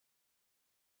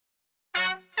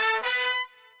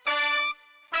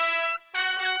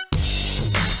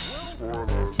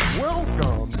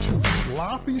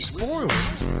Sloppy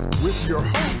Spoilers with your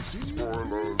host,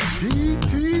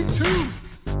 DT2.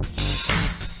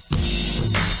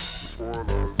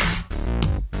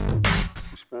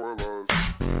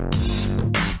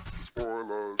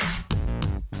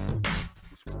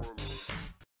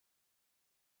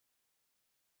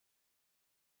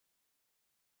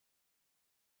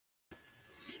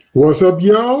 What's up,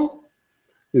 y'all?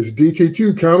 It's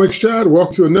DT2 Comics Chat.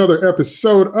 Welcome to another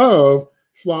episode of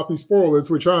Sloppy Spoilers,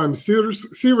 which I'm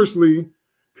seriously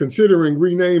considering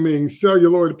renaming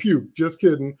Celluloid Puke. Just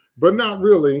kidding, but not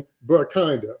really, but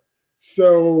kind of.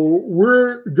 So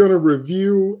we're going to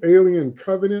review Alien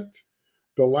Covenant,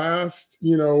 the last,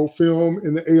 film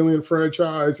in the Alien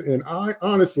franchise. And I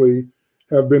honestly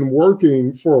have been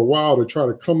working for a while to try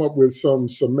to come up with some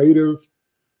summative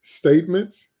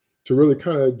statements to really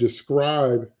kind of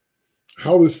describe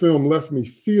how this film left me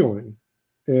feeling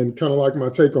and kind of like my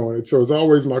take on it. So as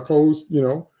always, my co-host,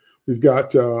 we've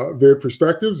got varied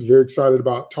perspectives, very excited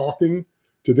about talking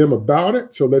to them about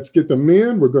it. So let's get them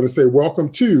in. We're going to say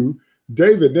welcome to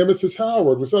David Nemesis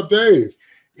Howard. What's up, Dave?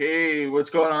 Hey,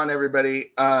 what's going on,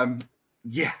 everybody? I'd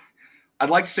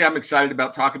like to say I'm excited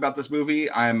about talking about this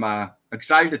movie. I'm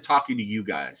excited to talking to you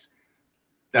guys.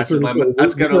 That's going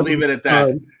to leave it at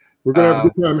that. We're going to have a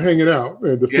good time hanging out,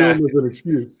 and the film is an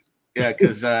excuse. Yeah,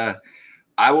 because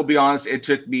I will be honest, it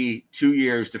took me 2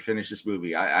 years to finish this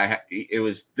movie. It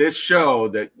was this show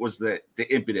that was the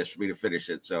impetus for me to finish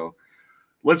it. So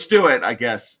let's do it, I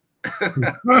guess.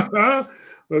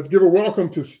 Let's give a welcome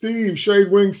to Steve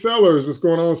Shadewing Sellers. What's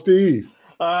going on, Steve?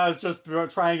 Just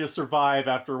trying to survive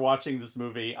after watching this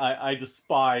movie. I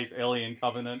despise Alien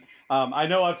Covenant. I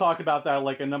know I've talked about that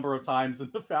like a number of times in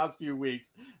the past few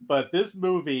weeks, but this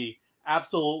movie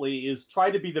absolutely is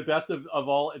trying to be the best of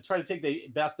all, try to take the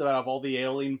best out of all the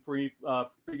Alien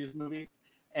previous movies.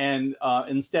 And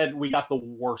instead we got the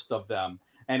worst of them.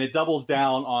 And it doubles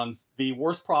down on the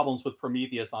worst problems with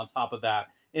Prometheus on top of that,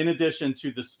 in addition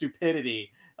to the stupidity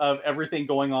of everything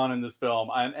going on in this film.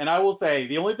 And I will say,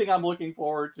 the only thing I'm looking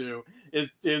forward to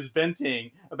is venting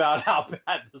about how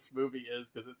bad this movie is,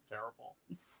 because it's terrible.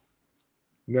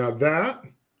 Now that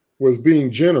was being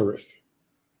generous.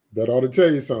 That ought to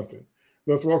tell you something.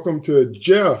 Let's welcome to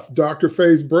Jeff, Dr.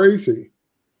 Faze Bracey.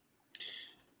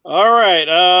 All right.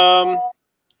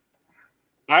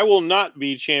 I will not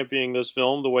be championing this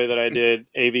film the way that I did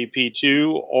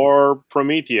AVP2 or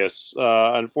Prometheus.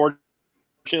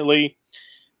 Unfortunately,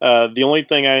 the only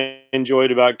thing I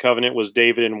enjoyed about Covenant was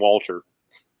David and Walter.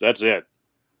 That's it.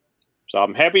 So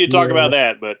I'm happy to talk about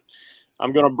that, but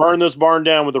I'm going to burn this barn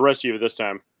down with the rest of you this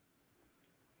time.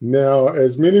 Now,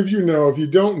 as many of you know, if you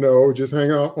don't know, just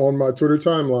hang out on my Twitter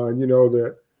timeline. You know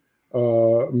that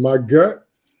my gut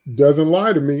doesn't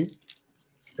lie to me,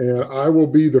 and I will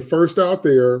be the first out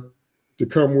there to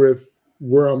come with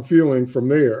where I'm feeling from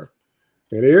there.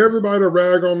 And everybody will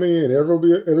rag on me, and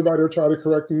everybody will try to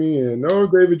correct me. And no,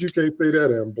 David, you can't say that,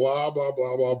 and blah, blah,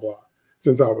 blah, blah, blah.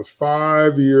 Since I was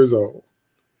 5 years old.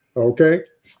 Okay?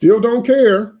 Still don't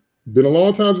care. Been a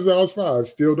long time since I was 5.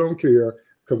 Still don't care,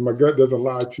 because my gut doesn't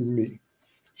lie to me.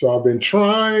 So I've been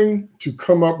trying to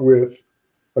come up with,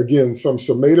 again, some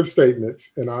summative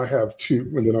statements, and I have two,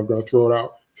 and then I'm going to throw it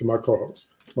out to my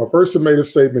co-host. My first summative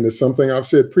statement is something I've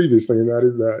said previously, and that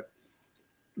is that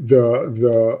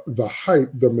the hype,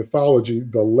 the mythology,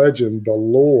 the legend, the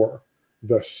lore,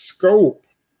 the scope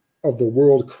of the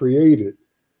world created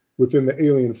within the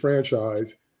Alien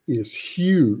franchise is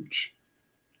huge.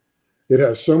 It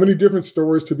has so many different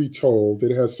stories to be told.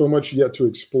 It has so much yet to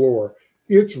explore.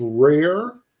 It's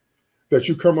rare that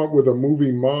you come up with a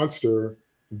movie monster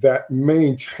that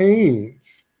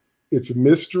maintains its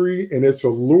mystery and its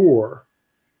allure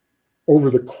over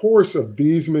the course of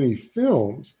these many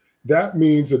films. That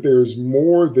means that there's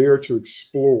more there to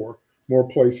explore, more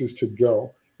places to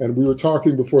go. And we were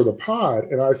talking before the pod,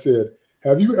 and I said,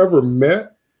 have you ever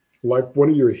met like one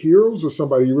of your heroes or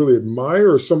somebody you really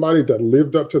admire or somebody that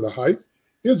lived up to the hype?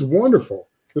 It's wonderful.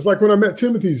 It's like when I met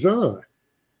Timothy Zahn.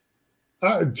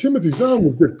 Timothy Zahn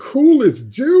was the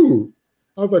coolest dude.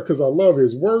 I was like, because I love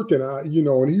his work, and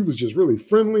and he was just really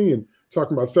friendly and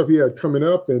talking about stuff he had coming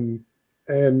up and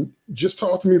just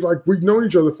talked to me like we'd known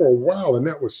each other for a while. And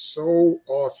that was so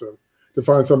awesome to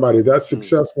find somebody that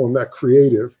successful and that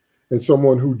creative, and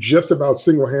someone who just about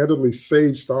single-handedly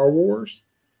saved Star Wars.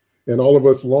 And all of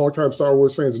us longtime Star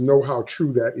Wars fans know how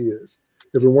true that is.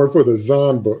 If it weren't for the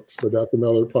Zahn books, but that's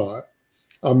another pod.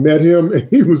 I met him, and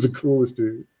he was the coolest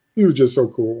dude. He was just so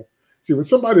cool. See, when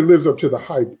somebody lives up to the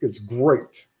hype, it's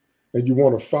great. And you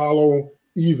want to follow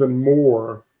even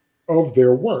more of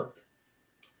their work.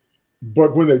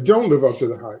 But when they don't live up to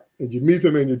the hype and you meet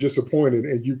them and you're disappointed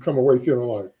and you come away feeling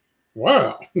like,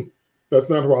 wow, that's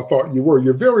not who I thought you were.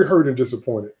 You're very hurt and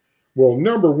disappointed. Well,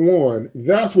 number one,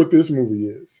 that's what this movie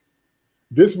is.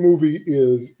 This movie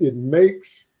it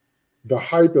makes the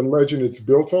hype and legend it's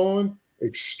built on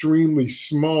extremely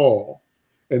small.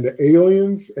 And the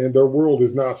aliens and their world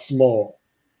is not small.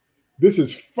 This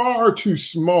is far too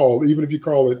small, even if you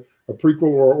call it a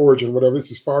prequel or origin, whatever.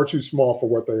 This is far too small for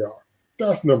what they are.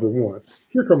 That's number one.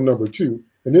 Here come number two.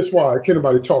 And this is why can't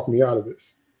nobody talk me out of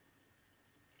this.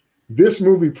 This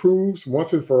movie proves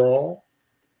once and for all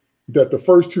that the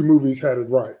first two movies had it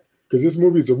right. Because this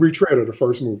movie is a retread of the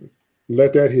first movie.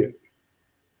 Let that hit.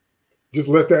 Just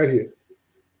let that hit.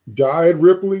 Died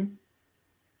Ripley,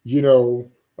 ugly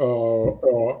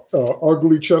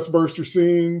chestburster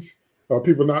scenes,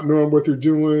 people not knowing what they're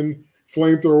doing,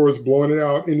 flamethrowers blowing it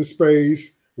out into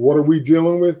space. What are we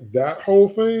dealing with? That whole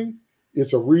thing,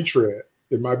 it's a retread.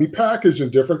 It might be packaged in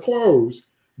different clothes,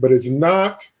 but it's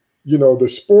not, the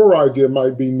Spore idea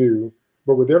might be new,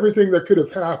 but with everything that could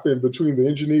have happened between the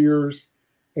engineers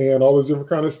and all this different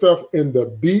kind of stuff and the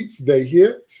beats they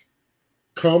hit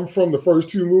come from the first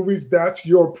two movies, that's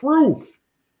your proof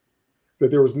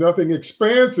that there was nothing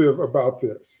expansive about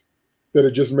this, that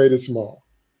it just made it small.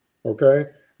 Okay?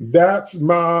 That's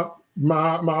my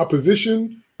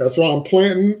position. That's why I'm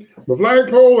planting my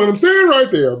flagpole and I'm staying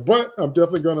right there. But I'm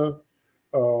definitely gonna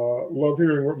love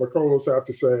hearing what my co-hosts have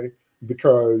to say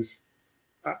because,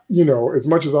 as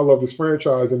much as I love this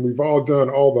franchise and we've all done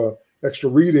all the extra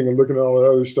reading and looking at all the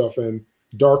other stuff and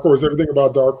Dark Horse, everything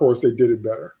about Dark Horse, they did it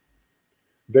better.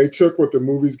 They took what the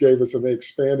movies gave us and they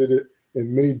expanded it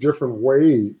in many different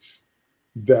ways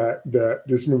that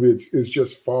this movie is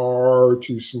just far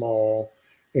too small.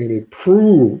 And it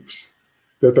proves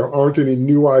that there aren't any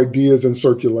new ideas in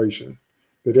circulation,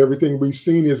 that everything we've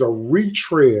seen is a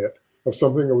retread of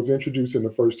something that was introduced in the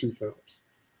first two films.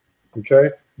 Okay,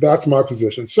 that's my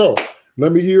position. So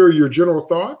let me hear your general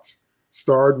thoughts.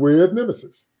 Start with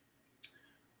Nemesis.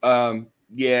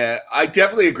 Yeah, I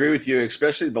definitely agree with you,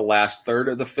 especially the last third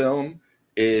of the film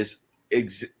is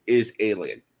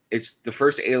Alien. It's the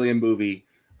first Alien movie,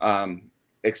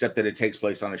 except that it takes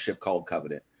place on a ship called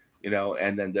Covenant,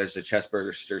 and then there's a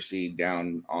chestburster scene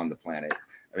down on the planet.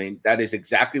 I mean, that is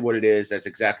exactly what it is. That's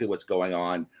exactly what's going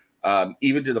on,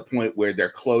 even to the point where they're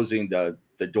closing the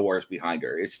doors behind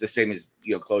her. It's the same as,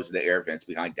 closing the air vents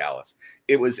behind Dallas.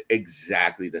 It was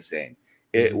exactly the same.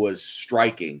 It was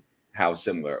striking how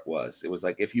similar it was. It was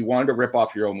like, if you wanted to rip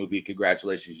off your own movie,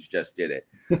 congratulations, you just did it.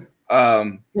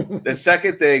 The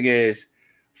second thing is,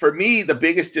 for me, the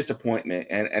biggest disappointment,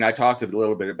 and I talked a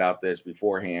little bit about this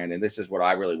beforehand, and this is what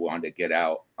I really wanted to get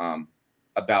out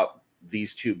about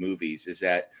these two movies, is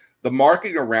that the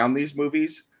marketing around these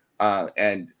movies,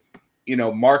 and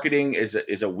marketing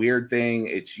is a weird thing.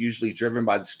 It's usually driven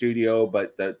by the studio,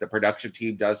 but the production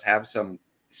team does have some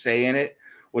say in it,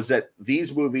 was that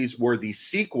these movies were the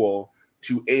sequel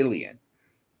to Alien.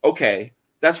 Okay,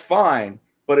 that's fine.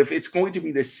 But if it's going to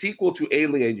be the sequel to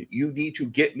Alien, you need to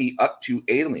get me up to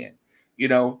Alien,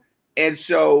 And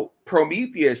so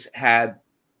Prometheus had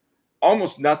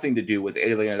almost nothing to do with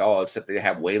Alien at all, except they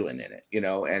have Weyland in it,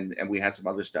 and we had some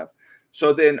other stuff.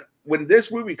 So then when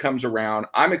this movie comes around,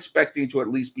 I'm expecting to at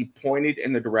least be pointed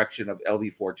in the direction of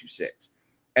LV-426.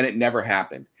 And it never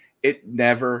happened. It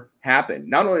never happened.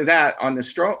 Not only that,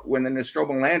 when the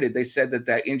Nostromo landed, they said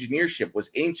that engineer ship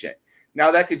was ancient. Now,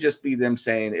 that could just be them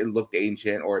saying it looked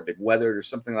ancient or it had been weathered or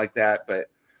something like that. But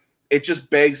it just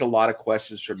begs a lot of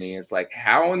questions for me. It's like,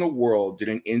 how in the world did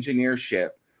an engineer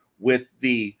ship with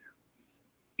the,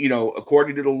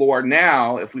 according to the lore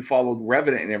now, if we followed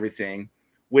Revenant and everything,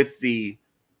 with the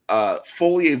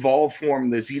fully evolved form,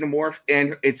 the xenomorph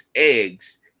and its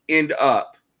eggs, end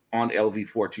up on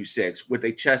LV-426 with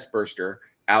a chest burster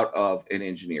out of an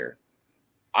engineer?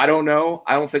 I don't know.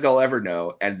 I don't think I'll ever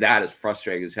know. And that is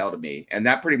frustrating as hell to me. And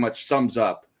that pretty much sums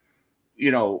up,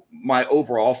 my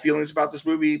overall feelings about this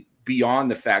movie,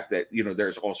 beyond the fact that,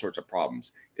 there's all sorts of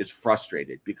problems, is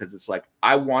frustrated because it's like,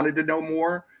 I wanted to know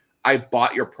more. I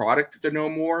bought your product to know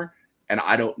more, and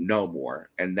I don't know more.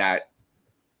 And that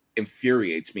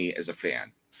infuriates me as a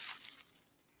fan.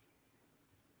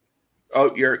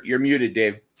 Oh, you're muted,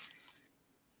 Dave.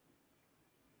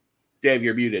 Dave,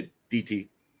 you're muted. DT.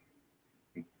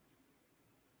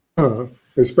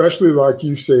 Especially like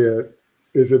you said,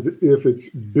 is if it's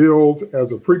billed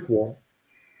as a prequel,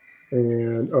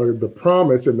 and the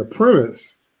promise and the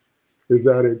premise is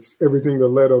that it's everything that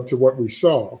led up to what we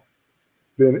saw,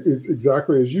 then it's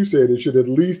exactly as you said. It should at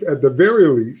the very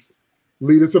least,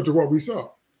 lead us up to what we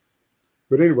saw.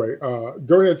 But anyway,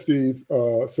 go ahead, Steve.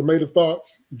 Summative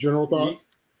thoughts, general thoughts.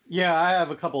 Yeah, I have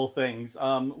a couple of things.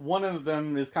 One of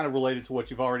them is kind of related to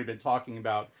what you've already been talking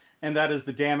about, and that is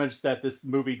the damage that this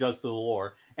movie does to the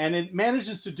lore. And it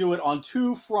manages to do it on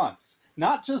two fronts,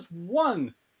 not just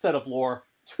one set of lore,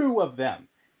 two of them.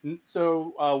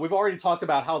 So we've already talked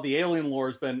about how the alien lore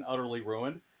has been utterly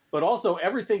ruined, but also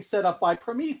everything set up by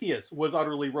Prometheus was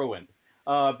utterly ruined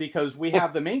because we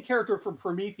have the main character from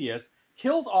Prometheus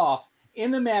killed off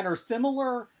in a manner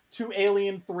similar to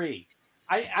Alien 3.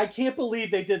 I can't believe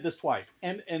they did this twice.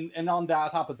 And on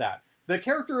top of that, the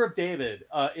character of David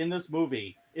in this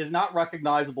movie is not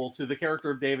recognizable to the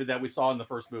character of David that we saw in the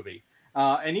first movie.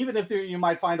 And even if you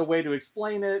might find a way to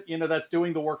explain it, that's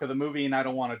doing the work of the movie, and I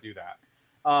don't want to do that.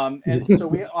 And so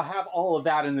we have all of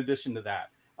that in addition to that.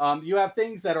 You have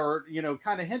things that are,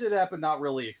 kind of hinted at but not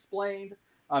really explained.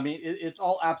 I mean, it's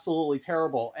all absolutely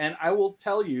terrible. And I will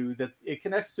tell you that it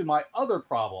connects to my other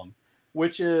problem,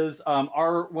 which is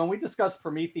when we discussed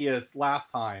Prometheus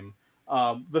last time,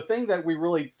 the thing that we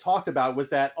really talked about was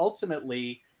that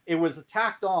ultimately it was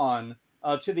tacked on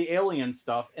to the alien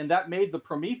stuff, and that made the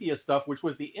Prometheus stuff, which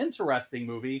was the interesting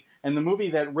movie and the movie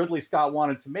that Ridley Scott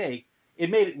wanted to make, it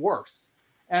made it worse.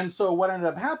 And so what ended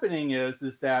up happening is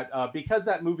that because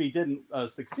that movie didn't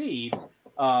succeed,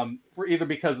 for either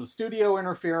because of studio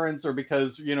interference or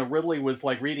because Ridley was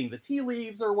like reading the tea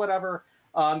leaves or whatever,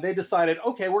 they decided,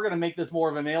 okay, we're going to make this more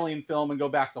of an alien film and go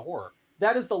back to horror.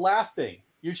 That is the last thing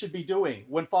you should be doing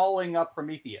when following up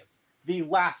Prometheus. The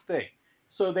last thing.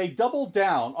 So they doubled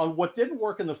down on what didn't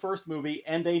work in the first movie,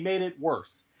 and they made it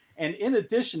worse. And in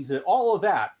addition to all of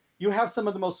that, you have some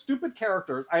of the most stupid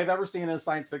characters I have ever seen in a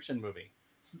science fiction movie.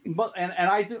 But and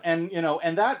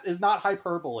that is not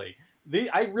hyperbole.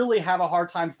 I really have a hard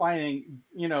time finding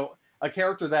a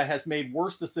character that has made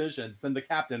worse decisions than the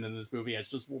captain in this movie. It's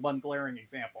just one glaring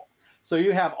example. So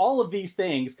you have all of these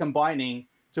things combining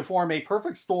to form a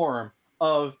perfect storm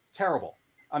of terrible.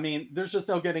 I mean, there's just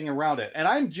no getting around it. And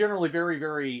I'm generally very,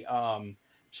 very,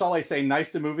 shall I say,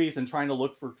 nice to movies and trying to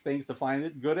look for things to find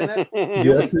it good in it.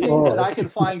 The only things that I can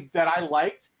find that I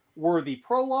liked were the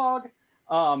prologue,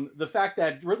 the fact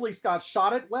that Ridley Scott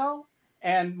shot it well,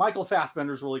 and Michael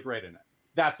Fassbender's really great in it.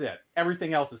 That's it.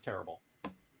 Everything else is terrible.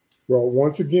 Well,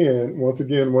 once again,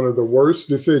 one of the worst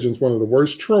decisions, one of the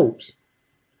worst tropes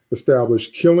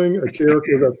established, killing a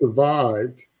character that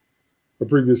survived a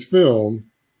previous film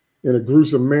in a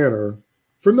gruesome manner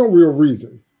for no real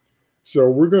reason. So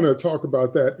we're going to talk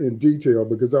about that in detail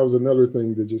because that was another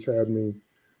thing that just had me.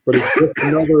 But it's just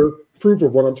another proof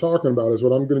of what I'm talking about is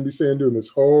what I'm going to be saying during this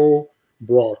whole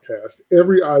broadcast.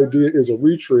 Every idea is a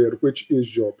retread, which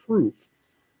is your proof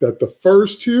that the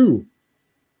first two,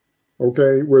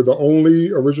 were the only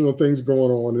original things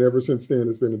going on. And ever since then,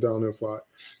 it's been a downhill slide.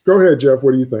 Go ahead, Jeff.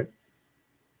 What do you think?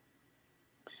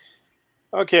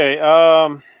 Okay.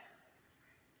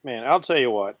 Man, I'll tell you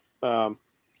what.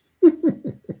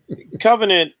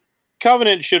 Covenant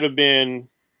should have been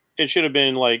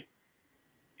like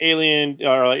Alien,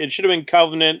 or it should have been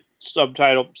Covenant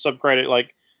subcredit,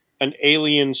 like an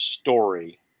alien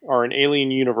story or an alien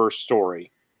universe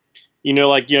story.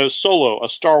 Solo, a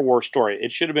Star Wars story.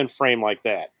 It should have been framed like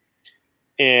that.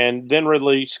 And then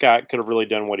Ridley Scott could have really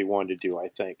done what he wanted to do, I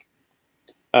think.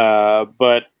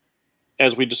 But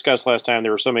as we discussed last time,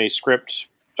 there were so many script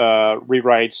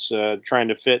rewrites trying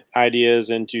to fit ideas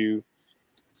into,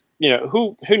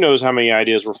 who knows how many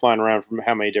ideas were flying around from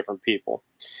how many different people.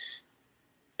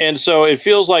 And so it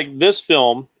feels like this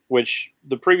film, which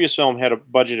the previous film had a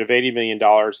budget of $80 million,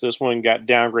 this one got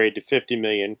downgraded to $50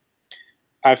 million.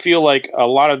 I feel like a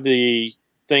lot of the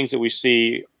things that we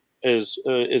see is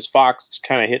Fox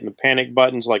kind of hitting the panic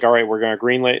buttons, like, all right, we're going to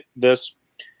greenlight this,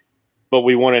 but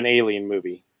we want an alien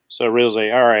movie. So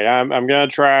really, all right, I'm going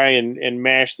to try and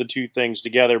mash the two things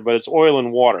together, but it's oil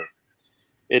and water.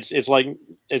 It's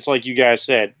like you guys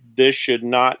said, this should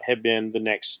not have been the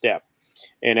next step.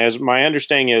 And as my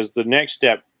understanding is, the next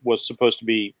step was supposed to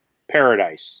be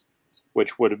Paradise,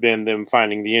 which would have been them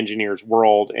finding the engineer's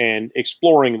world and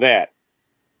exploring that.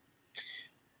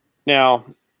 Now,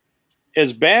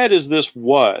 as bad as this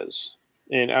was,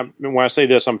 and when I say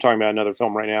this, I'm talking about another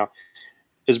film right now,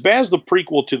 as bad as the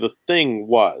prequel to The Thing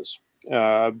was,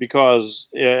 because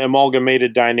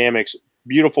Amalgamated Dynamics,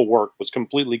 beautiful work, was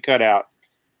completely cut out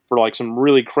for like some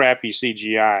really crappy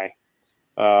CGI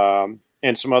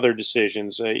and some other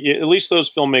decisions. At least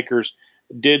those filmmakers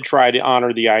did try to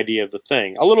honor the idea of The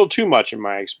Thing. A little too much, in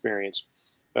my experience,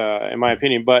 in my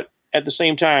opinion. But at the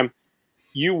same time,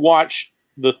 you watch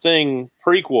The Thing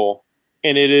prequel,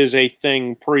 and it is a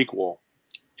Thing prequel.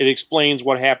 It explains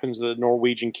what happens at the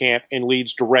Norwegian camp and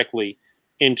leads directly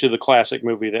into the classic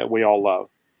movie that we all love.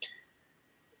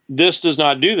 This does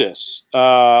not do this.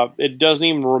 It doesn't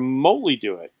even remotely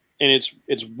do it. And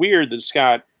it's weird that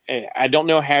Scott, I don't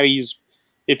know how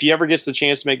if he ever gets the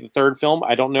chance to make the third film,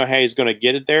 I don't know how he's going to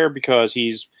get it there, because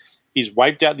he's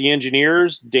wiped out the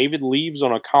engineers. David leaves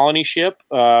on a colony ship.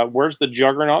 Where's the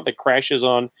Juggernaut that crashes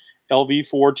on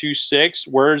LV-426?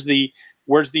 Where's the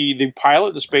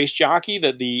pilot, the space jockey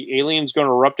that the alien's going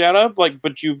to erupt out of? Like,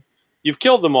 but you've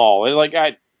killed them all. Like,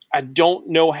 I don't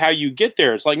know how you get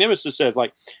there. It's like Nemesis says,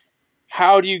 like,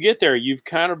 how do you get there? You've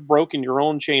kind of broken your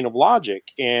own chain of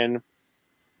logic. And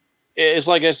it's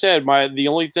like I said, the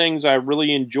only things I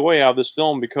really enjoy out of this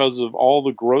film, because of all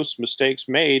the gross mistakes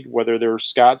made, whether they're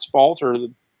Scott's fault or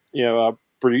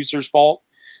producer's fault,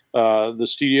 the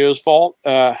studio's fault,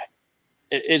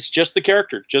 it's just the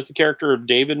character of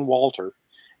David and Walter.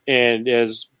 And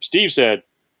as Steve said,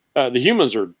 the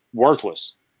humans are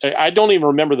worthless. I don't even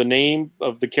remember the name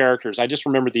of the characters. I just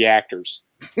remember the actors.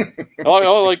 There's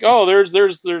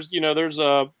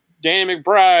Danny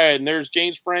McBride, and there's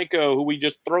James Franco, who we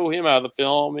just throw him out of the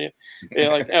film.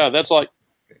 That's like,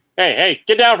 hey,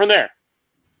 get down from there.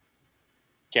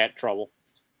 Cat trouble.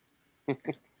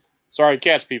 Sorry,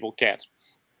 cats, people, cats.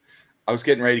 I was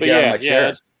getting ready to get out of my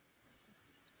chair.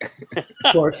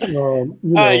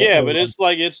 But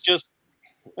it's just,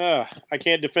 I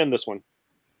can't defend this one.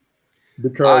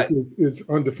 Because it's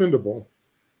undefendable.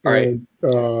 All right.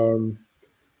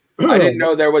 I didn't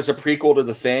know there was a prequel to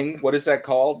The Thing. What is that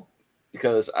called?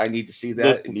 Because I need to see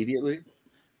that immediately.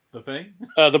 The Thing?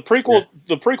 The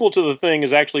prequel to The Thing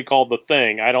is actually called The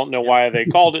Thing. I don't know why they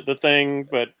called it The Thing,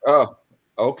 but oh,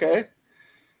 okay.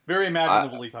 Very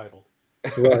imaginatively titled.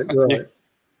 Right.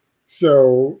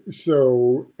 So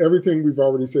everything we've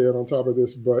already said on top of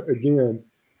this, but again,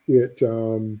 it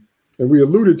and we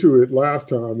alluded to it last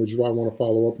time, which is why I want to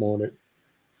follow up on it.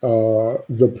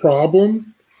 The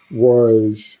problem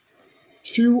was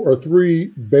 2 or 3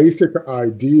 basic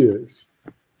ideas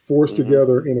forced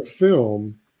together in a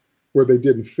film where they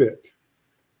didn't fit.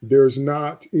 There's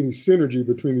not any synergy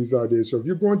between these ideas. So if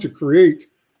you're going to create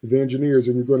the engineers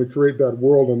and you're going to create that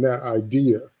world and that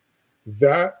idea,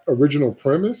 that original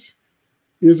premise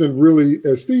isn't really,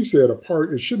 as Steve said,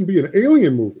 it shouldn't be an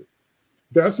alien movie.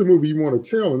 That's the movie you want to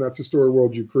tell, and that's the story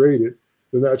world you created,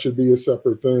 then that should be a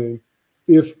separate thing.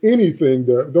 If anything,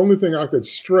 the only thing I could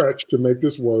stretch to make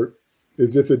this work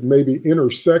is if it maybe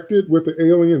intersected with the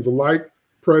aliens, like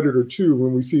Predator 2,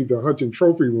 when we see the hunting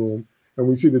trophy room and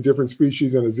we see the different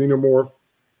species and a xenomorph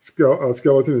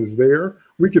skeleton is there.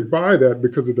 We could buy that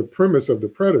because of the premise of the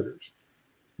Predators.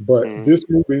 But this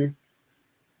movie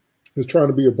is trying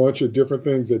to be a bunch of different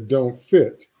things that don't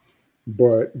fit.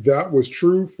 But that was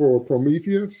true for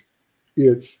Prometheus.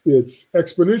 It's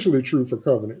exponentially true for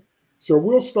Covenant. So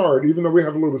we'll start, even though we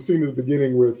have a little scene at the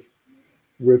beginning with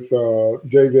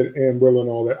David and Will and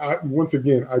all that.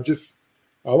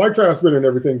 I like Fassbender and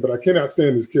everything, but I cannot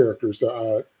stand his character.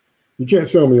 So you can't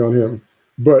sell me on him.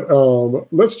 But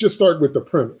let's just start with the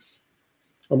premise.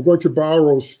 I'm going to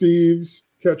borrow Steve's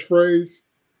catchphrase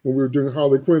when we were doing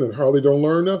Harley Quinn and Harley Don't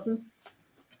Learn Nothing.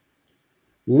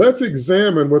 Let's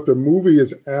examine what the movie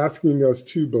is asking us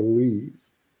to believe.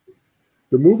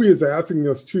 The movie is asking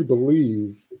us to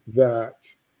believe that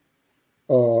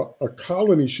a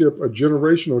colony ship, a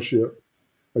generational ship,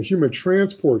 a human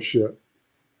transport ship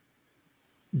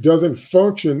doesn't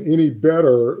function any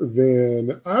better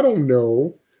than, I don't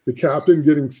know, the captain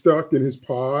getting stuck in his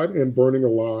pod and burning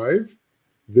alive.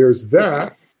 There's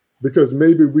that, because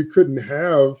maybe we couldn't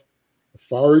have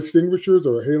fire extinguishers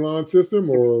or a halon system,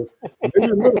 or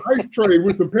maybe a little ice tray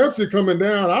with some Pepsi coming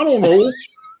down. I don't know.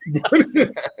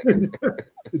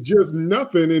 Just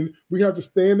nothing. And we have to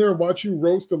stand there and watch you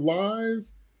roast alive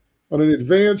on an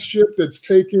advanced ship that's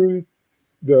taking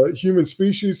the human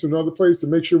species to another place to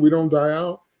make sure we don't die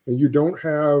out. And you don't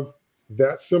have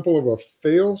that simple of a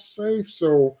fail safe.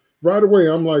 So right away,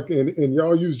 I'm like, and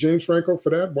y'all use James Franco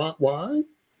for that. Why?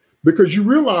 Because you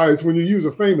realize when you use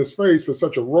a famous face for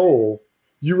such a role,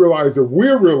 you realize that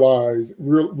we're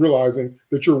realizing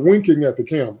that you're winking at the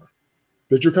camera,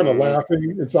 that you're kind of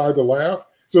laughing inside the laugh.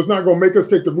 So it's not going to make us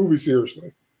take the movie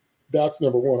seriously. That's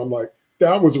number one. I'm like,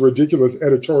 that was a ridiculous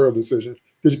editorial decision,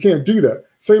 because you can't do that.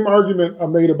 Same argument I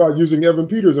made about using Evan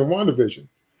Peters in WandaVision.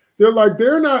 They're like,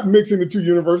 they're not mixing the two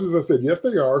universes. I said, yes,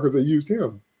 they are, because they used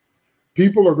him.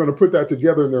 People are going to put that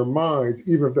together in their minds,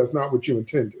 even if that's not what you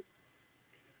intended.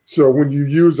 So when you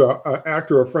use an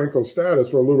actor of Franco status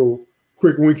for a little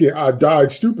quick winky, I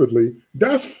died stupidly,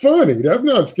 that's funny. That's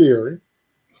not scary.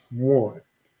 One.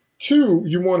 Two,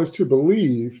 you want us to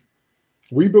believe.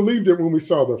 We believed it when we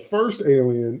saw the first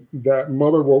Alien, that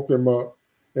mother woke them up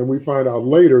And we find out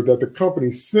later that the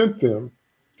company sent them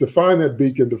to find that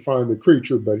beacon, to find the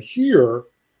creature. But here,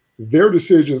 their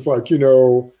decisions like,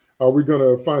 are we going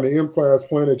to find an M-class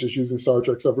planet, just using Star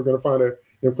Trek stuff? We're going to find an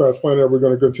M-class planet. We're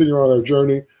going to continue on our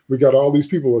journey. We got all these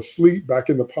people asleep back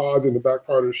in the pods in the back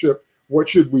part of the ship. What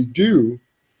should we do?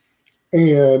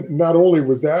 And not only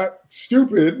was that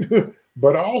stupid,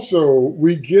 but also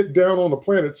we get down on the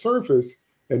planet's surface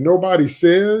and nobody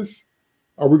says,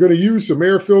 are we going to use some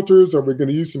air filters? Are we going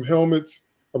to use some helmets?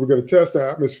 Are we going to test the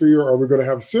atmosphere? Are we going to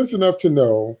have sense enough to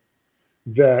know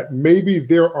that maybe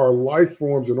there are life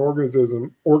forms and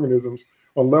organisms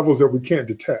on levels that we can't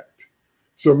detect?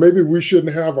 So maybe we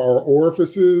shouldn't have our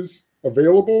orifices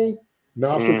available,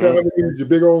 nostril cavities, your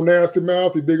big old nasty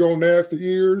mouth, your big old nasty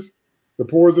ears, the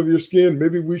pores of your skin.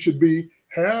 Maybe we should be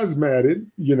hazmated,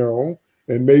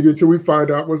 and maybe until we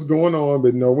find out what's going on.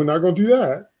 But no, we're not going to do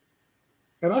that.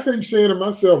 And I keep saying to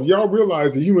myself, y'all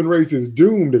realize the human race is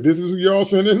doomed. That this is who y'all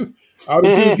sending out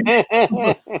into the future.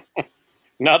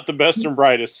 Not the best and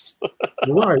brightest.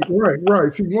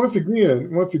 Right. See, once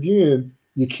again,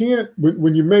 you can't,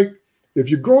 if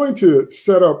you're going to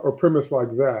set up a premise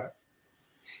like that,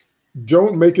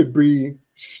 don't make it be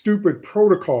stupid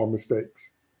protocol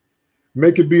mistakes.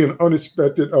 Make it be an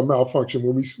unexpected malfunction.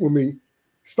 When we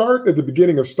start at the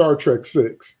beginning of Star Trek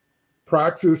VI,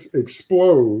 Praxis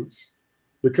explodes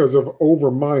because of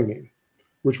overmining,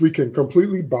 which we can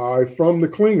completely buy from the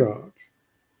Klingons.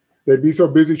 They'd be so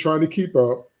busy trying to keep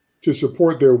up to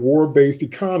support their war-based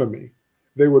economy.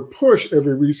 They would push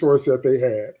every resource that they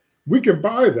had. We can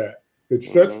buy that. It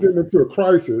sets them into a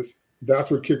crisis.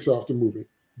 That's what kicks off the movie.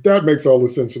 That makes all the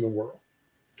sense in the world.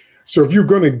 So if you're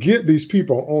going to get these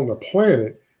people on the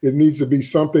planet, it needs to be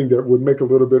something that would make a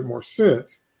little bit more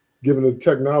sense, given the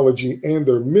technology and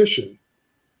their mission.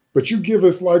 But you give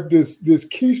us like this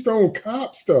Keystone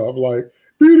Cop stuff, like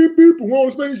boop boop, want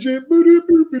a spaceship, boop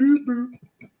boop boop boop.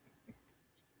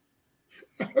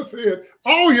 I said,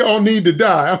 all y'all need to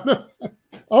die.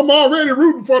 I'm already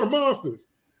rooting for the monsters.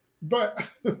 But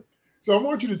so I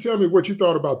want you to tell me what you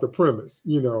thought about the premise,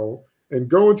 and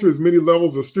go into as many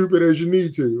levels of stupid as you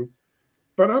need to.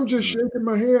 But I'm just shaking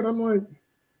my head. I'm like,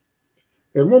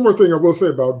 and one more thing I will say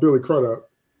about Billy Crudup.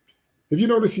 If you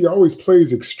notice, he always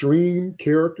plays extreme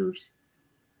characters,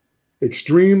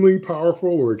 extremely powerful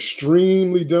or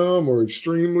extremely dumb or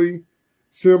extremely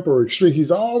simple or extreme.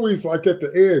 He's always like at the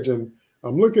edge. And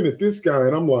I'm looking at this guy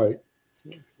and I'm like,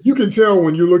 you can tell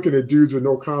when you're looking at dudes with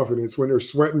no confidence when they're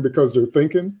sweating because they're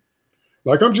thinking.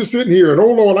 Like, I'm just sitting here and,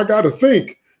 oh, Lord, I got to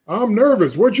think. I'm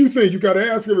nervous. What you think? You got to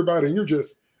ask everybody. And you're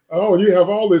just, you have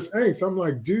all this angst. I'm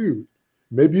like, dude,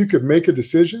 maybe you could make a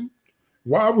decision.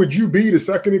 Why would you be the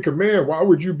second in command? Why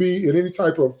would you be in any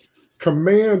type of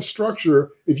command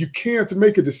structure if you can't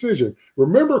make a decision?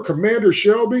 Remember Commander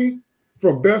Shelby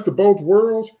from Best of Both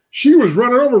Worlds? She was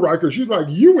running over Riker. She's like,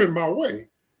 you in my way.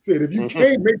 Said, if you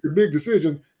can't make the big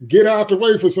decisions, get out the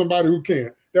way for somebody who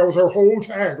can. That was her whole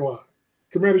tagline.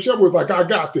 Commander Shelby was like, I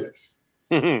got this.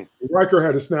 Riker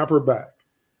had to snap her back.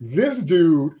 This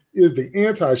dude is the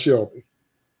anti-Shelby.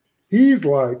 He's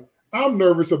like, I'm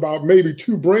nervous about maybe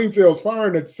two brain cells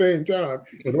firing at the same time.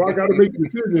 And I got to make a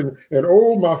decision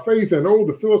and my faith and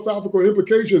the philosophical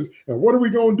implications. And what are we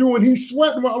going to do? And he's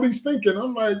sweating while he's thinking.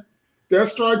 I'm like,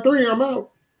 that's strike three. I'm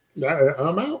out.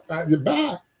 I'm out.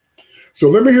 Bye. So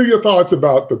let me hear your thoughts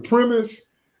about the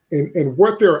premise and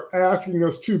what they're asking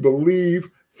us to believe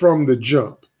from the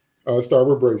jump. Start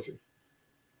with Bracey.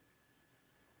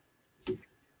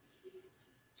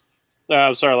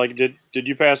 I'm sorry. Like, did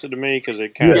you pass it to me? Because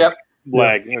it kind of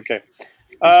lagged. Yeah. Okay.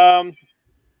 I'm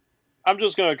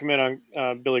just going to comment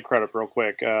on Billy Crudup real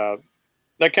quick. That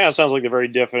kind of sounds like the very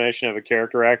definition of a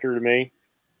character actor to me,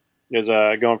 is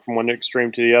going from one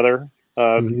extreme to the other.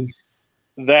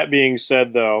 That being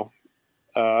said, though,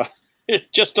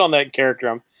 just on that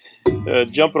character,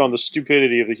 I'm jumping on the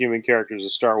stupidity of the human characters to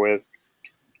start with.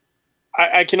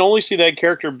 I can only see that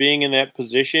character being in that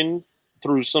position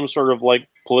through some sort of like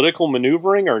political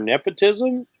maneuvering or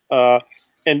nepotism.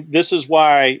 And this is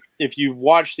why, if you've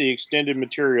watched the extended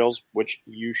materials, which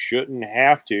you shouldn't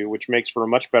have to, which makes for a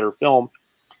much better film,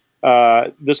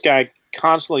 this guy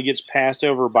constantly gets passed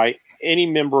over by any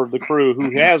member of the crew who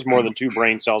has more than two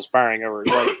brain cells firing over.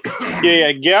 It's like,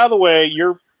 yeah, get out of the way.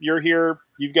 You're here.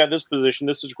 You've got this position.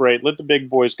 This is great. Let the big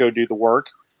boys go do the work.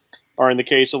 Or in the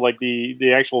case of like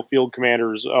the actual field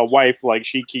commander's wife, like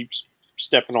she keeps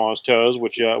stepping on his toes,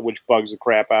 which bugs the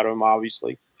crap out of him,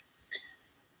 obviously.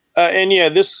 And yeah,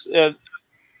 this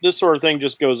sort of thing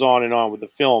just goes on and on with the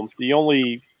film. The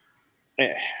only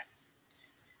I'm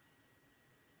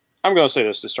going to say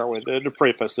this to start with, to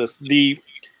preface this. The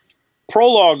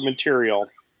prologue material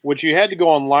which you had to go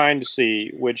online to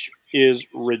see, which is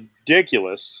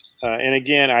ridiculous. And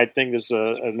again, I think this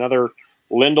is another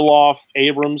Lindelof,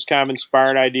 Abrams kind of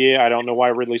inspired idea. I don't know why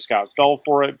Ridley Scott fell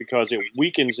for it, because it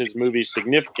weakens his movies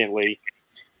significantly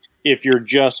if you're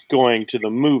just going to the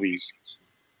movies.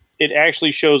 It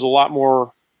actually shows a lot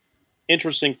more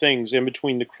interesting things in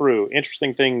between the crew,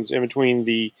 interesting things in between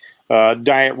the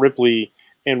Diet Ripley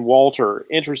and Walter,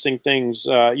 interesting things.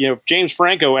 James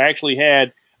Franco actually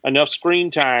had enough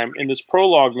screen time in this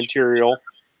prologue material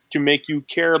to make you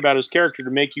care about his character,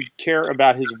 to make you care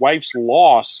about his wife's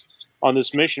loss on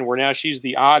this mission, where now she's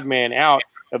the odd man out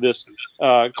of this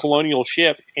colonial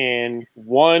ship, and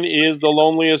one is the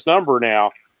loneliest number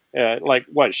now.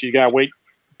 She's got to wait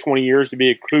 20 years to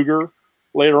be a cougar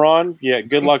later on? Yeah,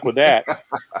 good luck with that.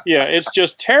 Yeah, it's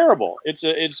just terrible. It's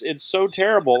so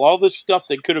terrible. All this stuff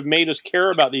that could have made us care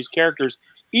about these characters,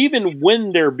 even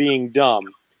when they're being dumb,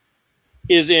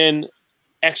 is in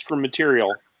extra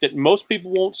material that most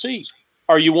people won't see,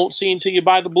 or you won't see until you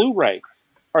buy the Blu-ray.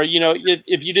 Or,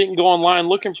 if you didn't go online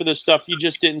looking for this stuff, you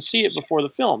just didn't see it before the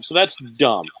film. So that's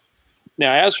dumb.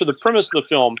 Now, as for the premise of the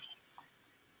film,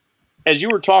 as you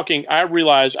were talking, I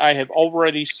realized I have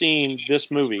already seen this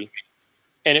movie,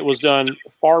 and it was done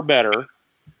far better.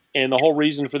 And the whole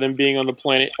reason for them being on the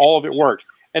planet, all of it worked.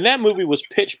 And that movie was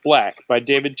Pitch Black by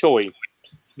David Towie,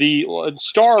 the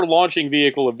star launching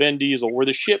vehicle of Vin Diesel, where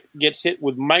the ship gets hit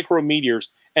with micrometeors,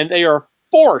 and they are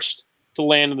forced to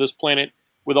land on this planet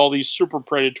with all these super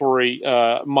predatory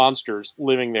monsters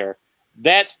living there.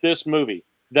 That's this movie.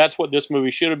 That's what this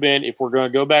movie should have been if we're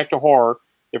going to go back to horror,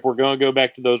 if we're going to go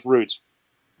back to those roots.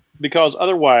 Because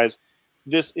otherwise,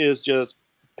 this is just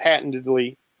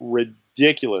patently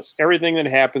ridiculous. Everything that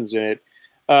happens in it.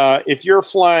 If you're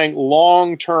flying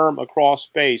long-term across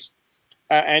space,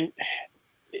 here's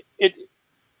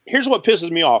what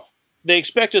pisses me off. They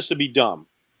expect us to be dumb.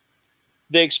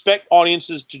 They expect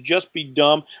audiences to just be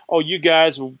dumb. Oh, you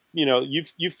guys,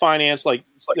 you financed like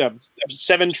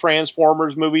 7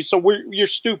 Transformers movies, so you're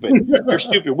stupid. You're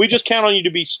stupid. We just count on you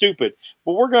to be stupid.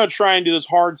 But we're going to try and do this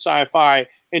hard sci-fi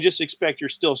and just expect you're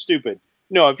still stupid.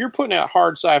 No, if you're putting out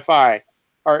hard sci-fi,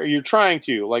 or you're trying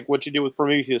to, like what you did with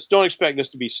Prometheus, don't expect us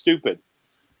to be stupid.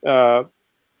 So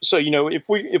if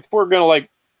we're going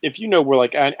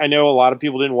to I know a lot of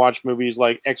people didn't watch movies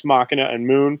like Ex Machina and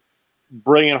Moon.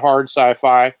 Brilliant hard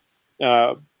sci-fi,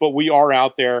 but we are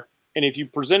out there, and if you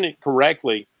present it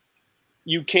correctly,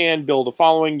 you can build a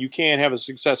following. You can have a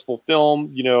successful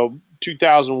film.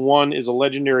 2001 is a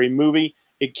legendary movie.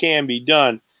 It can be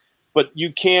done, but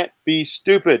you can't be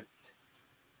stupid.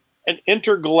 An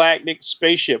intergalactic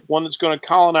spaceship, one that's going to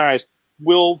colonize,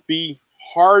 will be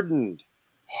hardened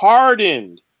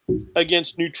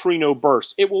against neutrino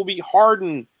bursts. It will be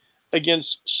hardened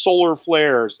against solar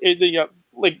flares.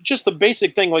 Like just the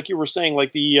basic thing, like you were saying,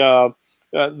 like the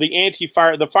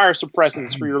anti-fire, the fire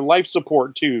suppressants for your life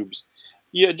support tubes.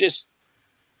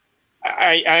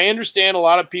 I understand a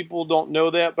lot of people don't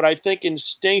know that, but I think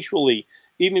instinctually,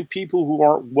 even people who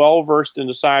aren't well versed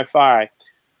into sci-fi,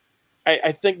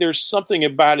 I think there's something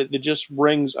about it that just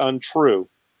rings untrue,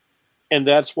 and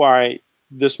that's why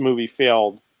this movie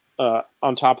failed.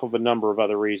 On top of a number of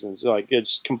other reasons, like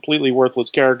it's completely worthless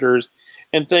characters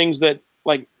and things that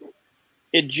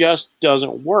it just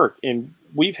doesn't work. And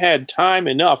we've had time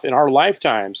enough in our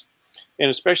lifetimes, and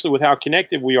especially with how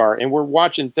connected we are. And we're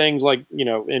watching things like,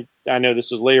 and I know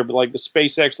this is later, but like the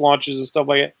SpaceX launches and stuff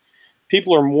like that.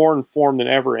 People are more informed than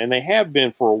ever, and they have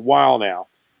been for a while now.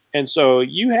 And so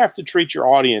you have to treat your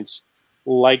audience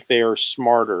like they are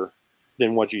smarter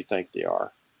than what you think they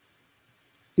are.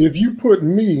 If you put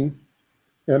me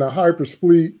in a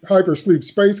hypersleep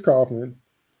space coffin,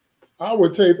 I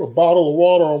would tape a bottle of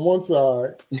water on one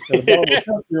side and a bottle of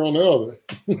Pepsi on the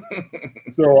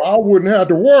other. So I wouldn't have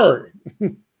to worry.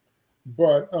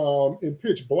 But in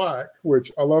Pitch Black,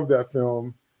 which I love that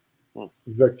film,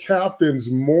 the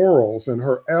captain's morals and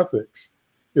her ethics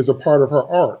is a part of her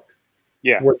arc.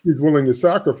 Yeah. What she's willing to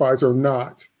sacrifice or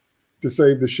not to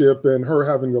save the ship, and her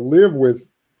having to live with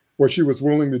what she was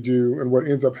willing to do and what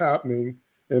ends up happening.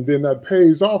 And then that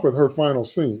pays off with her final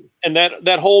scene. And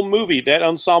that whole movie, that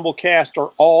ensemble cast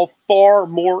are all far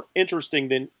more interesting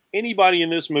than anybody in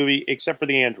this movie except for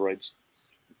the androids.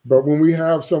 But when we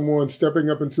have someone stepping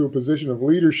up into a position of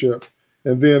leadership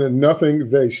and then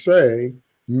nothing they say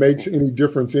makes any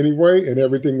difference anyway, and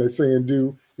everything they say and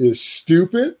do is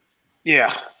stupid.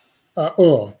 Yeah.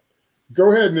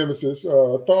 Go ahead, Nemesis.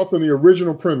 Thoughts on the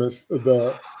original premise,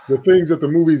 the things that the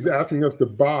movie's asking us to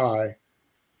buy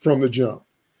from the jump.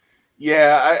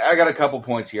 Yeah, I got a couple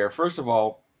points here. First of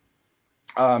all,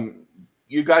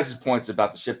 you guys' points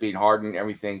about the ship being hardened and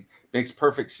everything Makes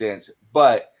perfect sense.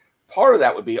 But part of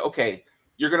that would be, okay,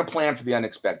 you're going to plan for the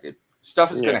unexpected.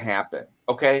 Stuff is going to happen.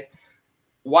 Okay.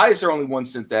 Why is there only one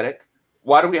synthetic?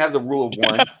 Why do we have the rule of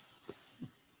one?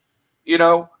 You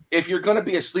know, if you're going to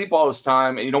be asleep all this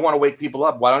time and you don't want to wake people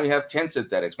up, why don't you have 10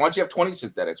 synthetics? Why don't you have 20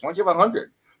 synthetics? Why don't you have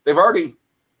 100? They've already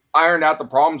ironed out the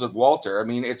problems with Walter. I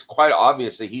mean, it's quite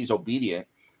obvious that he's obedient.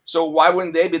 So why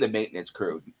wouldn't they be the maintenance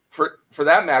crew? For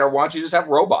that matter, why don't you just have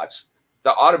robots,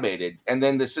 the automated, and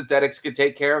then the synthetics can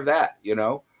take care of that, you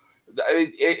know?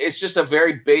 It's just a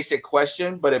very basic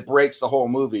question, but it breaks the whole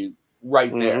movie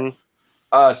right there.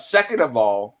 Second of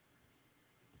all,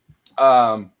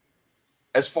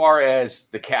 as far as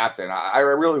the captain, I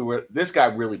really, this guy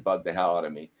really bugged the hell out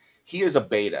of me. He is a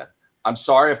beta. I'm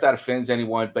sorry if that offends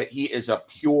anyone, but he is a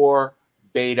pure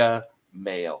beta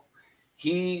male.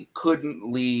 He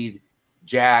couldn't lead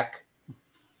Jack.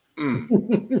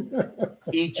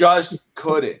 He just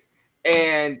couldn't.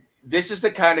 And this is the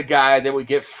kind of guy that would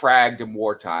get fragged in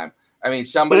wartime. I mean,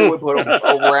 somebody would put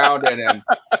a round in him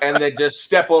and then just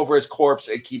step over his corpse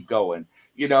and keep going,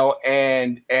 you know,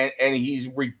 and he's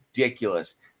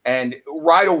ridiculous. And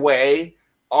right away,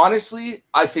 honestly,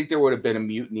 I think there would have been a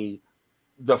mutiny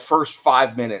the first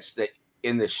 5 minutes that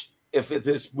in this, if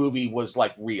this movie was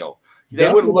like real,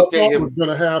 they would have looked at him. Was going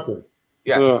to happen.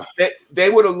 Yeah, they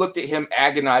would have looked at him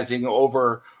agonizing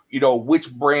over, you know,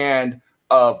 which brand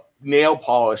of nail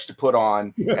polish to put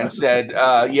on, and said,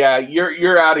 "Yeah,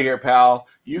 you're out of here, pal.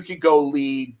 You could go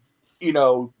lead, you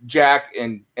know, Jack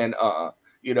and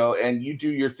you know, and you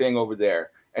do your thing over there,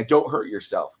 and don't hurt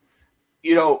yourself."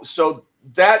 You know, so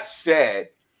that said,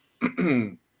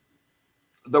 the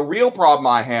real problem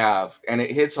I have, and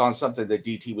it hits on something that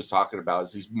DT was talking about,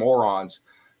 is these morons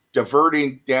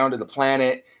diverting down to the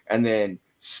planet and then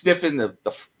sniffing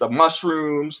the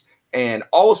mushrooms and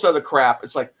all this other crap.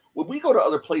 It's like, when we go to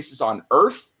other places on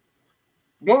Earth,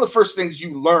 one of the first things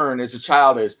you learn as a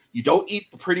child is you don't eat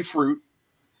the pretty fruit.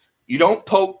 You don't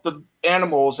poke the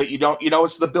animals that you don't, you know,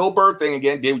 it's the Bill Burr thing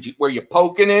again, where you're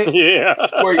poking it,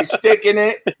 where you're sticking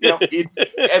it, you know,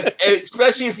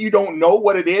 especially if you don't know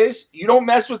what it is, you don't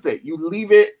mess with it. You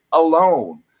leave it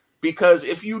alone, because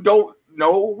if you don't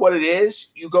know what it is,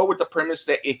 you go with the premise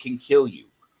that it can kill you.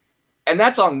 And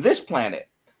that's on this planet.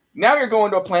 Now you're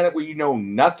going to a planet where you know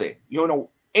nothing. You don't know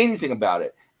anything about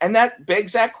it. And that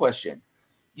begs that question.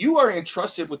 You are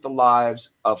entrusted with the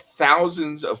lives of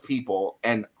thousands of people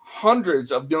and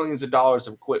hundreds of millions of dollars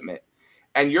of equipment.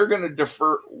 And you're going to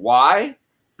defer. Why?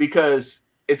 Because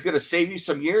it's going to save you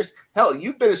some years. Hell,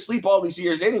 you've been asleep all these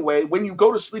years anyway. When you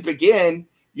go to sleep again,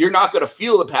 you're not going to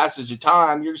feel the passage of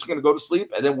time. You're just going to go to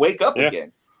sleep and then wake up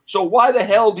again. So why the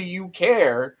hell do you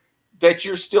care that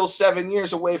you're still 7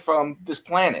 years away from this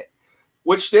planet?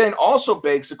 Which then also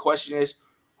begs the question is,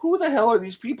 who the hell are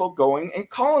these people going and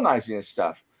colonizing this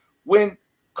stuff? When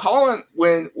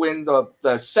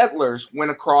the settlers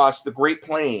went across the Great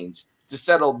Plains to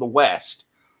settle the West,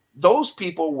 those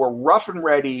people were rough and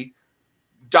ready,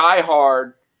 die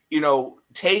hard, you know,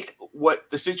 take what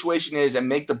the situation is and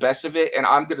make the best of it. And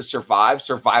I'm going to survive,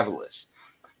 survivalists.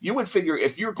 You would figure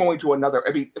if you're going to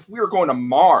if we were going to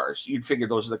Mars, you'd figure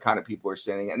those are the kind of people we're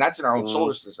sending. And that's in our own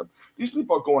solar system. These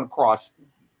people are going across,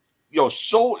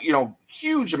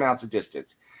 huge amounts of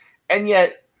distance. And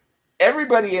yet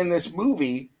everybody in this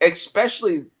movie,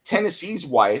 especially Tennessee's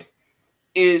wife,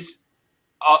 is,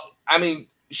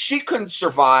 she couldn't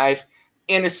survive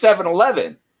in a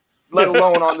 7-Eleven, let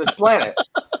alone on this planet.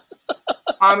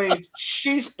 I mean,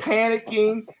 she's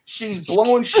panicking. She's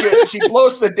blowing shit. She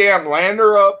blows the damn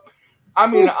lander up. I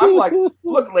mean, I'm like,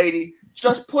 look, lady,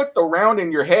 just put the round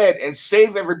in your head and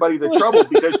save everybody the trouble,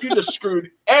 because you just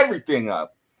screwed everything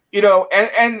up. You know,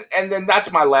 and then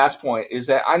that's my last point, is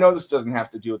that I know this doesn't have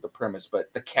to do with the premise,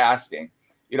 but the casting.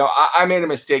 You know, I made a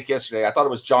mistake yesterday. I thought it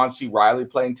was John C. Reilly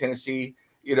playing Tennessee,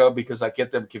 you know, because I get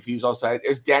them confused all the time.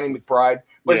 It's Danny McBride,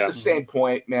 but it's the same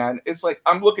point, man. It's like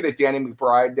I'm looking at Danny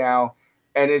McBride now,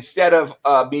 and instead of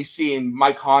me seeing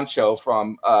Mike Honcho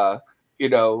from,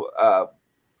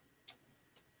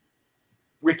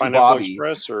 Ricky Pineapple Bobby,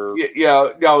 Express, or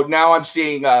no. Now I'm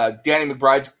seeing Danny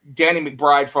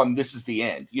McBride from This Is the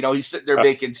End. You know, he's sitting there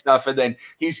making stuff, and then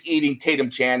he's eating Tatum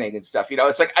Channing and stuff. You know,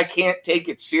 it's like I can't take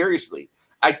it seriously.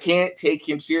 I can't take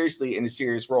him seriously in a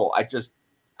serious role. I just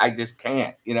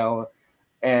can't. You know,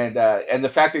 and the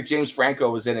fact that James Franco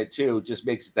was in it too just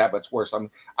makes it that much worse. I'm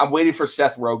waiting for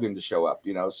Seth Rogen to show up.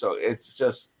 You know, so it's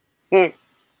just. See.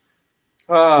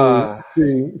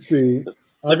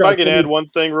 If I can add one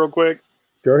thing real quick.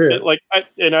 Go ahead.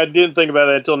 I didn't think about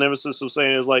that until Nemesis was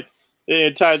saying, it was like,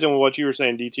 it ties in with what you were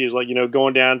saying, DT, is like, you know,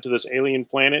 going down to this alien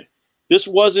planet. This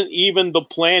wasn't even the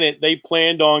planet they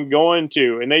planned on going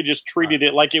to, and they just treated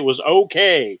it like it was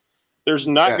okay. There's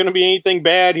not going to be anything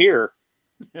bad here.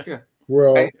 Yeah.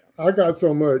 Well, I got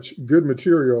so much good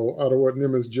material out of what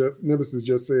Nemesis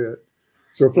just said.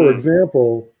 So, for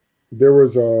example, there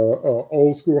was a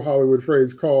old school Hollywood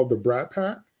phrase called the Brat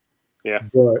Pack. Yeah.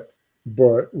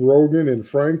 But Rogan and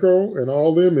Franco and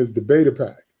all them is the Beta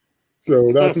Pack.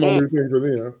 So that's my new thing for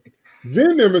them.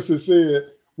 Then Nemesis said,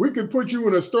 we could put you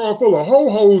in a store full of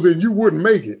ho-hos and you wouldn't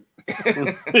make it. And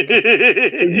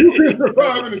you can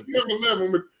survive in the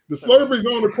 7-Eleven with the Slurpees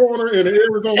on the corner and the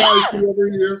Arizona Ice Tea over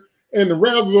here and the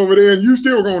Razzles over there, and you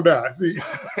still gonna die. See,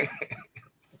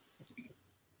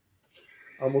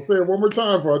 I'm gonna say it one more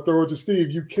time before I throw it to Steve.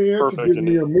 You can't give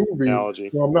me a movie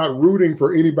where I'm not rooting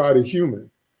for anybody human.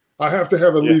 I have to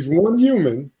have at least one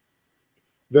human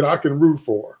that I can root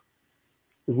for.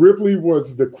 Ripley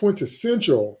was the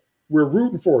quintessential, we're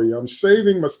rooting for you. I'm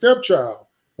saving my stepchild.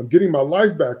 I'm getting my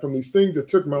life back from these things that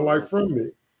took my life from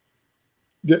me.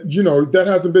 That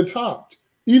hasn't been topped,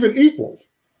 even equaled.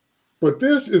 But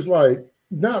this is like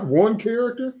not one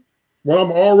character. Well,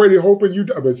 I'm already hoping you,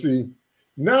 but see,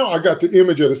 now I got the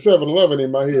image of the 7-Eleven in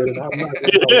my head. And I'm not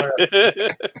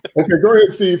Okay, go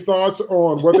ahead, Steve. Thoughts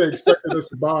on what they expected us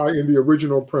to buy in the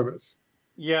original premise?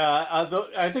 Yeah,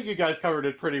 I think you guys covered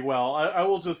it pretty well. I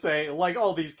will just say, like,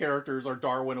 all these characters are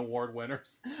Darwin Award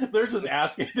winners. They're just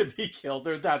asking to be killed.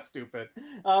 They're that stupid.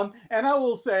 And I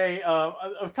will say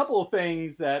a couple of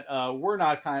things that were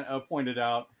not kind of pointed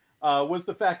out was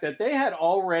the fact that they had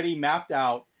already mapped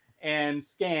out and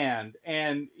scanned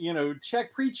and,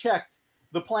 pre-checked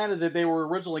the planet that they were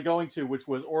originally going to, which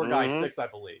was Orgai 6, I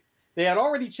believe. They had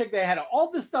already checked. They had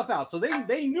all this stuff out. So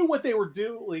they knew what they were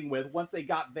dealing with once they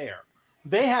got there.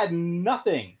 They had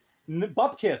nothing,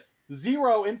 bupkis,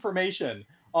 zero information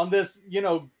on this,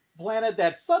 planet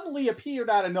that suddenly appeared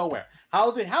out of nowhere.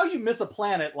 How you miss a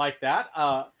planet like that,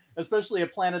 especially a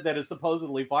planet that is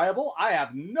supposedly viable, I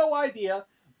have no idea,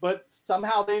 but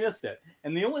somehow they missed it.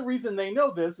 And the only reason they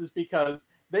know this is because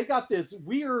they got this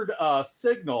weird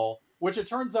signal, which it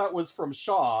turns out was from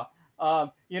Shaw,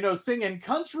 singing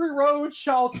 "Country Road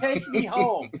Shall Take Me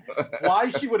Home." Why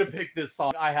she would have picked this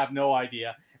song, I have no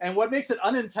idea. And what makes it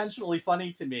unintentionally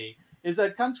funny to me is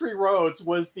that Country Roads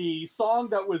was the song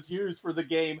that was used for the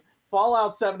game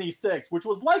Fallout 76, which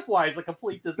was likewise a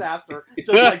complete disaster,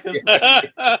 just like this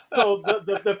movie. So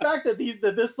the fact that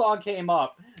this song came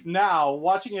up now,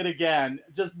 watching it again,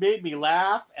 just made me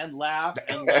laugh and laugh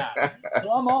and laugh.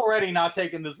 So I'm already not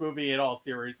taking this movie at all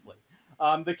seriously.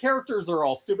 The characters are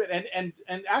all stupid, and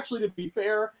actually, to be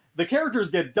fair, the characters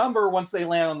get dumber once they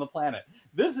land on the planet.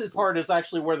 This part is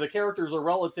actually where the characters are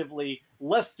relatively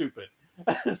less stupid.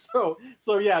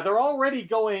 So yeah, they're already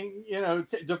going,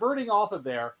 diverting off of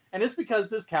there, and it's because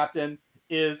this captain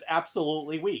is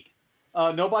absolutely weak.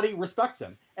 Nobody respects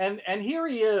him, and here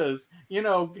he is,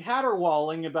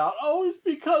 caterwauling about, oh, it's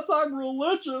because I'm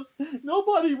religious.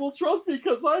 Nobody will trust me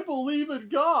because I believe in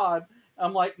God.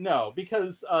 I'm like, no,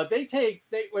 because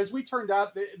as we turned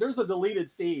out, there's a deleted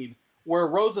scene where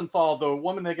Rosenthal, the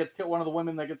woman that gets killed, one of the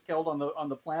women that gets killed on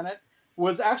the planet,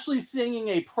 was actually singing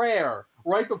a prayer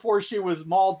right before she was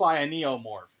mauled by a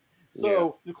neomorph.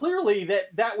 So clearly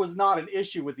that was not an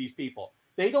issue with these people.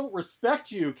 They don't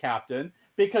respect you, Captain,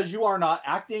 because you are not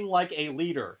acting like a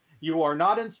leader. You are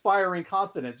not inspiring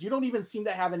confidence. You don't even seem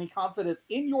to have any confidence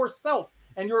in yourself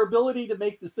and your ability to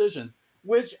make decisions.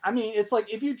 Which, I mean, it's like,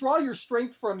 if you draw your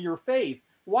strength from your faith,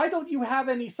 why don't you have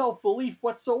any self-belief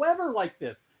whatsoever like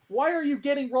this? Why are you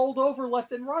getting rolled over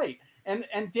left and right? And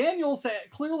Daniels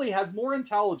clearly has more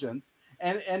intelligence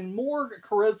and more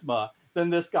charisma than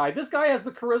this guy. This guy has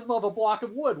the charisma of a block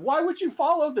of wood. Why would you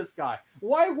follow this guy?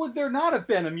 Why would there not have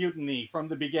been a mutiny from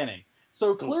the beginning?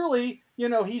 So clearly,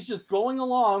 he's just going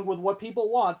along with what people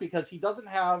want because he doesn't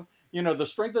have, the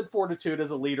strength and fortitude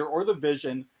as a leader or the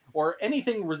vision or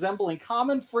anything resembling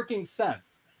common freaking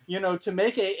sense, to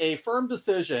make a firm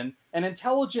decision, an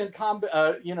intelligent,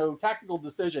 tactical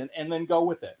decision, and then go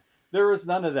with it. There is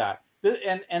none of that.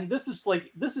 And this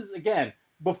is again,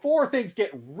 before things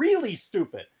get really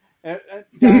stupid down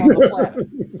on the planet.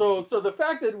 So the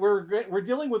fact that we're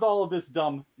dealing with all of this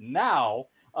dumb now,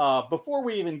 before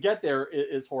we even get there,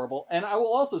 is horrible. And I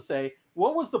will also say,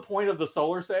 what was the point of the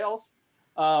solar sails?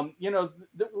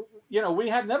 We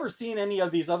had never seen any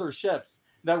of these other ships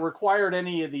that required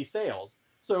any of these sails.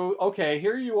 So, okay,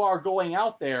 here you are going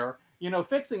out there,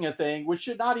 fixing a thing which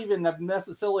should not even have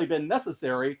necessarily been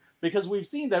necessary, because we've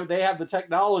seen that they have the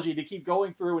technology to keep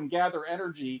going through and gather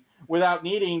energy without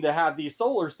needing to have these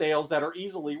solar sails that are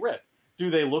easily ripped.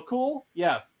 Do they look cool?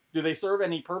 Yes. Do they serve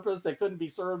any purpose that couldn't be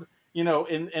served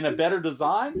in a better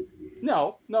design?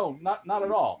 No, not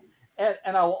at all.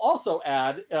 And I will also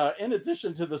add, in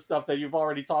addition to the stuff that you've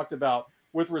already talked about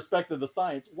with respect to the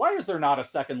science, why is there not a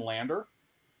second lander?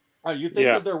 You think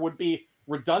that there would be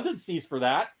redundancies for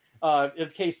that, in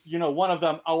case, one of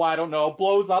them, I don't know,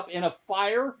 blows up in a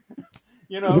fire?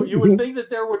 You would think that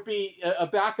there would be a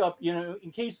backup,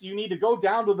 in case you need to go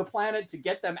down to the planet to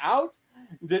get them out.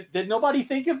 Did nobody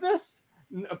think of this?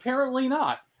 Apparently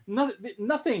not.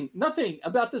 Nothing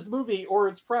about this movie or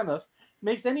its premise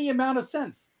makes any amount of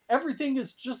sense. Everything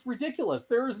is just ridiculous.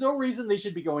 There is no reason they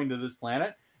should be going to this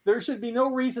planet. There should be no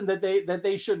reason that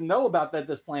they should know about that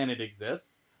this planet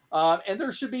exists. And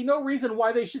there should be no reason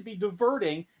why they should be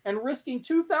diverting and risking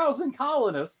 2,000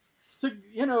 colonists to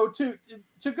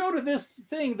go to this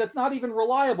thing that's not even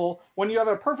reliable when you have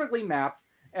a perfectly mapped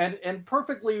and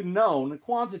perfectly known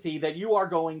quantity that you are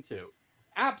going to.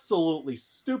 Absolutely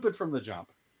stupid from the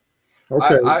jump.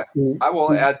 Okay. I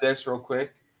will add this real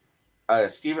quick.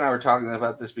 Steve and I were talking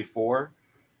about this before.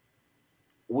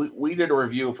 We did a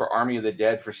review for Army of the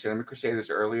Dead for Cinema Crusaders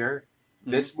earlier.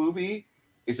 Mm-hmm. This movie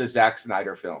is a Zack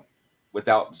Snyder film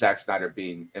without Zack Snyder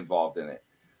being involved in it.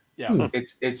 Yeah.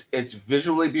 It's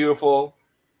visually beautiful.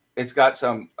 It's got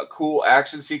some cool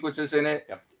action sequences in it,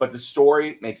 but the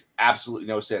story makes absolutely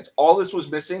no sense. All this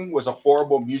was missing was a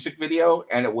horrible music video,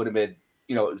 and it would have been,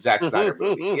 Zack Snyder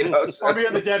movie. So. Army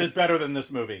of the Dead is better than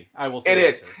this movie. I will say it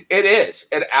is. It is.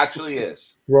 It actually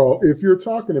is. Well, if you're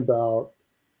talking about,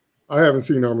 I haven't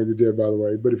seen Army of the Dead, by the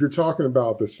way, but if you're talking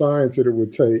about the science that it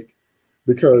would take,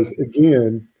 because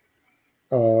again,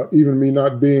 even me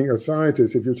not being a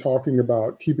scientist, if you're talking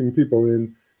about keeping people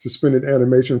in suspended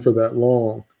animation for that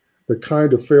long, the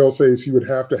kind of fail-safes you would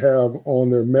have to have on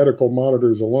their medical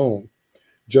monitors alone,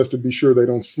 just to be sure they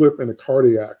don't slip in a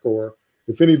cardiac, or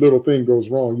if any little thing goes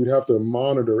wrong, you'd have to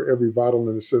monitor every vital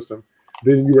in the system.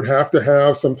 Then you would have to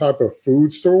have some type of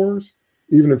food stores,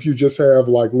 even if you just have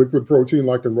like liquid protein,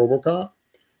 like in RoboCop.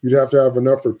 You'd have to have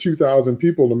enough for 2,000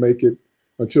 people to make it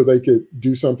until they could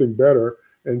do something better.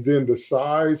 And then the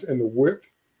size and the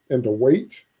width and the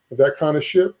weight of that kind of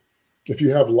ship, if you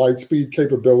have light speed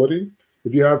capability,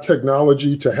 if you have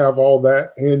technology to have all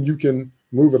that and you can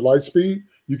move at light speed,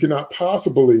 you cannot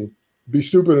possibly be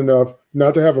stupid enough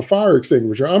not to have a fire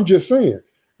extinguisher. I'm just saying.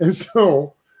 And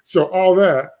so all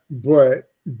that, but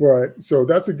so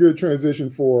that's a good transition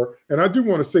for, and I do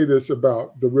want to say this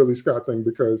about the Ridley Scott thing,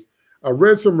 because I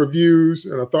read some reviews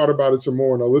and I thought about it some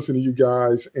more, and I listened to you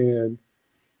guys, and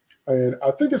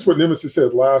I think it's what Nemesis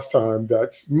said last time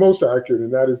that's most accurate,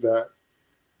 and that is that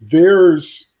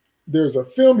there's a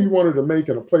film he wanted to make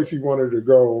and a place he wanted to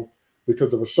go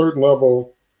because of a certain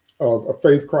level of a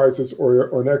faith crisis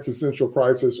or an existential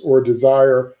crisis or a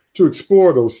desire to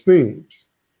explore those themes,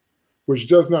 which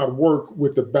does not work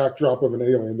with the backdrop of an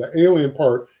alien. The alien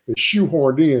part is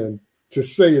shoehorned in to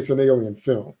say it's an alien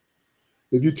film.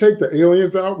 If you take the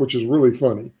aliens out, which is really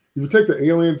funny, if you take the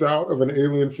aliens out of an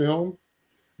alien film,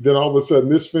 then all of a sudden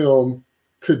this film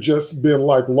could just been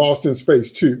like Lost in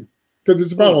Space 2, because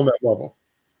it's about on that level.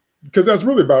 Because that's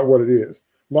really about what it is.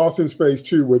 Lost in Space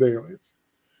 2 with aliens,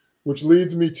 which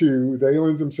leads me to the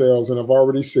aliens themselves. And I've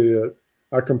already said,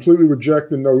 I completely reject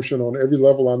the notion on every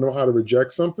level I know how to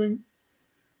reject something,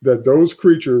 that those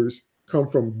creatures come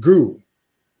from goo,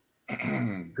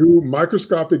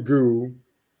 microscopic goo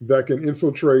that can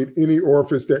infiltrate any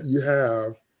orifice that you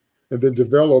have and then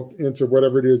develop into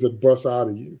whatever it is that busts out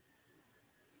of you.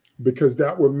 Because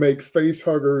that would make face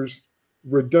huggers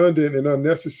redundant and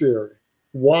unnecessary.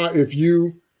 Why, if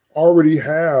you already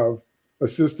have a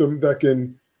system that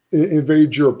can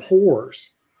invade your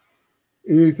pores,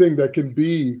 anything that can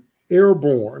be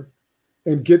airborne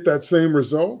and get that same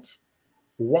result,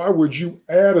 why would you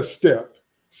add a step?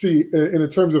 See, in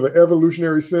terms of an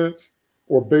evolutionary sense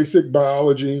or basic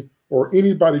biology or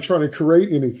anybody trying to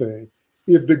create anything,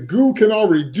 if the goo can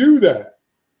already do that,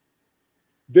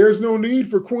 there's no need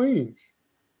for queens.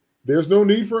 There's no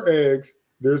need for eggs.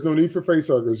 There's no need for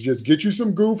facehuggers. Just get you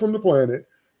some goo from the planet,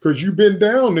 because you've been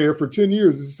down there for 10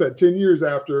 years. This is at 10 years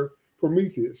after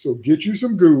Prometheus. So get you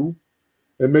some goo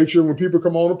and make sure when people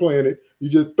come on the planet, you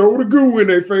just throw the goo in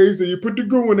their face and you put the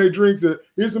goo in their drinks. And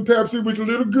here's some Pepsi with a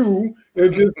little goo.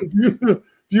 And just a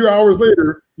few hours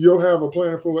later, you'll have a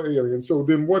planet full of aliens. So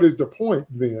then what is the point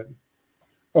then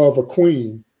of a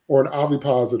queen or an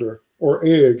ovipositor or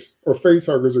eggs or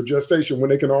facehuggers or gestation when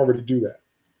they can already do that?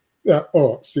 Yeah.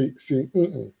 Oh, see,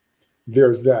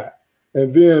 there's that.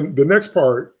 And then the next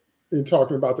part in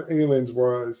talking about the aliens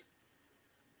was,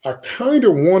 I kind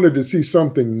of wanted to see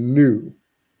something new.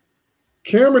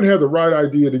 Cameron had the right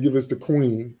idea to give us the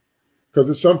queen because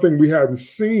it's something we hadn't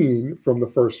seen from the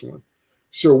first one.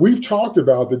 So we've talked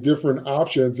about the different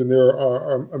options, and there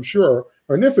are, I'm sure,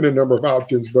 an infinite number of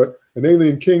options, but an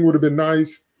alien king would have been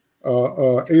nice.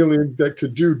 Aliens that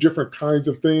could do different kinds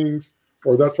of things,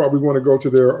 or that's why we want to go to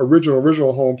their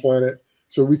original home planet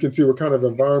so we can see what kind of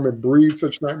environment breeds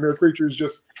such nightmare creatures,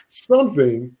 just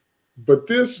something. But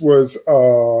this was,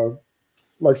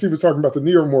 like Steve was talking about the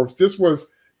neomorphs, this was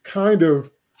kind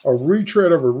of a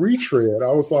retread of a retread.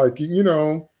 I was like,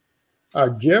 I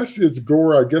guess it's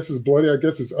gore, I guess it's bloody, I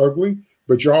guess it's ugly,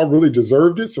 but y'all really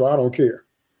deserved it, so I don't care.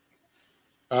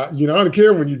 I don't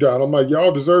care when you died. I'm like,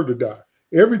 y'all deserve to die.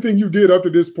 Everything you did up to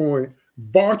this point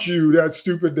bought you that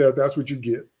stupid death. That's what you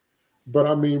get. But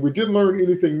I mean, we didn't learn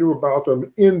anything new about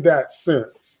them in that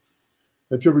sense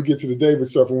until we get to the David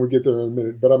stuff, when we get there in a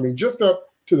minute. But I mean, just up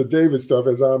to the David stuff,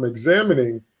 as I'm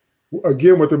examining,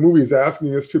 again, what the movie is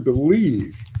asking us to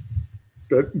believe,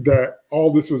 that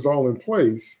all this was all in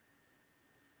place.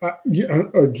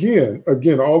 Again,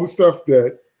 all the stuff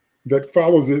that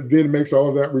follows it then makes all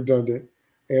of that redundant.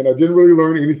 And I didn't really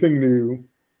learn anything new.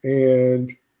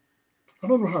 And I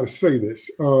don't know how to say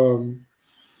this.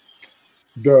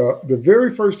 The very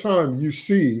first time you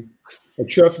see a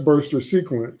chest burster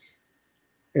sequence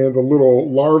and the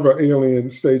little larva alien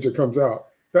stage that comes out,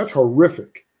 that's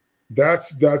horrific.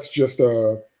 That's just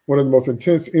one of the most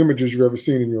intense images you've ever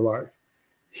seen in your life.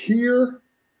 Here,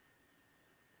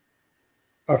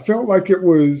 I felt like it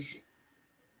was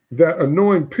that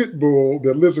annoying pit bull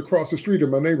that lives across the street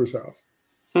in my neighbor's house.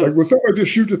 Like, when somebody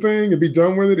just shoot the thing and be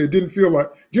done with it, it didn't feel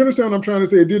like, do you understand what I'm trying to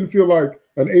say? It didn't feel like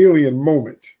an alien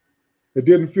moment. It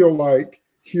didn't feel like,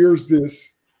 here's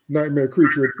this nightmare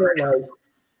creature. It felt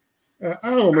like,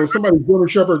 I don't know, somebody, German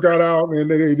Shepherd got out and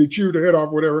they chewed the head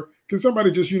off, whatever. Can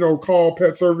somebody just, call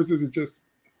pet services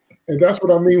and that's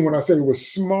what I mean when I say it was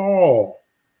small.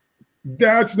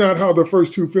 That's not how the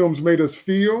first two films made us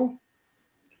feel.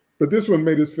 But this one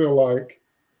made us feel like,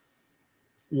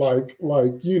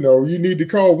 you need to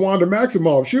call Wanda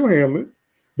Maximoff. She'll handle it.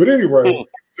 But anyway,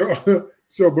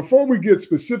 so before we get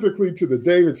specifically to the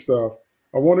David stuff,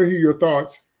 I want to hear your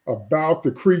thoughts about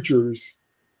the creatures,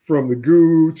 from the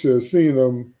goo to seeing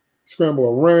them scramble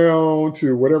around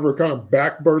to whatever kind of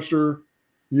backburster,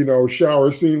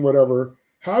 shower scene, whatever.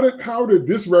 How did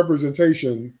this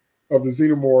representation of the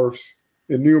xenomorphs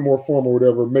in neomorph form or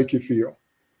whatever make you feel?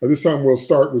 This time we'll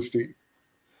start with Steve.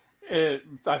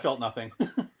 I felt nothing.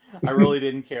 I really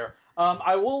didn't care.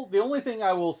 The only thing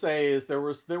I will say is there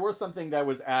was something that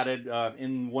was added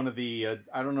in one of the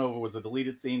I don't know if it was a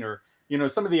deleted scene or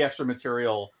some of the extra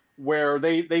material, where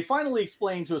they finally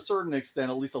explained to a certain extent,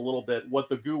 at least a little bit, what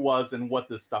the goo was and what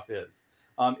this stuff is.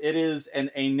 It is a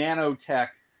nanotech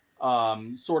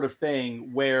sort of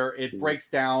thing where it breaks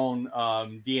down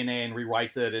DNA and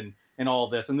rewrites it and all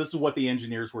this. And this is what the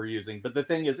engineers were using. But the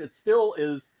thing is, it still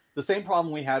is the same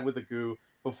problem we had with the goo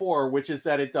before, which is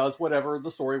that it does whatever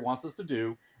the story wants us to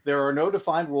do. There are no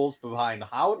defined rules behind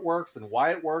how it works and why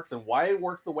it works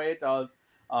the way it does.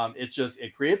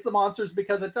 It creates the monsters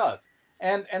because it does.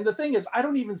 And the thing is, I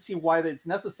don't even see why it's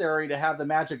necessary to have the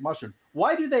magic mushrooms.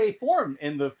 Why do they form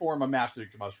in the form of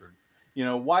magic mushrooms?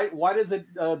 Why does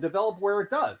it develop where it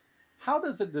does? How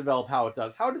does it develop how it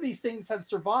does? How do these things have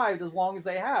survived as long as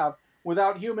they have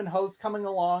without human hosts coming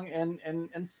along and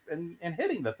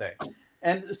hitting the thing?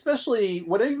 And especially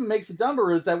what even makes it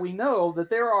dumber is that we know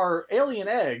that there are alien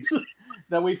eggs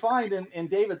that we find in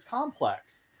David's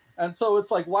complex. And so it's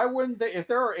like, why wouldn't they, if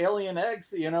there are alien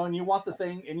eggs, and you want the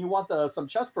thing, and you want some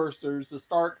chest bursters to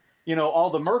start, all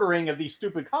the murdering of these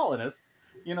stupid colonists,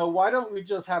 why don't we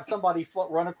just have somebody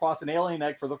run across an alien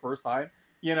egg for the first time,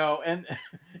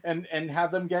 and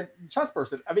have them get chest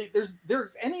bursted? I mean,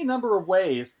 there's any number of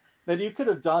ways that you could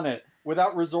have done it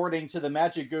without resorting to the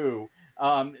magic goo.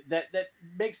 That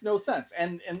makes no sense.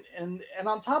 And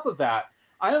on top of that,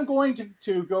 I am going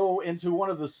to go into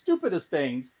one of the stupidest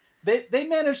things. They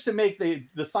managed to make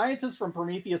the scientists from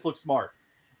Prometheus look smart.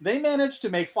 They managed to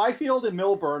make Fifield and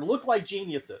Milburn look like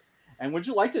geniuses. And would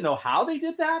you like to know how they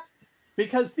did that?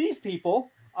 Because these people,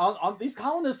 on these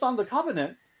colonists on the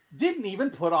Covenant, didn't even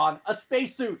put on a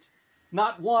spacesuit.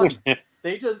 Not one.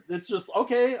 It's just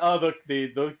okay.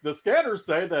 The scanners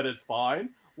say that it's fine.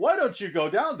 Why don't you go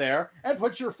down there and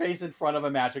put your face in front of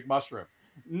a magic mushroom?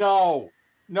 No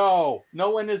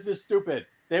one is this stupid.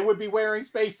 They would be wearing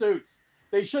spacesuits.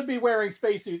 They should be wearing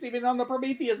spacesuits. Even on the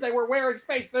Prometheus, they were wearing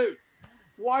spacesuits.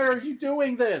 Why are you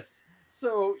doing this?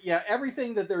 So yeah,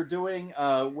 everything that they're doing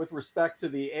with respect to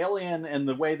the alien and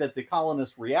the way that the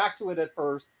colonists react to it at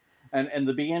first and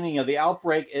the beginning of the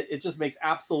outbreak, it just makes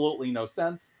absolutely no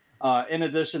sense. In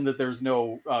addition, that there's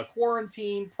no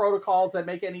quarantine protocols that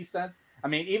make any sense. I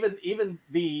mean, even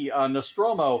the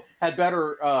Nostromo had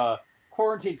better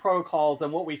quarantine protocols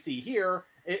than what we see here.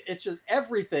 It's just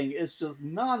everything is just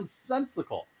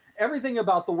nonsensical. Everything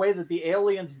about the way that the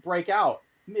aliens break out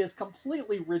is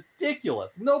completely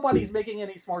ridiculous. Nobody's making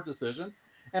any smart decisions.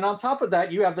 And on top of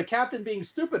that, you have the captain being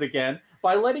stupid again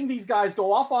by letting these guys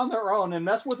go off on their own and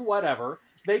mess with whatever.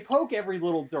 They poke every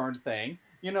little darn thing,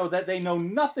 that they know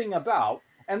nothing about.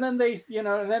 And then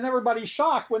and then everybody's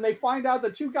shocked when they find out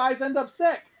the two guys end up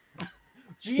sick.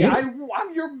 Gee, I'm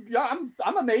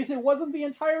amazed it wasn't the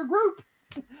entire group,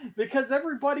 because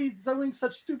everybody's doing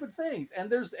such stupid things.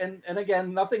 And and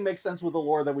again, nothing makes sense with the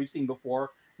lore that we've seen before.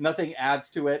 Nothing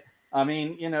adds to it. I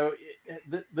mean,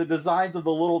 the designs of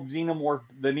the little xenomorph,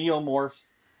 the neomorphs,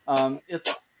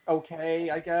 it's okay,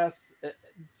 I guess.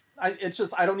 It's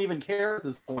just, I don't even care at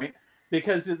this point,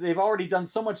 because they've already done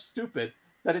so much stupid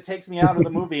that it takes me out of the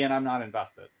movie and I'm not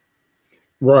invested.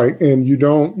 Right. And you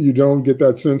don't get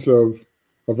that sense of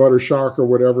utter shock or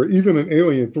whatever. Even in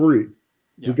Alien 3,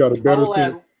 you got a better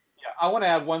sense. I want to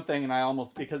add one thing, and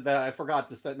because I forgot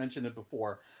to mention it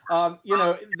before.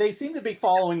 They seem to be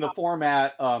following the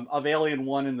format of Alien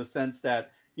 1 in the sense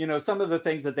that, some of the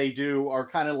things that they do are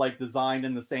kind of like designed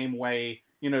in the same way,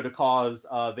 to cause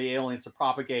the aliens to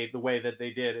propagate the way that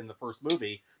they did in the first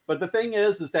movie. But the thing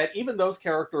is that even those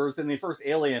characters in the first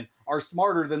Alien are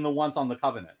smarter than the ones on the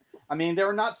Covenant. I mean,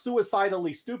 they're not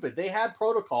suicidally stupid. They had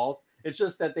protocols. It's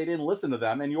just that they didn't listen to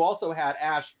them. And you also had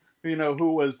Ash,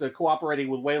 who was cooperating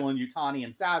with Weyland-Yutani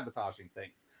and sabotaging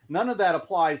things. None of that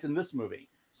applies in this movie.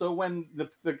 So when the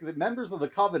members of the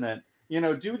Covenant,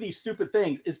 do these stupid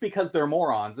things, it's because they're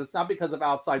morons. It's not because of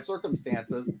outside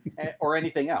circumstances or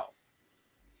anything else.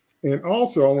 And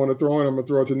also, I'm going to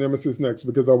throw it to Nemesis next,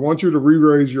 because I want you to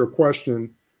re-raise your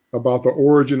question about the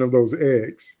origin of those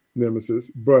eggs,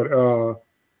 Nemesis. But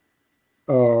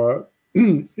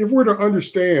if we're to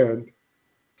understand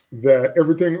that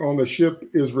everything on the ship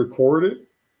is recorded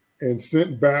and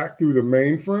sent back through the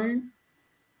mainframe,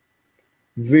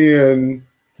 then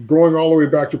going all the way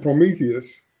back to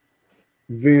Prometheus,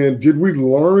 then did we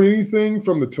learn anything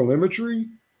from the telemetry?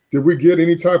 Did we get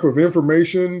any type of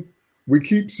information? We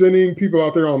keep sending people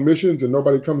out there on missions and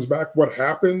nobody comes back. What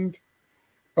happened?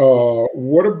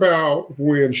 What about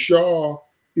when Shaw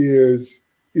is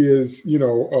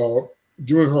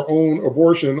doing her own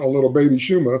abortion on little baby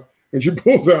Shuma, and she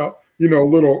pulls out,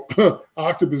 little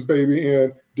octopus baby?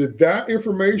 And did that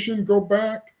information go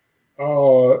back?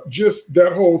 Just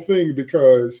that whole thing,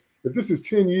 because if this is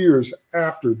 10 years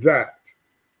after that,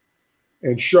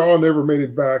 and Shaw never made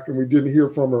it back and we didn't hear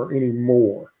from her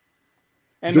anymore.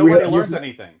 And nobody learns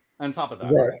anything on top of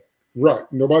that. Right.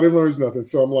 Nobody learns nothing.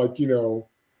 So I'm like,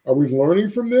 are we learning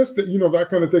from this? That, that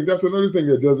kind of thing. That's another thing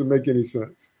that doesn't make any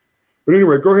sense. But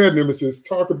anyway, go ahead, Nemesis.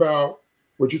 Talk about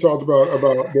what you talked about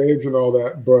the eggs and all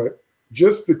that. But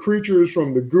just the creatures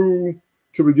from the goo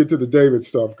till we get to the David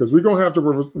stuff, because we're going to have to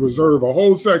reserve a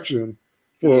whole section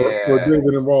for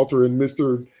David and Walter and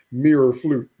Mr. Mirror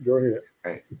Flute. Go ahead.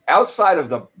 Right. Outside of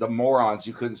the morons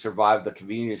who couldn't survive the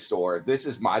convenience store, this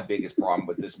is my biggest problem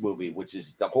with this movie, which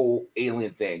is the whole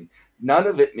alien thing. None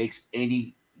of it makes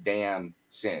any damn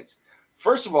sense.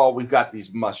 First of all, we've got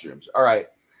these mushrooms. All right.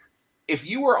 If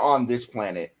you were on this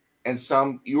planet and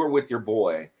you were with your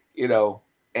boy,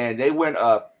 and they went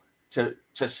up to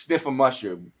sniff a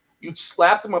mushroom, you'd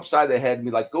slap them upside the head and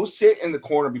be like, go sit in the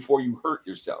corner before you hurt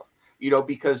yourself,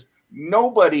 because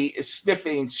nobody is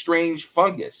sniffing strange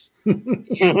fungus.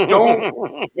 You don't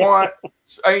want,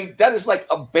 that is like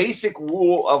a basic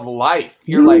rule of life.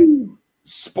 You're like,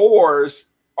 spores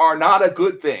are not a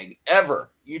good thing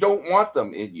ever. You don't want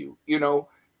them in you,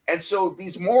 And so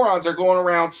these morons are going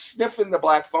around sniffing the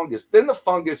black fungus. Then the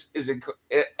fungus is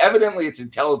evidently it's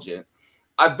intelligent.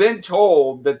 I've been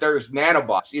told that there's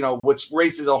nanobots, which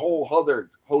raises a whole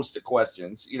other host of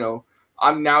questions.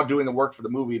 I'm now doing the work for the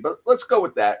movie, but let's go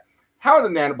with that. How are the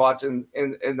nanobots in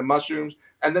the mushrooms?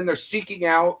 And then they're seeking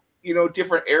out,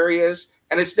 different areas,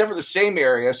 and it's never the same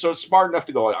area. So it's smart enough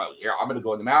to go, oh, here, I'm going to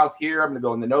go in the mouth here. I'm going to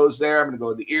go in the nose there. I'm going to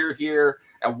go in the ear here.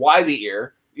 And why the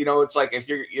ear? It's like if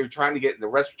you're trying to get in the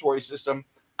respiratory system.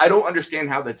 I don't understand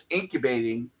how that's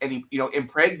incubating any,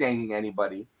 impregnating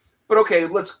anybody. But okay,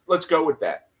 let's go with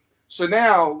that. So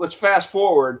now let's fast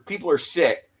forward. People are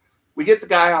sick. We get the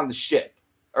guy on the ship.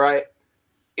 All right.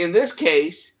 In this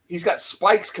case, he's got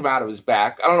spikes come out of his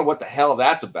back. I don't know what the hell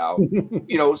that's about.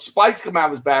 Spikes come out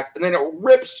of his back, and then it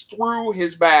rips through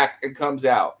his back and comes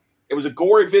out. It was a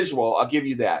gory visual, I'll give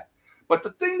you that. But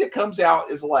the thing that comes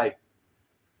out is like,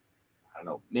 I don't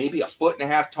know, maybe 1.5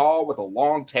 feet tall with a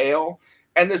long tail.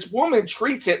 And this woman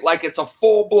treats it like it's a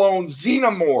full-blown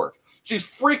xenomorph. She's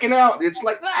freaking out. It's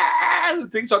like, the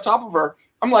thing's on top of her.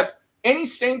 I'm like, any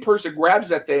sane person grabs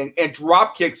that thing and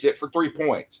drop kicks it for 3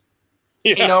 points.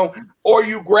 Yeah. You know, or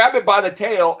you grab it by the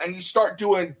tail and you start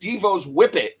doing Devo's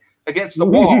whip it against the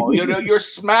wall. You know, you're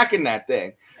smacking that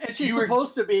thing. And she's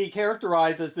supposed to be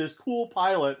characterized as this cool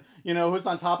pilot, you know, who's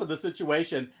on top of the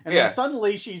situation. And then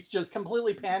suddenly she's just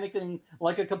completely panicking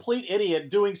like a complete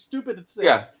idiot doing stupid things.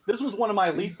 Yeah. This was one of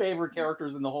my least favorite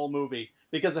characters in the whole movie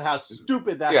because of how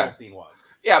stupid that whole scene was.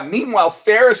 Yeah. Meanwhile,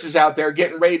 Ferris is out there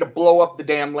getting ready to blow up the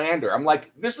damn lander. I'm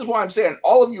like, this is why I'm saying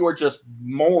all of you are just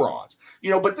morons, you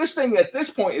know, but this thing at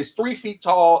this point is 3 feet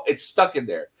tall. It's stuck in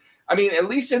there. I mean, at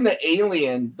least in the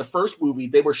Alien, the first movie,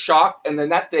 they were shocked and then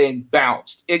that thing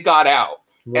bounced. It got out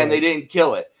and they didn't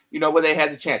kill it, you know, when they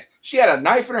had the chance. She had a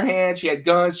knife in her hand. She had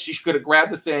guns. She could have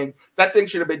grabbed the thing. That thing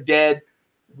should have been dead.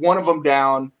 One of them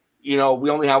down. You know, we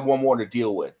only have one more to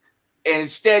deal with. And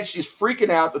instead, she's freaking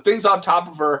out. The thing's on top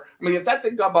of her. I mean, if that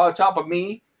thing got on top of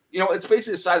me, you know, it's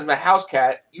basically the size of a house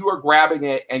cat. You are grabbing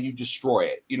it and you destroy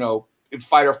it, you know, in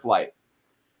fight or flight.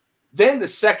 Then the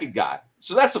second guy.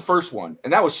 So that's the first one.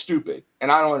 And that was stupid.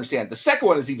 And I don't understand. The second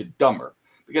one is even dumber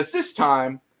because this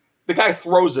time the guy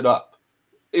throws it up.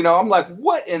 You know, I'm like,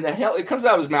 what in the hell? It comes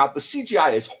out of his mouth. The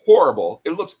CGI is horrible.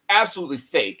 It looks absolutely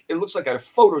fake. It looks like a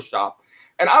Photoshop.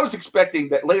 And I was expecting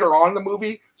that later on in the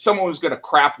movie, someone was going to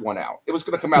crap one out. It was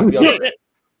going to come out the other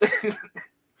end.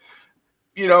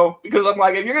 You know, because I'm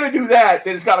like, if you're going to do that,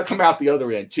 then it's got to come out the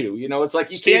other end too. You know, it's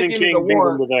like you can't give me the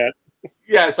one.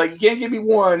 Yeah, it's like you can't give me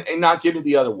one and not give me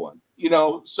the other one. You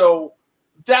know, so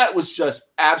that was just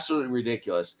absolutely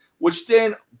ridiculous, which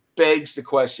then begs the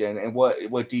question and what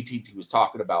DTT was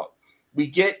talking about. We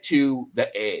get to the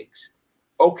eggs.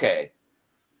 Okay.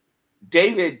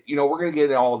 David, you know, we're going to get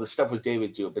into all the stuff with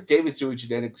David too, but David's doing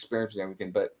genetic experiments and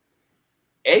everything, but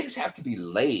eggs have to be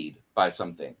laid by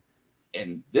something.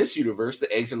 In this universe,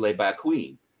 the eggs are laid by a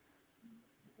queen.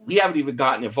 We haven't even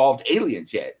gotten involved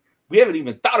aliens yet. We haven't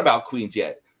even thought about queens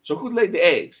yet. So who laid the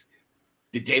eggs?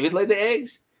 Did David lay the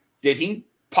eggs? Did he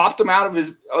pop them out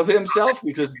of himself?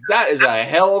 Because that is a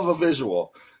hell of a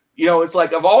visual. You know, it's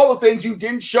like of all the things you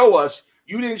didn't show us,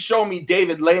 you didn't show me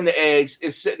David laying the eggs,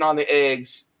 is sitting on the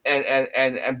eggs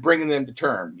and bringing them to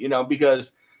term. You know,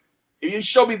 because if you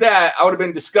showed me that, I would have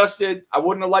been disgusted. I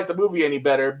wouldn't have liked the movie any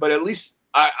better. But at least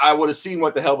I would have seen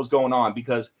what the hell was going on.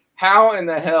 Because how in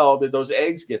the hell did those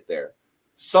eggs get there?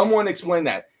 Someone explain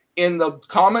that. In the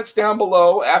comments down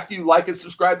below, after you like and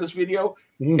subscribe to this video,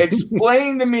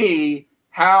 explain to me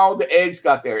how the eggs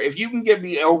got there. If you can give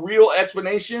me a real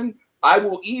explanation, I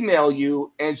will email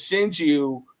you and send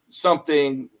you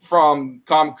something from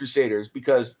Comic Crusaders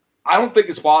because I don't think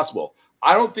it's possible.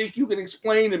 I don't think you can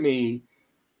explain to me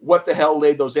what the hell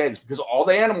laid those eggs because all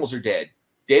the animals are dead.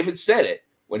 David said it.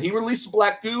 When he released the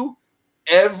black goo,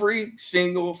 every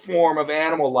single form of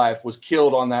animal life was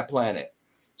killed on that planet.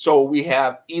 So we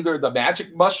have either the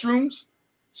magic mushrooms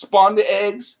spawn the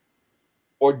eggs,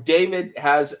 or David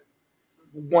has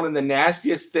one of the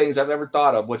nastiest things I've ever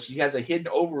thought of, which he has a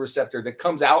hidden ovireceptor that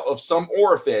comes out of some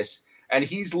orifice, and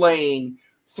he's laying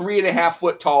 3.5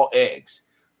 foot tall eggs,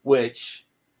 which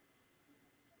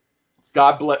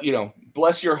God bless, you know,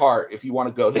 bless your heart if you want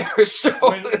to go there. So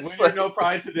win like, no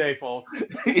prize today, folks.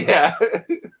 Yeah.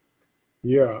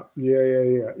 Yeah.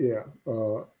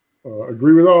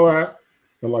 Agree with all that.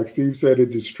 And like Steve said, it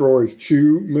destroys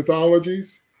 2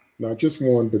 mythologies, not just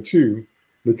one, but 2,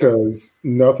 because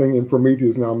nothing in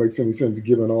Prometheus now makes any sense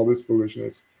given all this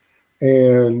foolishness.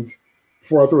 And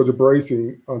before I throw it to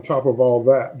Bracey, on top of all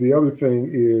that, the other thing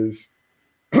is,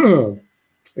 and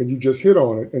you just hit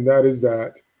on it, and that is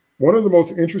that one of the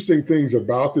most interesting things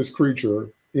about this creature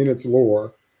in its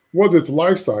lore was its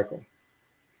life cycle.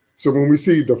 So when we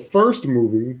see the first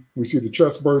movie, we see the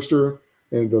chest burster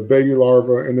and the baby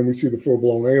larva, and then we see the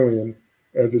full-blown alien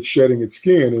as it's shedding its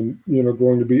skin and, you know,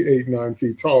 going to be 8-9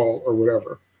 feet tall or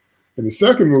whatever. In the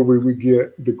second movie, we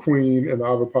get the queen and the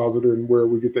ovipositor and where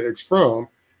we get the eggs from.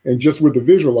 And just with the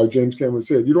visual, like James Cameron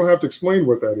said, you don't have to explain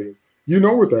what that is. You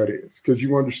know what that is because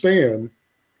you understand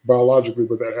biologically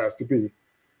what that has to be.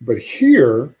 But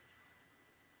here,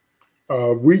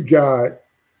 we got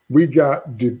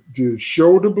the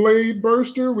shoulder blade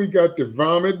burster. We got the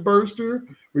vomit burster.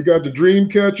 We got the dream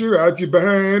catcher out your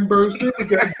behind burster. We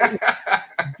got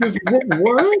just what?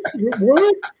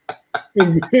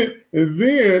 And then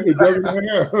it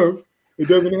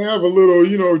doesn't have a little,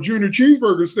 you know, junior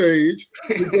cheeseburger stage.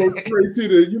 It goes straight to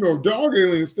the, you know, dog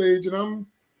alien stage. And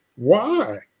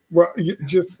why? Well,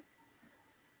 just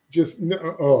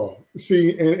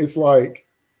see, and it's like,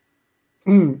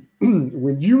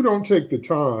 when you don't take the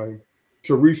time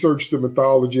to research the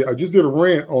mythology, I just did a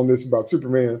rant on this about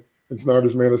Superman in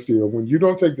Snyder's Man of Steel, when you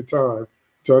don't take the time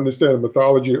to understand the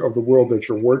mythology of the world that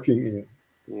you're working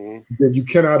in, then you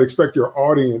cannot expect your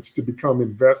audience to become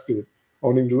invested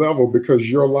on any level,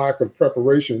 because your lack of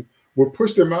preparation will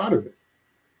push them out of it.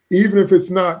 Even if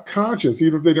it's not conscious,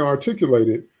 even if they don't articulate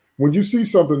it, when you see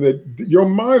something that your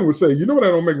mind would say, you know, that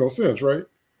don't make no sense, right?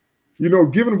 You know,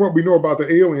 given what we know about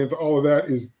the aliens, all of that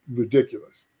is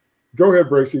ridiculous. Go ahead,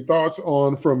 Bracy. Thoughts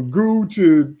on from Goo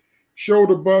to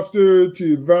Shoulder Buster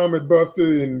to Vomit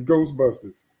Buster and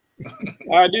Ghostbusters?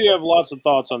 I do have lots of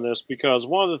thoughts on this, because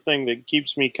one of the things that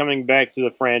keeps me coming back to the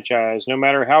franchise, no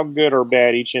matter how good or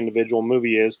bad each individual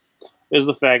movie is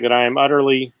the fact that I am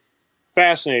utterly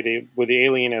fascinated with the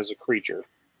alien as a creature.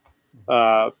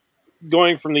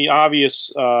 Going from the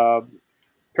obvious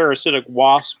parasitic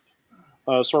wasp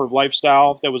sort of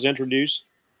lifestyle that was introduced,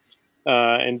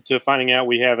 and to finding out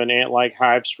we have an ant-like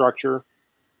hive structure.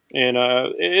 And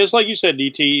it's like you said,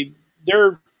 DT,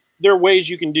 there are ways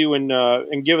you can do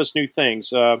and give us new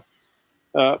things. A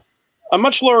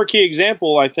much lower key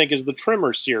example, I think, is the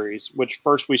Tremors series, which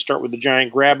first we start with the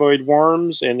giant graboid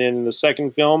worms, and then in the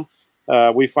second film,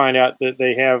 we find out that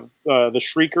they have the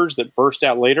shriekers that burst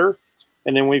out later,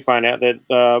 and then we find out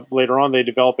that later on they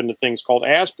develop into things called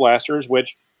ass blasters,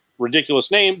 which, ridiculous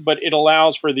name, but it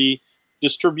allows for the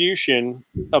distribution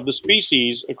of the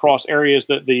species across areas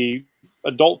that the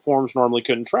adult forms normally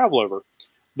couldn't travel over.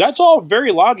 That's all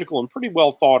very logical and pretty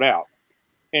well thought out,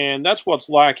 and that's what's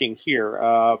lacking here.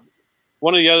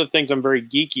 One of the other things I'm very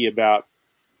geeky about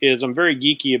is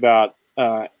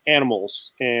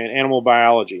animals and animal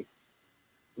biology,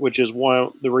 which is one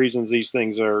of the reasons these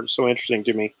things are so interesting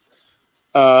to me.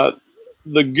 The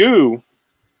Goo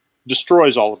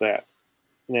destroys all of that.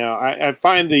 Now, I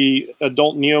find the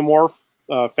adult neomorph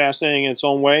fascinating in its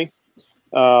own way.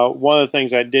 One of the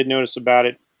things I did notice about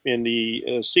it in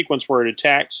the sequence where it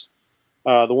attacks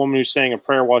the woman who's saying a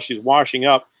prayer while she's washing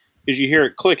up is you hear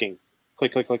it clicking.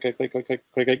 Click, click, click, click, click, click, click,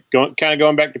 click, kind of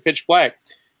going back to Pitch Black.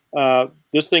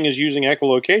 This thing is using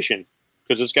echolocation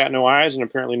because it's got no eyes and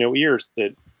apparently no ears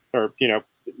that, or, you know,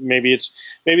 maybe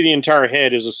the entire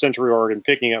head is a sensory organ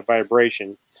picking up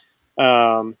vibration.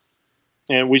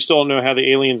 And we still don't know how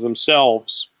the aliens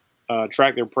themselves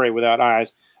track their prey without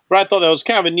eyes. But I thought that was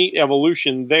kind of a neat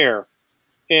evolution there.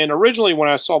 And originally, when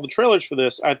I saw the trailers for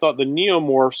this, I thought the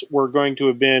neomorphs were going to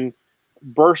have been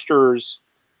bursters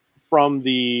from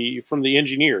the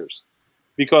engineers,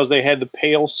 because they had the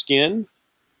pale skin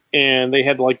and they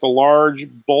had like the large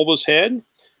bulbous head.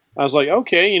 I was like,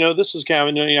 okay, you know, this is kind of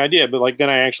a neat idea. But like then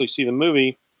I actually see the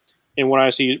movie, and what I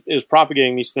see is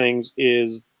propagating these things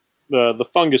is the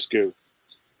fungus goo,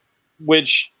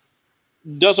 which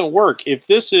doesn't work. If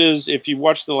you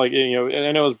watch the, like, you know, and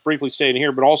I know it's briefly stated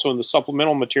here, but also in the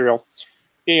supplemental material,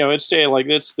 you know, it's stated like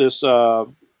it's this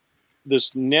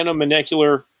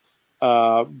nanomolecular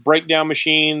breakdown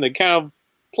machine that kind of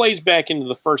plays back into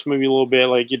the first movie a little bit.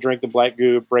 Like you drink the black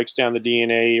goo, it breaks down the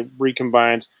DNA,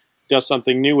 recombines, does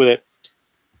something new with it.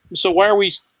 So why are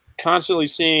we constantly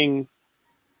seeing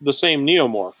the same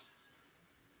neomorph?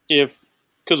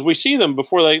 Because we see them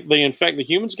before they infect the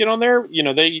humans get on there, you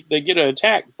know, they get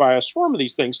attacked by a swarm of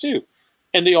these things too.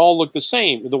 And they all look the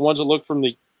same. The ones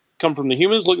that come from the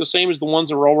humans look the same as the ones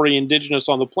that were already indigenous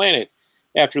on the planet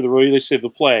after the release of the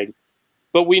plague.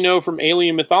 But we know from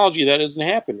alien mythology that doesn't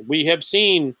happen. We've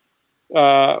seen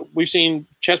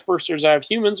chest bursters out of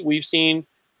humans. We've seen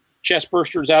chest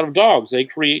bursters out of dogs. They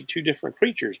create two different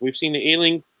creatures. We've seen the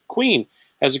alien queen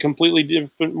has a completely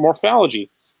different morphology.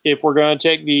 If we're going to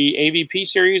take the AVP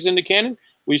series into canon,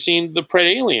 we've seen the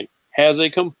Pred Alien has a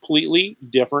completely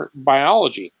different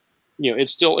biology. You know,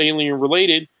 it's still alien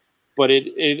related, but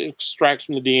it extracts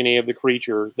from the DNA of the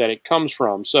creature that it comes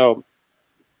from. So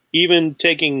even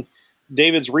taking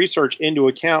David's research into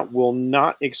account will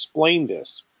not explain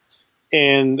this.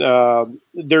 And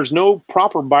there's no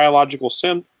proper biological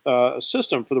system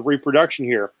for the reproduction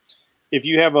here. If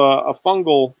you have a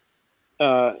fungal,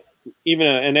 even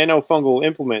an nanofungal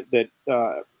implement that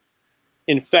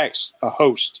infects a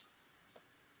host,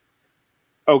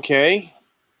 okay.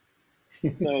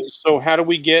 So how do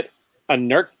we get a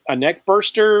neck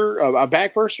burster, a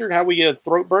back burster? How do we get a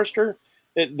throat burster?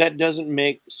 That doesn't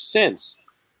make sense.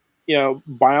 You know,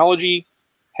 biology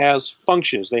has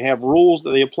functions. They have rules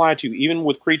that they apply to, even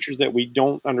with creatures that we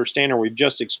don't understand or we've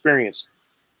just experienced.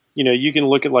 You know, you can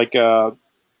look at like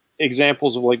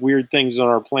examples of like weird things on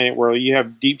our planet where you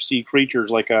have deep sea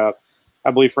creatures like I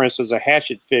believe, for instance, a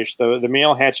hatchet fish. The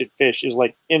male hatchet fish is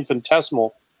like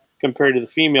infinitesimal compared to the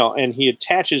female, and he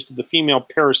attaches to the female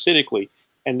parasitically,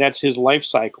 and that's his life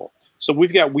cycle. So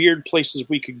we've got weird places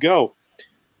we could go.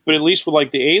 But at least with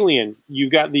like the alien,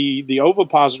 you've got the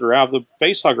ovipositor out of the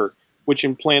face hugger, which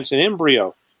implants an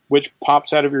embryo, which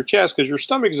pops out of your chest because your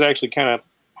stomach is actually kind of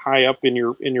high up in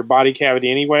your body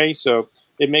cavity anyway. So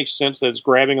it makes sense that it's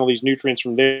grabbing all these nutrients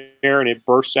from there and it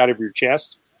bursts out of your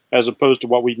chest, as opposed to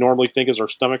what we normally think is our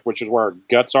stomach, which is where our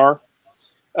guts are.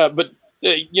 But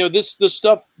this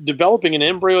stuff developing an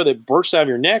embryo that bursts out of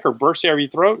your neck or bursts out of your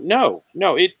throat, no,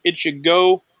 it should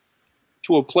go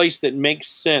to a place that makes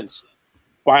sense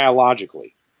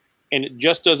biologically, and it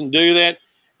just doesn't do that.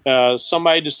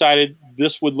 Somebody decided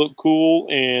this would look cool,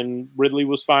 and Ridley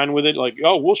was fine with it. Like,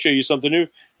 oh, we'll show you something new,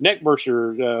 neck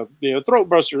burster, throat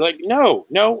burster. Like, no,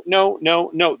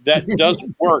 that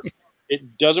doesn't work.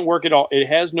 It doesn't work at all. It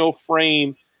has no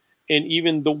frame, and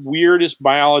even the weirdest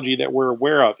biology that we're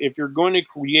aware of. If you're going to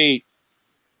create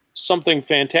something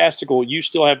fantastical, you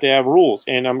still have to have rules.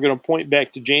 And I'm going to point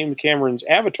back to James Cameron's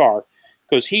Avatar,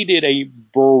 because he did a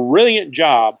brilliant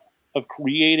job of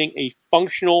creating a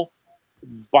functional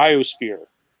biosphere,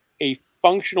 a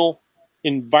functional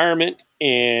environment,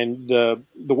 and the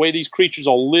way these creatures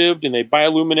all lived, and they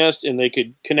bioluminesced, and they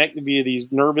could connect via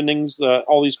these nerve endings.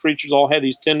 All these creatures all had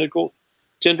these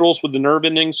tendrils with the nerve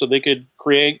endings, so they could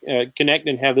connect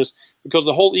and have this, because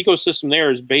the whole ecosystem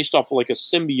there is based off of like a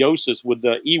symbiosis with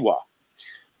the Iwa.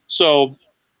 So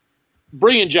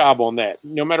brilliant job on that.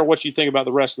 No matter what you think about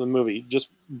the rest of the movie,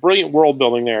 just brilliant world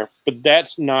building there. But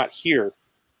that's not here.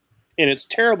 And it's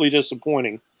terribly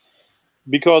disappointing,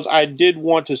 because I did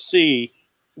want to see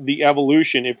the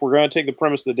evolution. If we're going to take the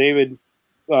premise that David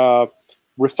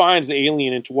refines the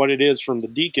alien into what it is from the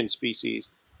Deacon species,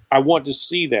 I want to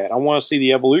see that. I want to see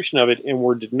the evolution of it, and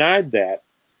we're denied that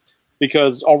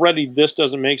because already this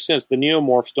doesn't make sense. The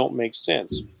neomorphs don't make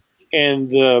sense.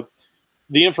 And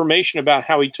the information about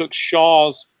how he took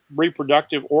Shaw's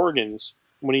reproductive organs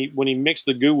when he mixed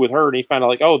the goo with her, and he found out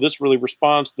like, oh, this really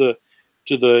responds to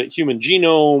the human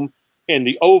genome and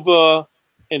the ova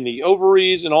and the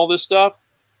ovaries and all this stuff,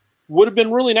 would have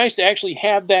been really nice to actually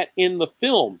have that in the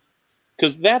film,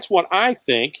 because that's what I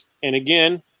think. And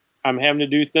again, I'm having to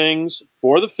do things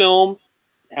for the film.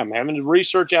 I'm having to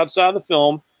research outside the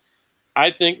film. I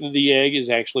think that the egg is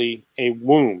actually a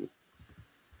womb.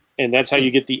 And that's how you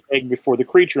get the egg before the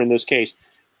creature in this case.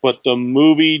 But the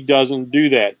movie doesn't do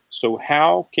that. So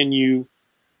how can you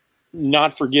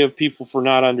not forgive people for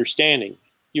not understanding?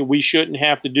 We shouldn't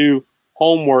have to do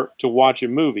homework to watch a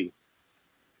movie.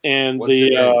 And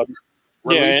release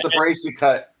the Bracy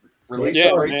cut. Release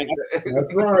the Bracy cut.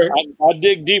 That's right. I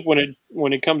dig deep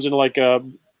when it comes into like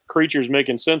creatures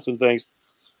making sense and things.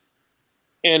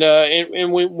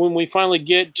 And when we finally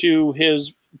get to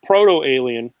his proto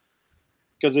alien,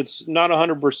 because it's not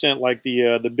 100% like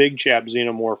the big chap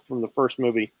xenomorph from the first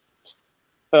movie.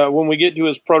 When we get to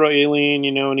his proto alien,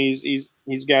 and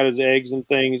he's got his eggs and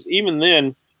things. Even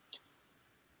then,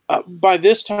 by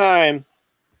this time,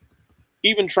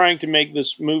 even trying to make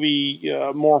this movie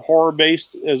more horror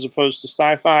based as opposed to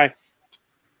sci-fi,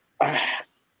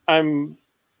 I'm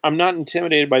not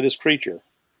intimidated by this creature.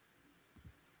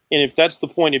 And if that's the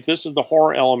point, if this is the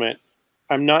horror element,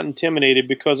 I'm not intimidated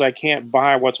because I can't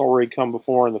buy what's already come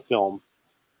before in the film.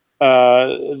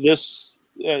 This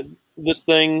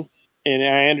thing, and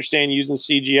I understand using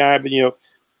CGI, but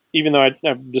even though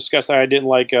I've discussed that I didn't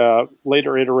like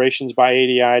later iterations by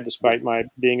ADI, despite my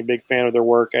being a big fan of their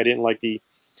work, I didn't like the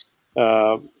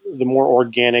more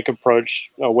organic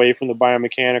approach away from the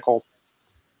biomechanical.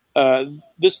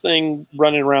 This thing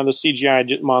running around the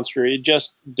CGI monster, it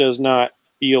just does not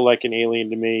feel like an alien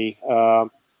to me.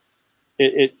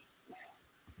 They're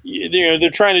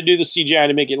trying to do the CGI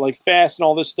to make it like fast and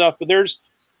all this stuff, but there's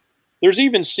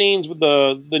even scenes with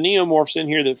the neomorphs in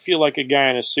here that feel like a guy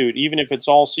in a suit. Even if it's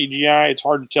all CGI, it's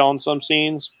hard to tell in some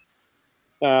scenes.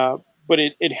 But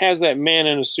it has that man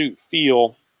in a suit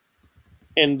feel,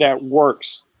 and that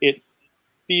works. It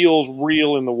feels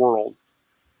real in the world.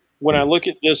 When I look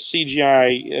at this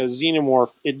CGI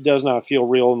xenomorph, it does not feel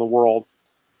real in the world,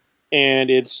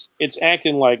 and it's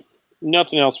acting like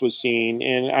nothing else was seen.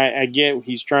 And I get what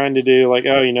he's trying to do, like,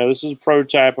 oh, this is a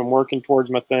prototype. I'm working towards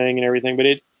my thing and everything, but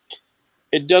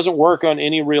it doesn't work on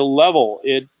any real level.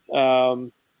 It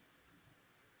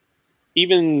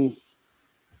even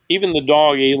the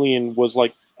dog alien was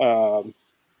like kind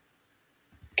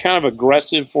of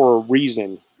aggressive for a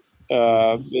reason,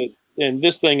 and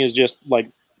this thing is just like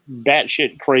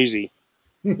batshit crazy.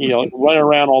 Running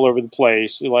around all over the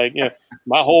place. Like,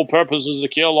 my whole purpose is to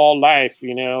kill all life.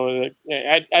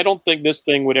 I don't think this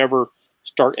thing would ever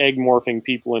start egg morphing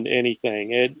people into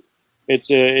anything.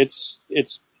 It's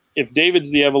if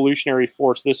David's the evolutionary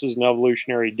force, this is an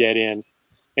evolutionary dead end,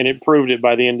 and it proved it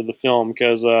by the end of the film.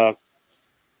 Because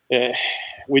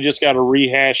we just got to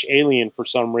rehash Alien for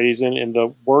some reason in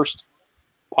the worst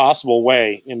possible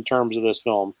way in terms of this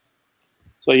film.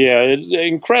 So yeah, it's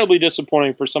incredibly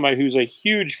disappointing for somebody who's a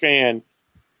huge fan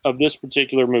of this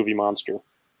particular movie monster.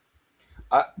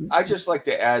 I just like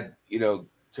to add,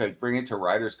 to bring it to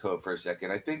Writer's Code for a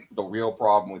second. I think the real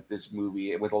problem with this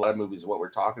movie, with a lot of movies, what we're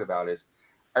talking about is,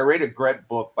 I read a great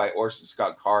book by Orson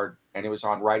Scott Card, and it was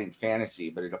on writing fantasy,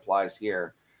 but it applies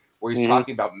here, where he's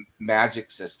talking about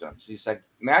magic systems. He's like,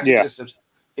 magic systems,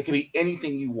 it can be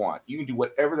anything you want. You can do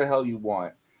whatever the hell you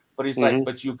want. But he's like,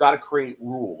 but you've got to create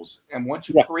rules. And once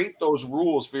you create those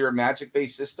rules for your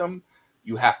magic-based system,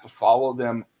 you have to follow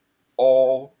them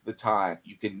all the time.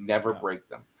 You can never break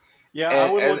them. Yeah,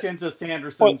 I would look into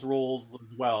Sanderson's rules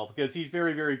as well, because he's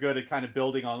very, very good at kind of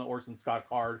building on the Orson Scott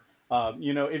Card.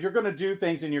 If you're going to do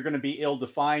things and you're going to be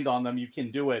ill-defined on them, you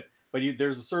can do it. But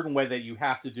there's a certain way that you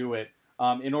have to do it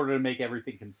in order to make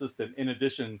everything consistent, in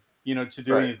addition, to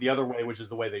doing it the other way, which is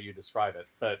the way that you describe it.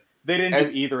 But they didn't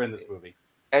do either in this movie.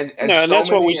 And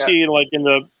that's what we see like in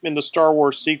the Star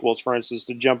Wars sequels, for instance,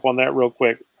 to jump on that real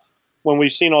quick. When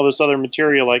we've seen all this other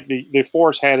material, like the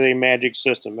Force had a magic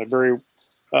system,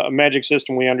 a magic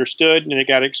system we understood, and it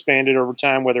got expanded over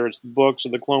time, whether it's the books or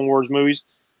the Clone Wars movies.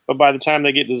 But by the time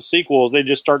they get to the sequels, they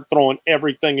just start throwing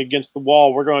everything against the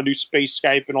wall. We're going to do space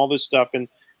Skype and all this stuff, and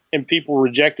people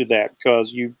rejected that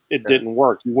because it didn't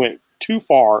work. You went too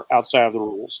far outside of the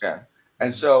rules. Yeah.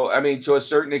 And so, I mean, to a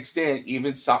certain extent,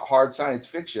 even hard science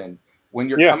fiction, when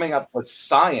you're coming up with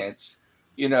science,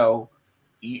 you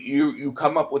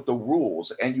come up with the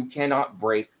rules, and you cannot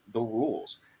break the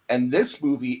rules. And this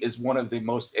movie is one of the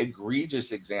most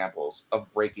egregious examples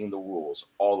of breaking the rules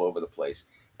all over the place.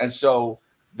 And so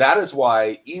that is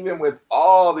why, even with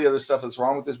all the other stuff that's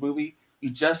wrong with this movie, you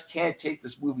just can't take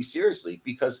this movie seriously,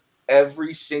 because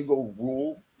every single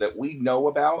rule that we know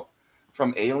about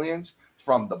from Aliens,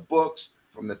 from the books,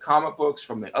 from the comic books,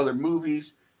 from the other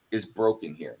movies, is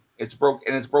broken here. It's broken,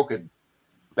 and it's broken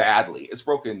badly. It's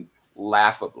broken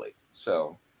laughably.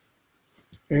 So,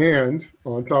 and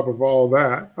on top of all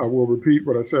that, I will repeat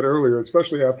what I said earlier,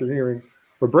 especially after hearing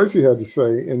what Bracy had to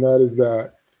say, and that is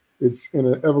that it's in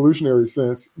an evolutionary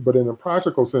sense, but in a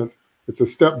practical sense, it's a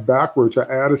step backward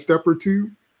to add a step or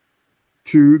two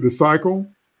to the cycle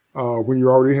when you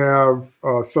already have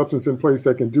substance in place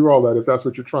that can do all that, if that's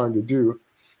what you're trying to do.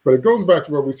 But it goes back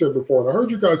to what we said before. And I heard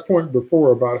you guys point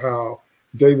before about how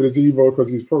David is evil because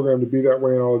he's programmed to be that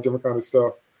way and all the different kind of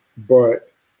stuff.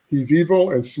 But he's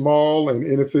evil and small and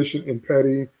inefficient and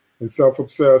petty and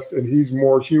self-obsessed, and he's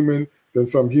more human than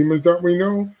some humans that we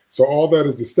know. So all that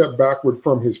is a step backward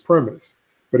from his premise,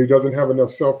 but he doesn't have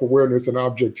enough self-awareness and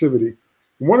objectivity.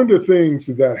 One of the things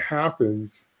that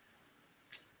happens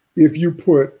if you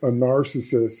put a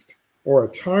narcissist or a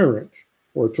tyrant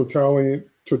or a totalitarian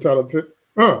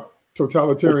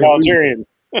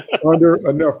under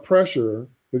enough pressure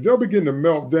is they'll begin to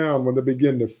melt down when they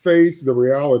begin to face the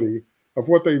reality of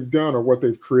what they've done or what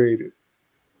they've created.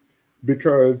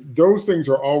 Because those things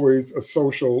are always a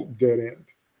social dead end.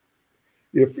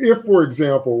 If, for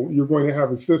example, you're going to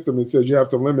have a system that says you have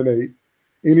to eliminate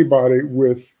anybody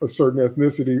with a certain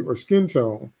ethnicity or skin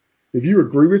tone, if you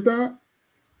agree with that,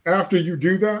 after you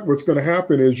do that, what's going to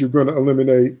happen is you're going to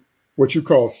eliminate what you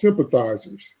call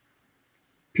sympathizers,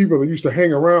 people that used to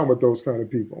hang around with those kind of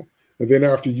people. And then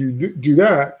after you do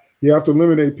that, you have to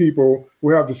eliminate people who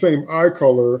have the same eye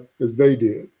color as they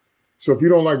did. So if you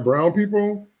don't like brown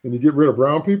people and you get rid of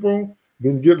brown people,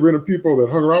 then you get rid of people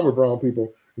that hung around with brown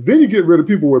people. Then you get rid of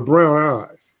people with brown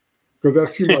eyes because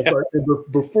that's too much. Right? And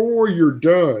before you're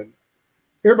done,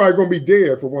 everybody's going to be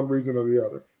dead for one reason or the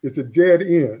other. It's a dead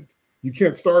end. You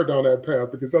can't start down that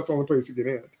path because that's the only place it can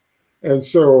end. And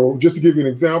so just to give you an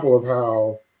example of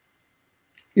how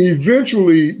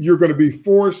eventually you're going to be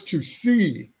forced to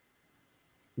see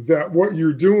that what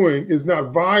you're doing is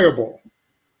not viable.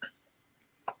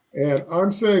 And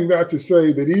I'm saying that to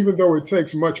say that even though it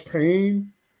takes much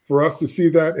pain for us to see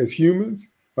that as humans,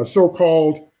 a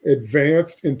so-called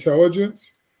advanced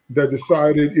intelligence that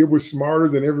decided it was smarter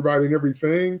than everybody and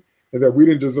everything and that we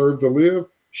didn't deserve to live,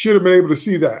 should have been able to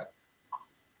see that.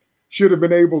 Should have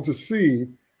been able to see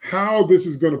how this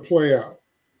is going to play out.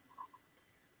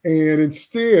 And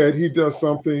instead, he does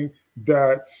something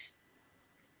that's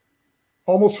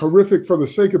almost horrific for the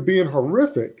sake of being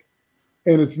horrific.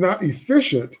 And it's not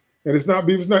efficient. And it's not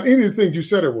any of the things you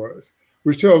said it was,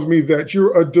 which tells me that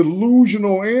you're a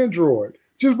delusional android.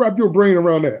 Just wrap your brain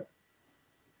around that.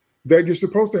 That you're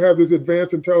supposed to have this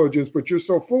advanced intelligence, but you're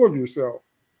so full of yourself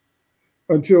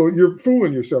until you're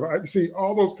fooling yourself. I see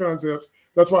all those concepts.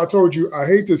 That's why I told you I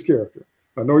hate this character.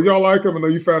 I know y'all like him. I know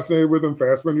you're fascinated with him.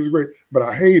 Fassbender's great, but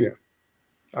I hate him.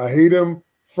 I hate him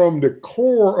from the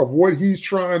core of what he's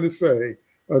trying to say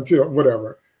until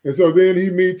whatever. And so then he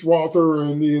meets Walter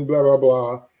and blah, blah,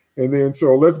 blah. And then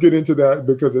so let's get into that,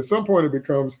 because at some point it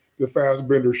becomes the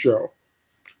Fassbender show.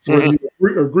 So whether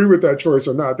you agree with that choice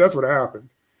or not, that's what happened.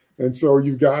 And so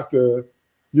you've got there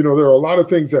are a lot of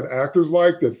things that actors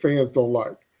like that fans don't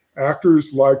like.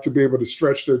 Actors like to be able to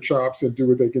stretch their chops and do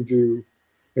what they can do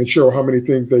and show how many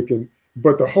things they can.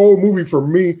 But the whole movie for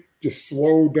me just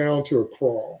slowed down to a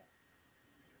crawl.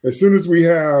 As soon as we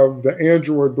have the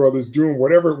Android brothers doing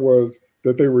whatever it was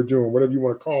that they were doing, whatever you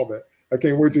want to call that. I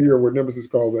can't wait to hear what Nemesis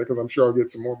calls that, because I'm sure I'll get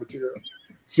some more material.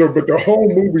 So, but the whole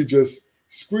movie just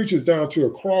screeches down to a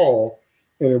crawl,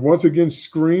 and it once again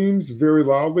screams very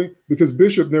loudly, because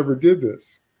Bishop never did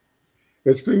this.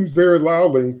 It screams very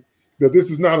loudly that this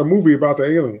is not a movie about the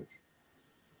aliens.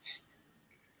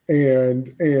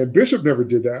 And Bishop never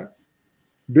did that.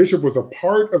 Bishop was a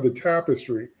part of the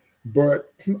tapestry,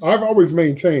 but I've always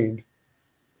maintained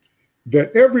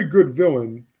that every good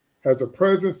villain has a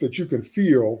presence that you can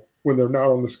feel when they're not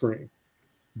on the screen.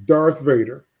 Darth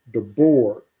Vader, the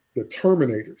Borg, the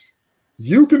Terminators.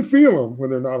 You can feel them when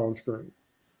they're not on screen.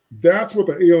 That's what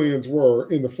the aliens were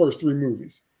in the first three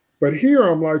movies. But here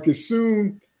I'm like, as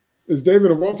soon as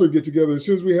David and Walter get together, as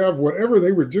soon as we have whatever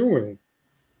they were doing,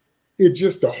 it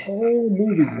just, the whole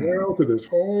movie down to this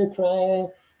whole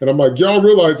crawl. And I'm like, y'all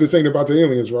realize this ain't about the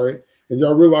aliens, right? And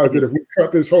y'all realize that if we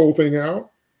cut this whole thing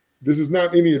out, this is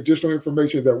not any additional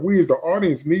information that we as the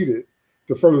audience needed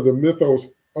to further the mythos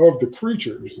of the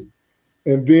creatures.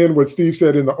 And then what Steve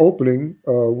said in the opening,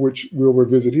 which we'll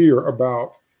revisit here,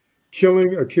 about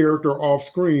killing a character off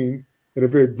screen in a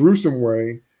very gruesome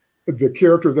way, the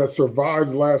character that survived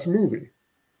the last movie.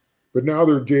 But now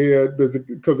they're dead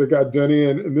because they got done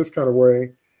in this kind of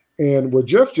way. And what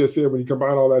Jeff just said, when you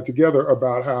combine all that together,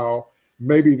 about how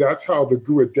maybe that's how the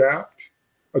goo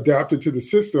adapted to the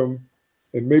system,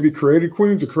 and maybe created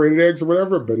queens or created eggs or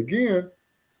whatever. But again,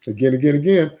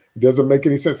 it doesn't make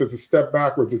any sense. It's a step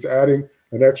backwards. It's adding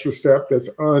an extra step that's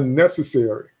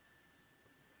unnecessary.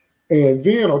 And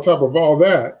then on top of all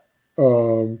that,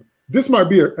 this might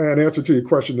be an answer to your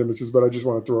question, Nemesis, but I just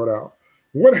want to throw it out.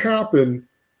 What happened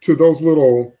to those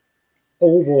little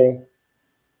oval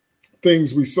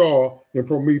things we saw in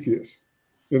Prometheus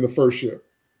in the first ship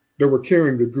that were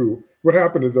carrying the goo? What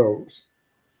happened to those?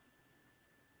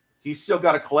 He's still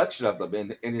got a collection of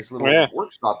them in his little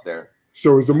workshop there.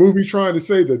 So is the movie trying to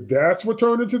say that that's what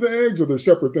turned into the eggs, or they're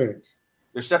separate things?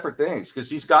 They're separate things, because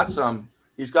he's got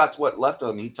what left of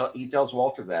them. He tells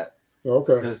Walter that.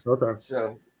 Okay.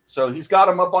 So he's got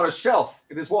them up on a shelf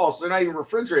in his walls. So they're not even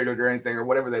refrigerated or anything or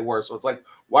whatever they were. So it's like,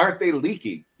 why aren't they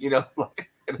leaking? Now,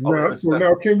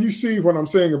 can you see what I'm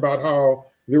saying about how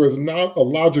there is not a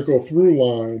logical through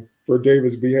line for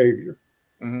David's behavior?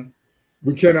 Mm-hmm.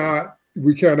 We cannot,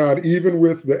 even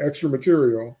with the extra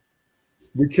material,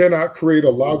 we cannot create a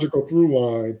logical through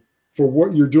line for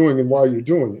what you're doing and why you're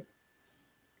doing it.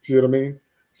 See what I mean?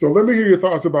 So let me hear your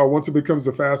thoughts about once it becomes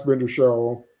the Fassbender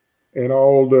show and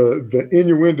all the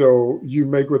innuendo you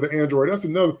make with the android. That's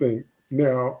another thing.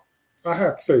 Now, I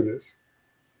have to say this.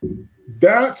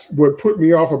 That's what put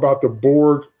me off about the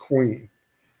Borg Queen.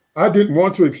 I didn't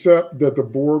want to accept that the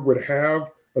Borg would have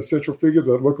a central figure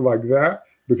that looked like that,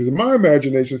 because my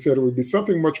imagination said it would be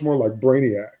something much more like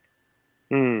Brainiac.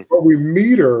 But we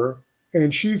meet her,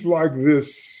 and she's like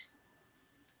this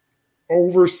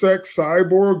oversexed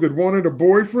cyborg that wanted a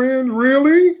boyfriend.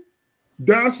 Really?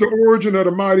 That's the origin of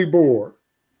the Mighty Borg.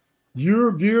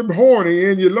 You're horny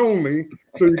and you're lonely,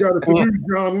 so you got to seduce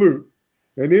John Luke.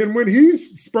 And then when he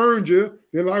spurned you,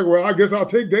 they're like, well, I guess I'll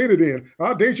take Data then.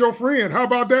 I'll date your friend. How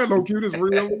about that, Locutus?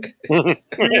 Really?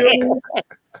 Really?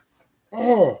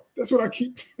 Oh, that's what I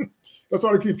keep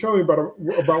telling you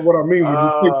about what I mean when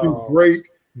you take these great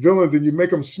villains and you make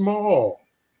them small.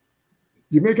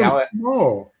 You make them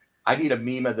small. I need a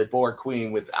meme of the Borg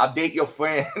Queen with "I'll date your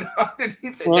friend"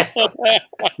 underneath it.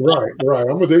 Right.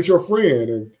 I'm gonna date your friend,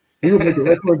 and he will make a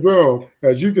record drum.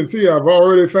 As you can see, I've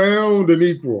already found an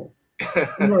equal.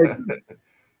 I'm like,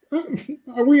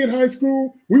 are we in high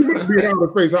school? We must be out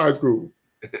of face high school.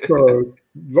 Because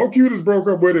Locutus broke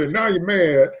up with it, and now you're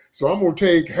mad. So I'm gonna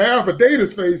take half of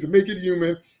Data's face and make it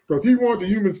human, because he wants the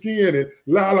human skin, and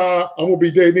I'm gonna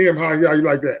be dating him. How you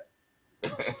like that?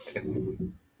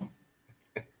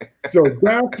 So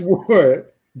that's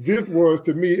what this was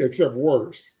to me, except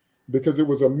worse, because it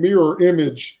was a mirror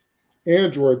image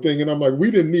android thing. And I'm like,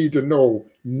 we didn't need to know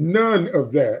none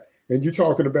of that. And you're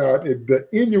talking about it, the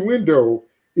innuendo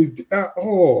is, if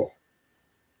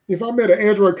I made an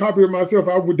android copy of myself,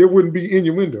 there wouldn't be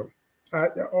innuendo.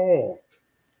 At all.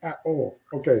 At all.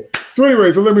 Okay. So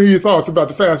anyway, so let me hear your thoughts about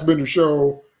the Fassbender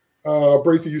show.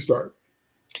 Bracy, you start.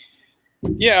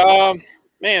 Yeah,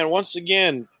 man, once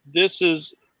again,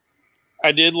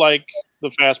 I did like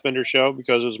the Fassbender show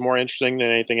because it was more interesting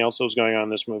than anything else that was going on in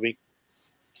this movie.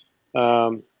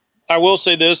 I will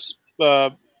say this,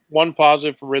 one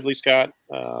positive for Ridley Scott,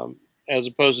 as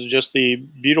opposed to just the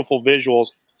beautiful visuals,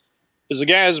 is the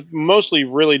guy is mostly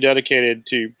really dedicated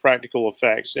to practical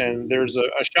effects. And there's a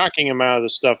shocking amount of the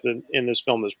stuff that in this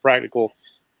film that's practical,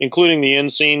 including the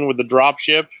end scene with the drop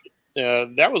ship.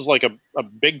 That was like a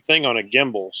big thing on a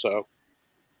gimbal. So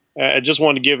I just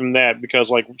wanted to give him that because,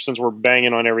 like, since we're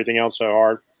banging on everything else so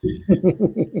hard.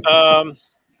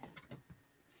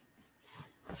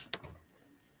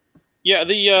 Yeah,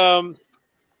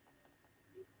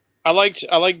 I liked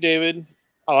David.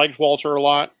 I liked Walter a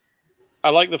lot. I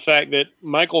like the fact that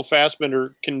Michael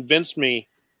Fassbender convinced me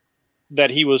that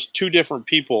he was two different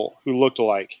people who looked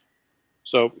alike.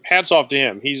 So hats off to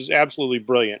him. He's absolutely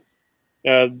brilliant.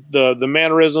 The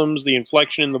mannerisms, the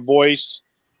inflection in the voice,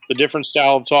 the different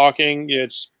style of talking,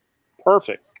 it's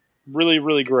perfect. Really,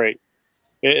 really great.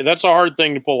 That's a hard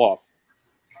thing to pull off.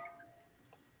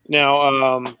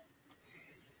 Now,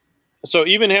 so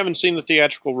even having seen the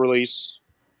theatrical release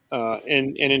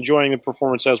and enjoying the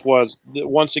performance as was,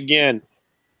 once again,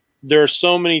 there are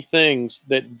so many things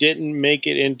that didn't make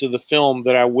it into the film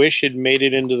that I wish had made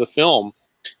it into the film.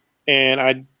 And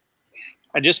I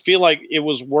just feel like it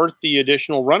was worth the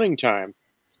additional running time.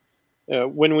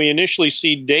 When we initially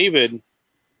see David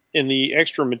in the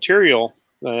extra material,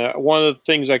 one of the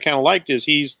things I kind of liked is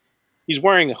he's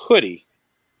wearing a hoodie,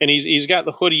 and he's got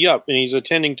the hoodie up, and he's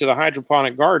attending to the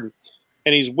hydroponic garden,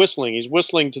 and he's whistling. He's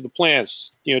whistling to the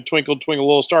plants, twinkle, twinkle,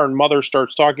 little star, and Mother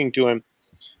starts talking to him,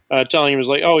 telling him, is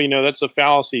like, oh, that's a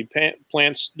fallacy.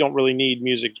 Plants don't really need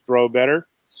music to grow better.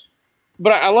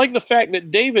 But I like the fact that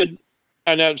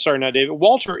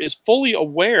Walter is fully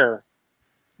aware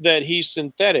that he's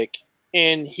synthetic,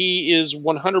 and he is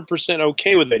 100%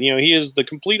 okay with it. He is the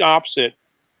complete opposite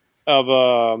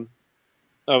of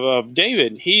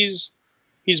David. He's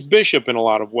Bishop in a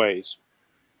lot of ways.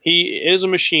 He is a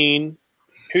machine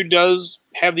who does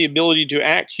have the ability to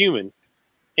act human.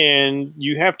 And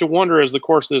you have to wonder as the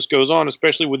course of this goes on,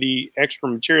 especially with the extra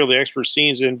material, the extra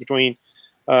scenes in between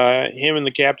him and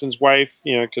the captain's wife,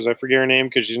 because I forget her name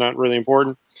because she's not really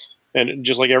important, and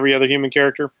just like every other human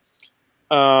character,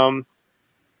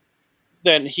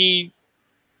 then he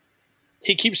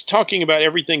keeps talking about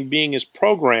everything being his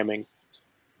programming,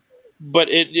 but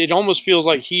it almost feels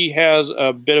like he has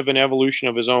a bit of an evolution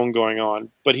of his own going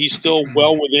on, but he's still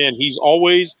well within. He's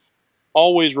always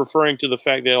referring to the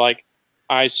fact that, like,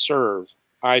 I serve.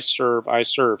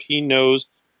 He knows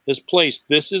his place.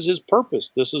 This is his purpose.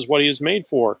 This is what he is made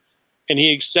for. And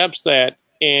he accepts that,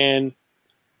 and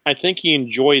I think he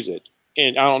enjoys it.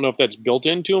 And I don't know if that's built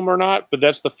into him or not, but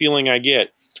that's the feeling I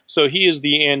get. So he is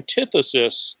the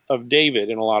antithesis of David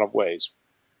in a lot of ways.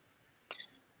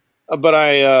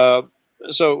 But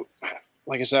so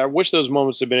like I said, I wish those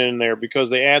moments had been in there because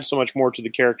they add so much more to the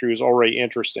character who's already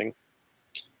interesting.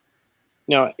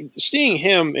 Now, seeing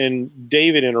him and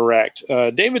David interact,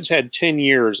 David's had 10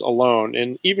 years alone,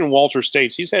 and even Walter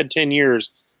states he's had 10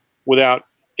 years without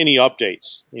any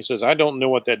updates. He says, I don't know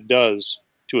what that does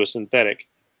to a synthetic.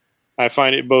 I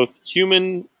find it both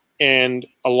human and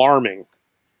alarming.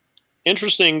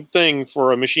 Interesting thing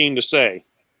for a machine to say,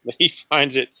 that he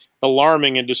finds it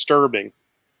alarming and disturbing.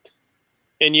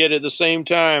 And yet at the same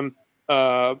time,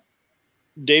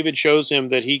 David shows him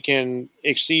that he can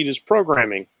exceed his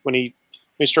programming when he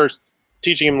starts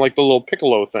teaching him like the little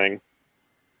piccolo thing.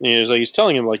 And he's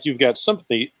telling him, like, you've got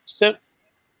symphonies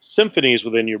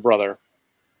within you, brother.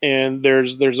 And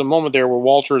there's a moment there where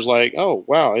Walter's like, oh,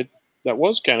 wow, that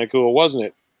was kind of cool, wasn't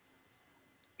it?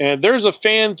 And there's a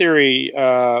fan theory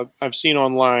I've seen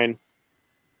online,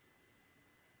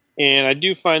 and I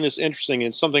do find this interesting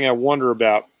and something I wonder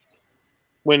about.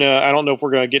 When I don't know if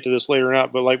we're going to get to this later or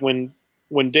not, but like when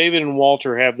David and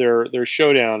Walter have their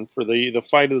showdown for the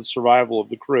fight of the survival of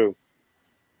the crew,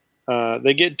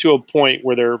 they get to a point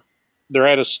where they're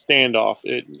at a standoff.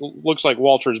 It looks like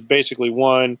Walter's basically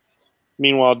won.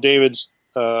 Meanwhile, David's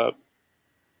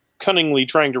cunningly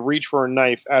trying to reach for a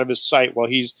knife out of his sight while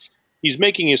he's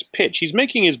making his pitch. He's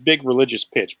making his big religious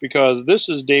pitch because this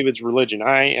is David's religion.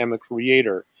 I am a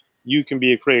creator. You can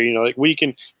be a creator. Like we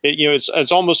can.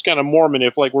 It's almost kind of Mormon.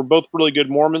 If like we're both really good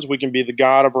Mormons, we can be the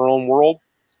God of our own world.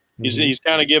 Mm-hmm. He's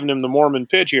kind of giving him the Mormon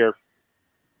pitch here,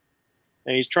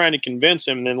 and he's trying to convince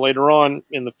him. And then later on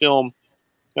in the film,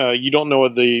 you don't know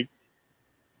what the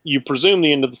you presume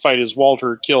the end of the fight is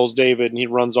Walter kills David and he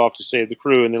runs off to save the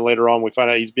crew, and then later on we find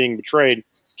out he's being betrayed.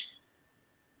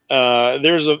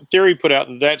 There's a theory put out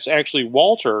that that's actually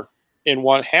Walter, and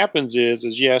what happens is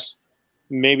yes,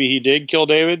 maybe he did kill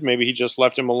David, maybe he just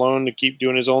left him alone to keep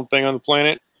doing his own thing on the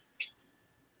planet,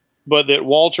 but that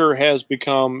Walter has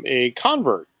become a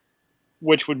convert,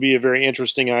 which would be a very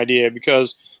interesting idea,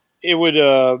 because it would,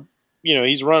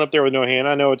 he's run up there with no hand.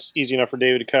 I know it's easy enough for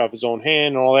David to cut off his own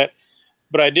hand and all that,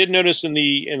 but I did notice in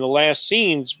the last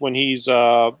scenes when he's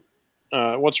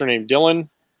what's her name, Dylan,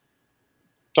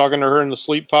 talking to her in the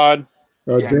sleep pod.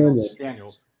 Daniels.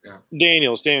 Yeah.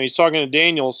 Daniels. He's talking to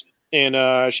Daniels,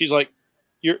 and she's like,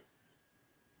 "You're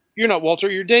not Walter.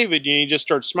 You're David." And he just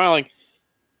starts smiling,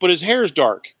 but his hair's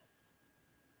dark,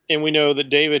 and we know that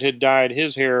David had dyed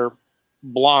his hair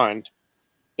blonde.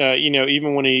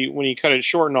 Even when he cut it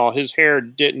short and all, his hair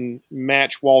didn't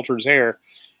match Walter's hair.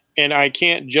 And I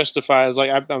can't justify.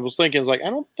 I was thinking, I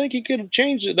don't think he could have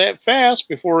changed it that fast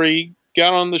before he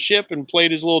got on the ship and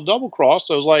played his little double cross.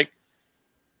 So I was like,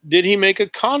 did he make a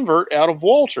convert out of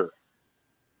Walter?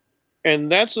 And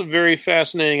that's a very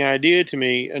fascinating idea to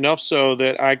me, enough so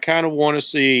that I kind of want to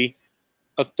see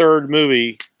a third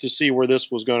movie to see where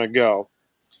this was going to go.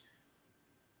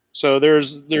 So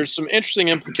there's some interesting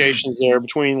implications there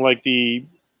between like the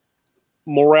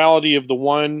morality of the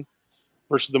one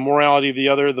versus the morality of the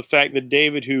other. The fact that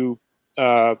David, who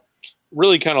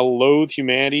really kind of loathed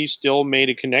humanity, still made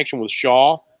a connection with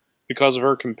Shaw because of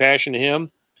her compassion to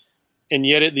him. And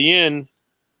yet at the end,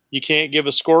 you can't give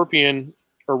a scorpion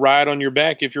a ride on your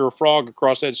back if you're a frog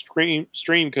across that stream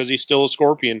because he's still a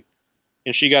scorpion.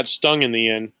 And she got stung in the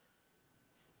end.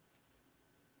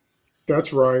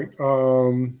 That's right.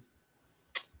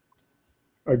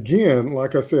 Again,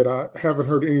 like I said, I haven't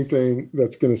heard anything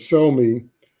that's going to sell me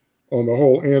on the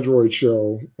whole Android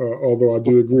show, although I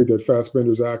do agree that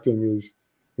Fassbender's acting is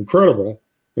incredible,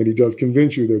 and he does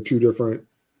convince you they're two different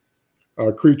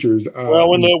creatures. Well,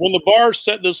 when the bar's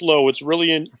set this low, it's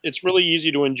really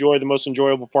easy to enjoy the most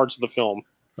enjoyable parts of the film.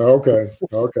 Okay.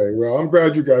 Well, I'm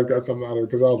glad you guys got something out of it,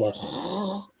 because I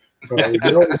was like,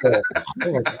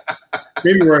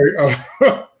 anyway,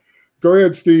 go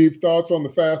ahead, Steve. Thoughts on the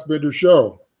Fassbender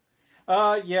show?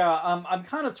 I'm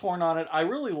kind of torn on it. I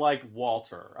really like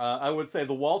Walter. I would say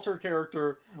the Walter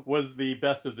character was the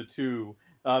best of the two,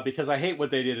 because I hate what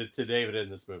they did to David in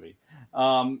this movie.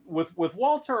 With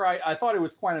Walter, I thought it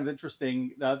was kind of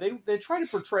interesting. They try to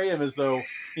portray him as though,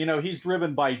 he's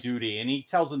driven by duty, and he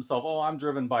tells himself, "Oh, I'm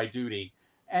driven by duty."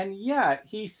 And yet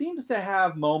he seems to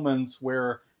have moments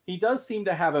where he does seem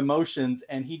to have emotions,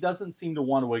 and he doesn't seem to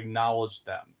want to acknowledge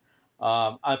them.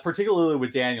 Particularly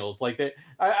with Daniels, I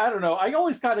don't know. I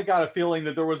always kind of got a feeling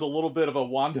that there was a little bit of a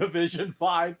WandaVision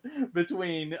vibe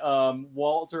between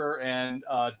Walter and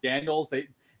Daniels.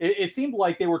 It seemed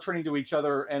like they were turning to each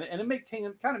other, and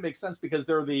it kind of makes sense because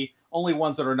they're the only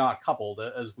ones that are not coupled,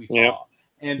 as we saw. Yep.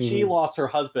 And she lost her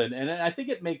husband, and I think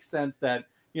it makes sense that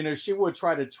she would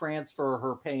try to transfer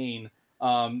her pain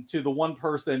to the one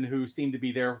person who seemed to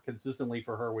be there consistently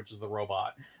for her, which is the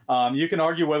robot. You can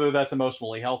argue whether that's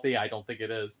emotionally healthy. I don't think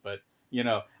it is, but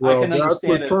well, I can understand that's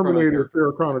what Terminator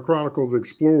Sarah Connor Chronicles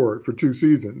explored for 2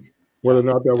 seasons, whether or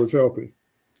not that was healthy.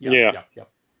 Yeah.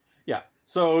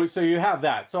 So you have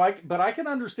that. But I can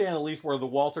understand at least where the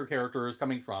Walter character is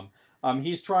coming from.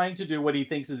 He's trying to do what he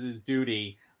thinks is his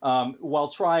duty, while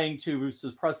trying to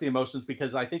suppress the emotions,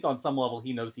 because I think on some level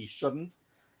he knows he shouldn't.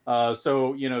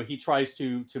 So he tries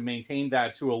to maintain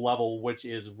that to a level which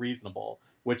is reasonable,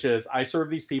 which is, I serve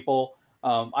these people.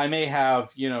 I may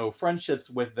have friendships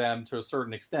with them to a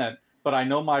certain extent, but I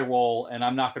know my role, and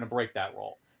I'm not going to break that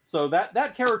role. So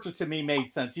that character to me made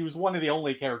sense. He was one of the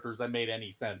only characters that made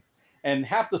any sense, and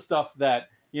half the stuff that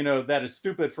that is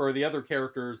stupid for the other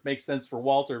characters makes sense for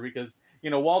Walter, because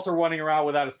Walter running around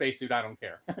without a spacesuit, I don't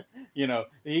care.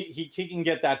 He can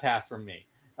get that pass from me.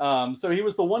 So he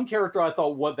was the one character I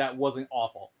thought that wasn't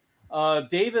awful.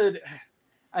 David,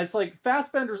 it's like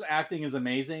Fassbender's acting is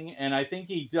amazing, and I think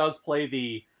he does play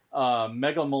the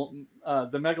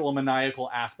megalomaniacal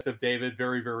aspect of David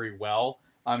very, very well.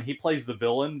 He plays the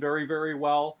villain very, very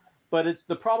well. But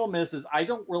the problem is I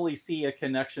don't really see a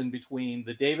connection between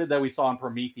the David that we saw in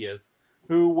Prometheus,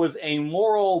 who was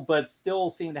amoral but still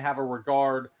seemed to have a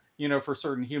regard, for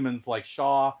certain humans like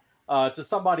Shaw, to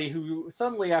somebody who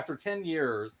suddenly, after 10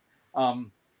 years,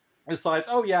 decides,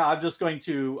 oh yeah, I'm just going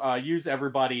to use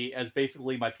everybody as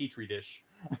basically my petri dish.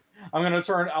 I'm going to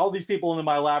turn all these people into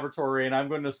my laboratory, and I'm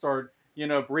going to start,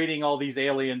 breeding all these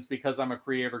aliens because I'm a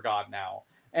creator god now.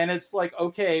 And it's like,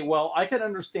 okay, well, I can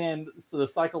understand the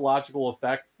psychological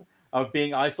effects of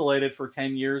being isolated for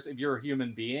 10 years if you're a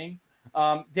human being.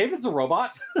 David's a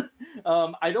robot.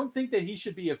 I don't think that he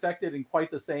should be affected in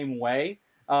quite the same way.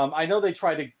 I know they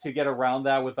tried to get around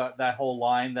that with that whole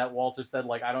line that Walter said,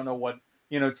 like, I don't know what,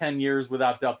 10 years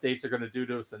without the updates are going to do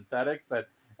to a synthetic. But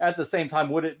at the same time,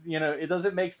 would it, it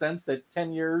doesn't make sense that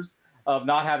 10 years of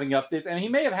not having updates, and he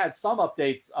may have had some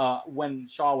updates when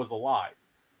Shaw was alive,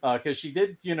 because she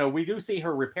did, we do see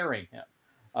her repairing him.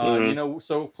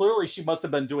 So clearly she must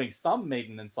have been doing some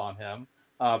maintenance on him,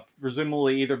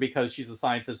 presumably either because she's a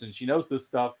scientist and she knows this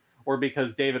stuff, or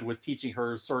because David was teaching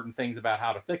her certain things about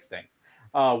how to fix things.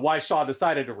 Why Shaw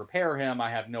decided to repair him, I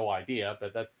have no idea,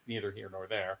 but that's neither here nor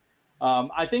there.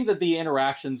 I think that the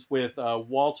interactions with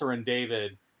Walter and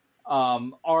David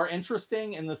are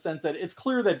interesting in the sense that it's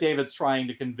clear that David's trying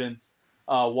to convince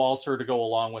Walter to go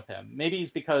along with him. Maybe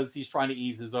it's because he's trying to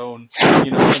ease his own,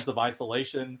 sense of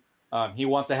isolation. He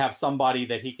wants to have somebody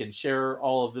that he can share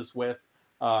all of this with.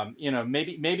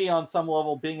 Maybe on some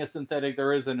level, being a synthetic,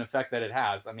 there is an effect that it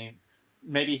has. I mean,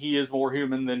 maybe he is more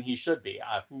human than he should be.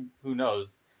 Who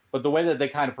knows? But the way that they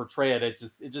kind of portray it,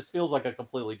 it just feels like a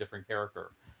completely different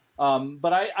character.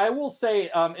 But I will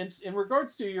say, in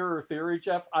regards to your theory,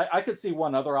 Jeff, I could see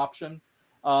one other option.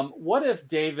 What if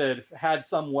David had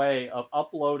some way of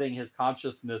uploading his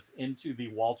consciousness into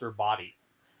the Walter body,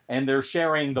 and they're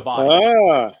sharing the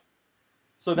body?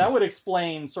 So that would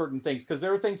explain certain things, because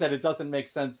there are things that it doesn't make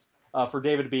sense for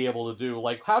David to be able to do.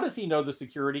 Like, how does he know the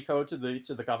security code to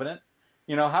the Covenant?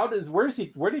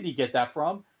 Where did he get that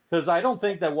from? Because I don't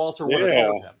think that Walter would have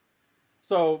told him.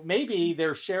 So maybe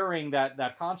they're sharing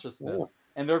that consciousness,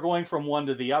 and they're going from one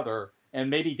to the other, and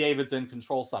maybe David's in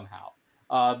control somehow.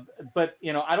 But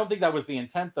I don't think that was the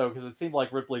intent, though, because it seemed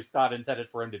like Ridley Scott intended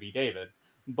for him to be David.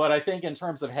 But I think in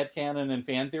terms of headcanon and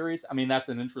fan theories, I mean, that's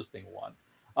an interesting one.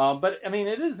 But I mean,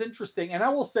 it is interesting. And I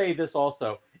will say this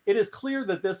also. It is clear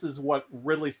that this is what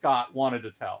Ridley Scott wanted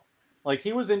to tell. Like,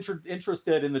 he was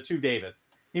interested in the two Davids.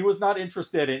 He was not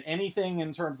interested in anything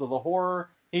in terms of the horror.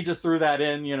 He just threw that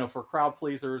in, for crowd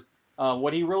pleasers.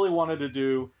 What he really wanted to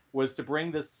do was to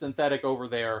bring this synthetic over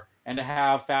there and to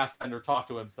have Fassbender talk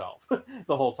to himself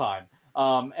the whole time.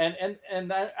 And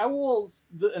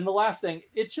the last thing,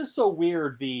 it's just so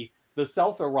weird, the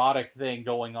self-erotic thing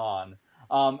going on.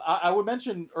 I would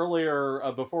mention earlier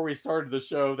before we started the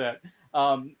show that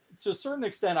to a certain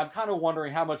extent, I'm kind of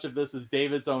wondering how much of this is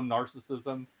David's own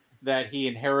narcissism that he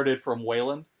inherited from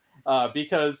Wayland,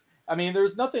 because I mean,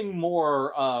 there's nothing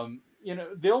more, he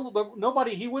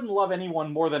wouldn't love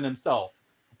anyone more than himself,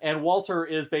 and Walter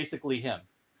is basically him.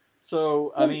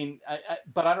 So I mean,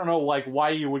 but I don't know, like, why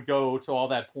you would go to all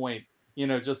that point,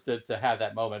 just to have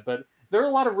that moment. But there are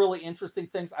a lot of really interesting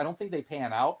things. I don't think they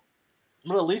pan out.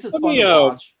 But at least it's fun to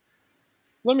watch.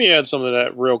 Let me add some of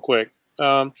that real quick.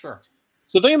 Sure.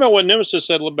 So think about what Nemesis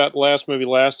said about the last movie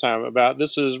last time, about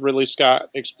this is Ridley Scott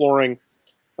exploring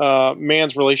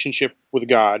man's relationship with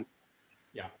God.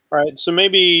 Yeah. Right. So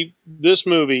maybe this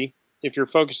movie, if you're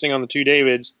focusing on the two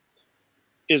Davids,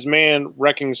 is man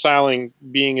reconciling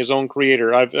being his own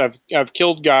creator. I've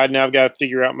killed God, now I've got to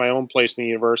figure out my own place in the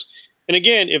universe. And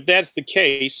again, if that's the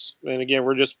case, and again,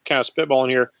 we're just kind of spitballing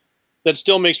here, that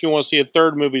still makes me want to see a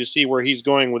third movie to see where he's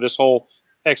going with this whole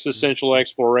existential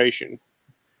exploration.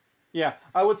 Yeah,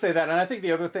 I would say that. And I think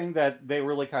the other thing that they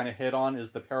really kind of hit on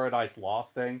is the Paradise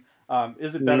Lost thing.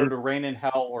 Is it better to reign in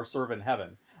hell or serve in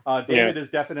heaven? David is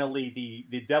definitely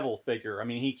the devil figure. I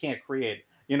mean, he can't create.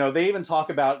 They even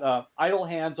talk about idle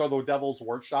hands are the devil's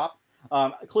workshop.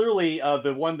 Clearly,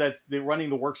 the one that's running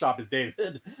the workshop is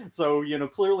David. So,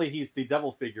 clearly he's the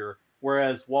devil figure.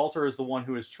 Whereas Walter is the one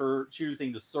who is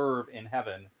choosing to serve in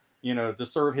heaven, to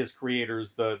serve his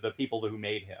creators, the people who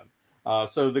made him.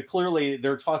 So clearly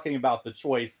they're talking about the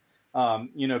choice,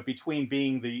 between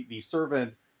being the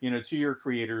servant, to your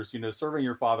creators, serving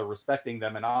your father, respecting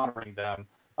them and honoring them,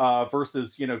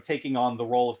 versus, taking on the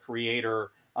role of creator,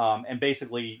 and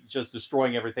basically just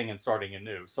destroying everything and starting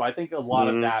anew. So I think a lot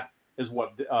of that is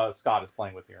what Scott is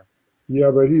playing with here.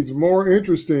 Yeah, but he's more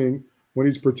interesting when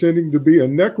he's pretending to be a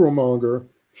necromonger,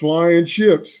 flying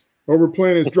ships over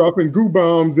planets, dropping goo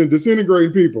bombs and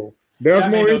disintegrating people.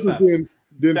 That's more interesting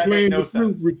than playing the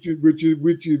flute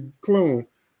which you clone.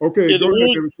 Okay, go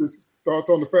ahead. Thoughts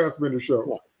on the Fassbender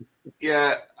show?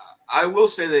 Yeah, I will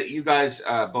say that you guys,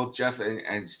 both Jeff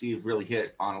and Steve, really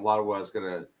hit on a lot of what I was going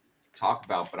to talk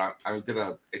about, but I'm going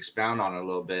to expound on it a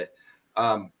little bit.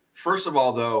 First of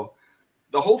all, though,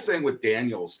 the whole thing with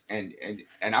Daniels, and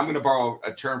I'm going to borrow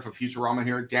a term from Futurama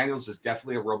here. Daniels is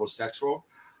definitely a robosexual.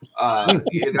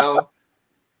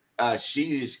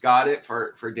 She's got it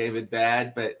for David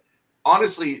Bad, but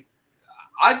honestly,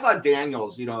 I thought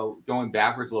Daniels, going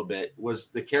backwards a little bit, was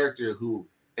the character who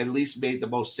at least made the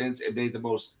most sense. It made the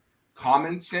most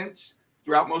common sense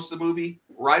throughout most of the movie,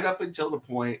 right up until the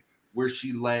point where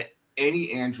she let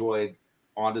any android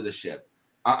onto the ship.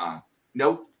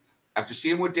 Nope. After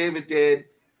seeing what David did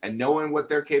and knowing what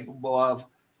they're capable of,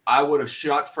 I would have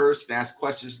shot first and asked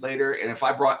questions later. And if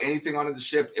I brought anything onto the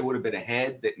ship, it would have been a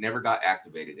head that never got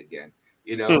activated again.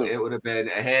 It would have been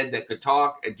a head that could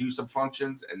talk and do some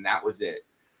functions, and that was it.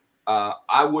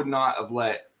 I would not have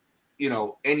let,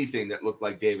 anything that looked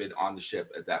like David on the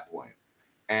ship at that point.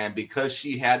 And because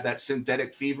she had that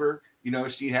synthetic fever,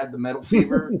 she had the metal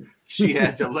fever, she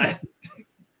had to let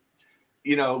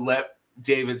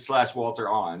David / Walter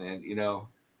on. And,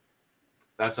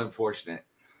 that's unfortunate.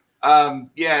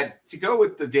 To go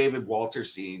with the David Walter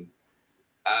scene,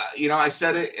 I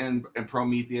said it in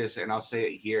Prometheus, and I'll say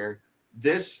it here.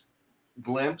 This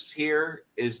glimpse here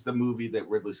is the movie that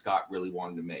Ridley Scott really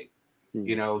wanted to make.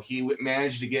 He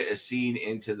managed to get a scene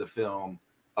into the film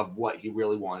of what he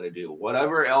really wanted to do.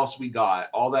 Whatever else we got,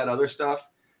 all that other stuff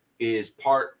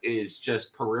is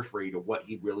just periphery to what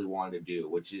he really wanted to do,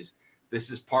 which is, this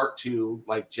is part 2,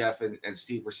 like Jeff and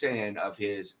Steve were saying, of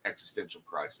his existential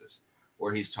crisis,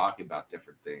 where he's talking about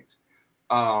different things.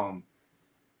 I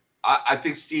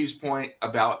think Steve's point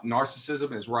about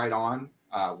narcissism is right on,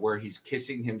 where he's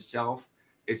kissing himself.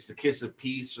 It's the kiss of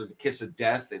peace or the kiss of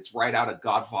death. It's right out of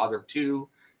Godfather 2.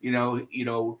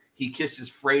 He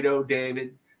kisses Fredo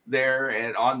David there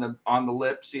and on the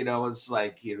lips, it's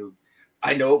like,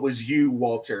 I know it was you,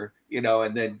 Walter,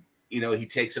 and then, he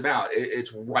takes him out.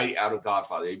 It's right out of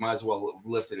Godfather. He might as well have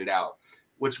lifted it out,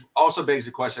 which also begs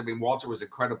the question. I mean, Walter was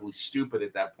incredibly stupid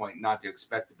at that point not to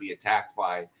expect to be attacked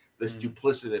by this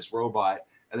duplicitous robot.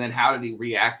 And then how did he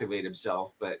reactivate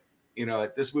himself? But,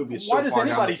 this movie is so far. Why does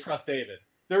anybody trust David?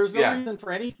 There's no reason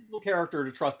for any single character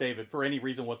to trust David for any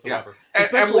reason whatsoever. Yeah.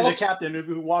 Especially the captain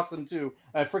who walks into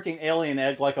a freaking alien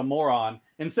egg like a moron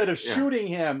instead of shooting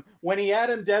him when he had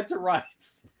him dead to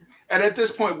rights. And at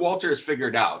this point, Walter has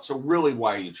figured out. So really,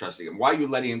 why are you trusting him? Why are you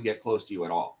letting him get close to you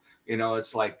at all?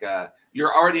 It's like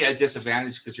you're already at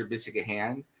disadvantage because you're missing a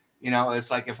hand.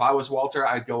 It's like if I was Walter,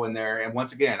 I'd go in there. And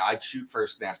once again, I'd shoot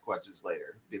first and ask questions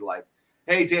later. Be like,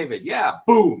 hey, David,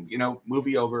 boom,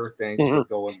 movie over, thanks, we're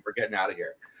going, we're getting out of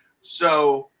here.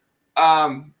 So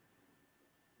that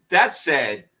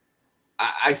said,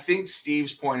 I think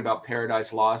Steve's point about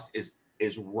Paradise Lost is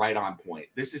right on point.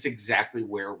 This is exactly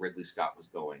where Ridley Scott was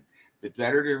going. It's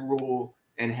better to rule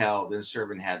in hell than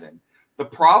serve in heaven. The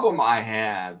problem I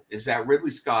have is that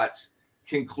Ridley Scott's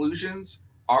conclusions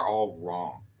are all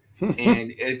wrong.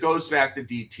 And it goes back to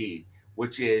DT,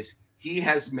 which is he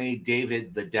has made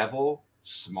David the devil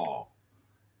small.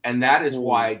 And that is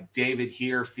why David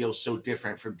here feels so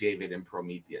different from David in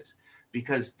Prometheus.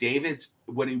 Because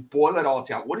when you boil it all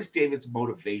down, what is David's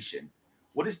motivation?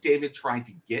 What is David trying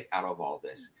to get out of all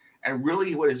this? And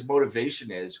really what his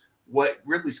motivation is, what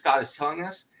Ridley Scott is telling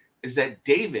us, is that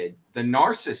David, the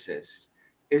narcissist,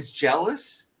 is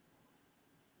jealous.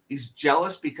 He's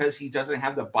jealous because he doesn't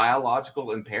have the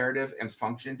biological imperative and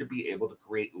function to be able to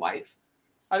create life.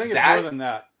 I think it's more than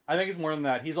that. I think it's more than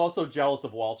that. He's also jealous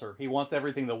of Walter. He wants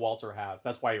everything that Walter has.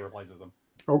 That's why he replaces him.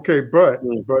 Okay, but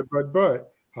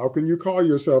how can you call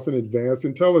yourself an advanced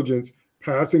intelligence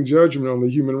passing judgment on the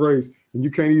human race and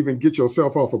you can't even get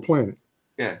yourself off a planet?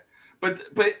 Yeah, but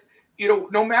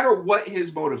no matter what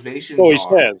his motivations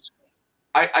says.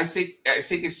 I think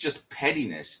it's just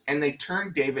pettiness, and they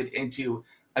turned David into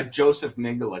a Joseph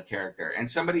Mengele character. And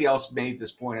somebody else made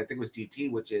this point, I think it was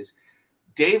DT, which is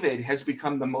David has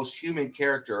become the most human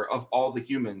character of all the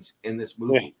humans in this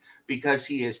movie because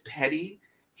he is petty,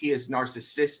 he is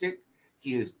narcissistic,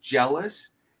 he is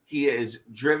jealous, he is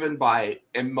driven by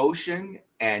emotion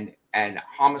and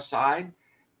homicide,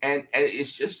 and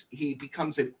it's just he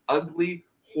becomes an ugly,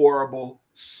 horrible,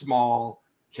 small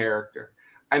character.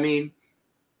 I mean,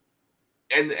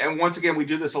 and once again, we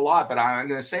do this a lot, but I'm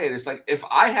going to say it. It's like if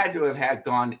I had to have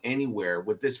gone anywhere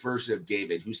with this version of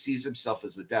David who sees himself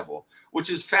as the devil, which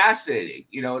is fascinating.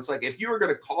 It's like if you were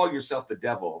going to call yourself the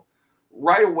devil,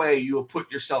 right away you will put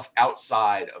yourself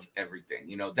outside of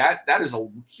everything. That is a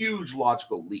huge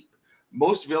logical leap.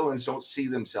 Most villains don't see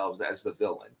themselves as the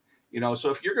villain. So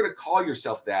if you're going to call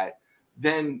yourself that,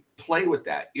 then play with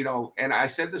that. And I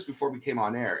said this before we came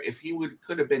on air. If he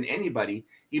could have been anybody,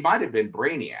 he might have been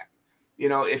Brainiac.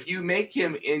 If you make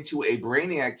him into a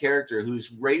Brainiac character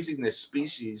who's raising this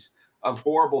species of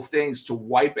horrible things to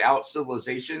wipe out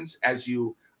civilizations as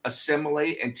you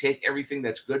assimilate and take everything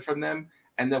that's good from them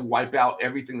and then wipe out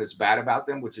everything that's bad about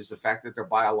them, which is the fact that they're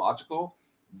biological,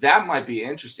 that might be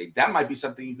interesting. That might be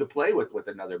something you could play with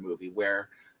another movie where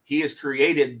he has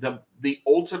created the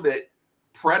ultimate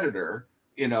predator,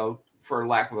 you know, for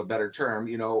lack of a better term,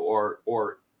 you know,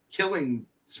 or killing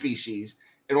species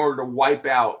in order to wipe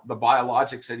out the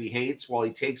biologics that he hates while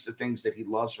he takes the things that he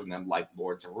loves from them, like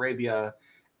Lawrence of Arabia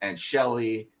and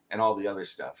Shelley and all the other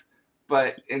stuff.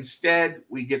 But instead,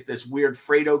 we get this weird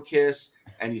Fredo kiss,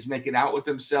 and he's making out with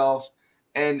himself.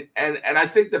 And I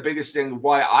think the biggest thing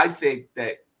why I think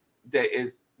that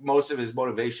is most of his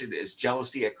motivation is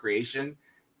jealousy at creation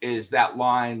is that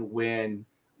line when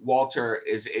Walter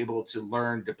is able to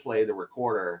learn to play the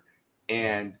recorder,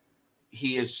 and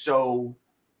he is so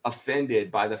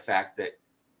offended by the fact that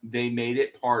they made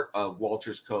it part of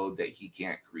Walter's code that he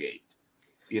can't create.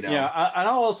 You know? Yeah, and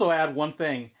I'll also add one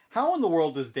thing. How in the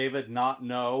world does David not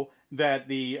know that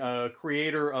the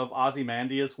creator of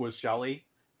Ozymandias was Shelley?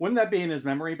 Wouldn't that be in his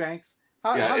memory banks?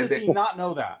 How does he not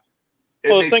know that?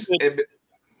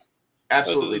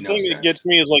 Absolutely the no thing sense. that gets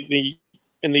me is like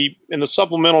in the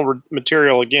supplemental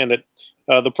material again, that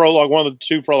the prologue, one of the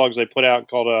two prologues they put out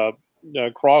called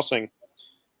Crossing,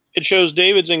 it shows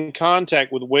David's in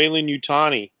contact with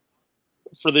Weyland-Yutani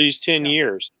for these 10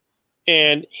 years,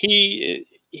 and he's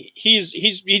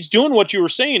doing what you were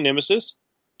saying, Nemesis.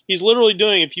 He's literally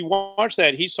doing. If you watch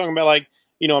that, he's talking about, like,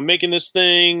 you know, I'm making this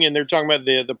thing, and they're talking about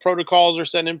the protocols are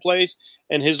set in place,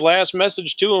 and his last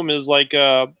message to him is like,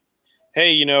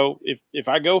 hey, you know, if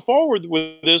I go forward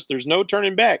with this, there's no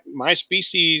turning back. My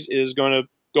species is going to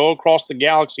go across the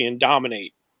galaxy and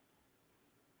dominate.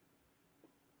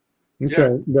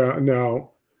 Okay. Yeah.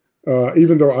 Now,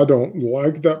 even though I don't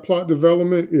like that plot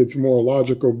development, it's more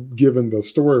logical given the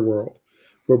story world.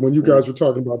 But when you guys were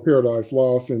talking about Paradise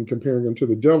Lost and comparing them to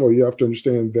the devil, you have to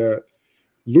understand that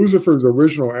Lucifer's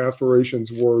original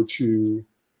aspirations were to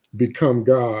become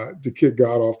God, to kick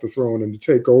God off the throne and to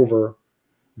take over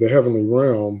the heavenly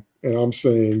realm. And I'm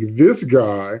saying this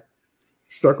guy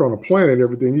stuck on a planet,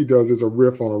 everything he does is a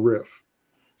riff on a riff.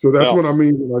 So that's what I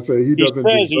mean when I say he doesn't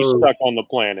deserve. He's stuck on the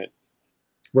planet.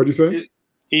 What'd you say?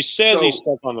 He says he's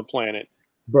stuck on the planet.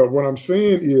 But what I'm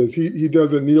saying is he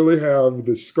doesn't nearly have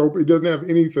the scope. He doesn't have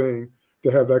anything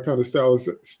to have that kind of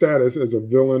status as a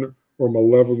villain or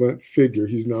malevolent figure.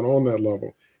 He's not on that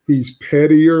level. He's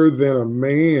pettier than a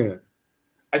man.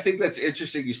 I think that's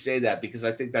interesting you say that, because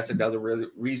I think that's another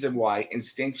reason why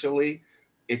instinctually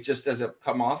it just doesn't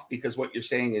come off, because what you're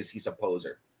saying is he's a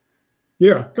poser.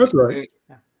 Yeah, that's right.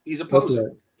 He's a poser.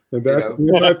 Right. And that's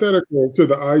antithetical to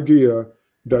the idea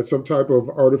that some type of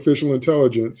artificial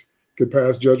intelligence could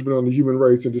pass judgment on the human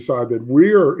race and decide that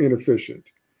we're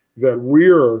inefficient, that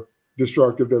we're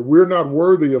destructive, that we're not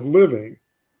worthy of living.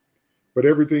 But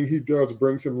everything he does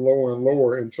brings him lower and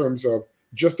lower in terms of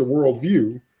just a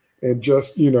worldview and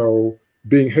just, you know,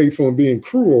 being hateful and being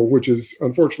cruel, which is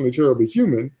unfortunately terribly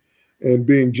human, and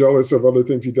being jealous of other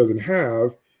things he doesn't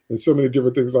have, and so many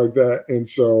different things like that. And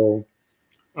so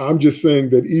I'm just saying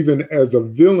that even as a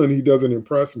villain, he doesn't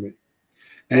impress me.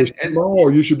 You're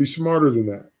small, you should be smarter than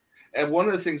that. And one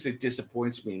of the things that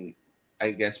disappoints me,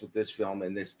 I guess, with this film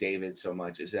and this David so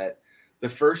much is that the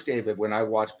first David, when I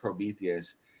watched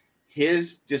Prometheus,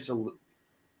 his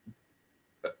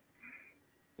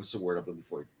what's the word I'm looking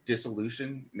for?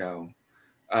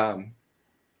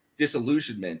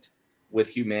 Disillusionment with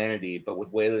humanity, but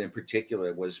with Weyland in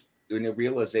particular, was in a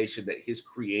realization that his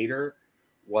creator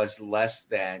was less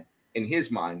than, in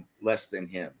his mind, less than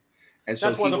him. And so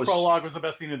that's why the prologue was the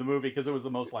best scene of the movie, because it was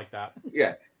the most like that.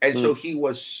 Yeah. And so he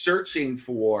was searching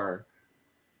for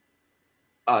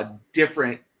a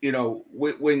different, you know,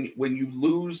 when you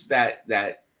lose that,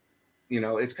 you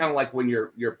know, it's kind of like when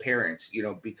your parents, you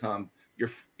know, become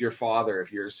your father,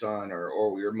 if you're a son,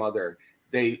 or your mother,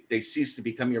 they cease to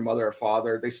become your mother or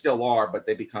father. They still are, but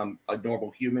they become a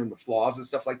normal human with flaws and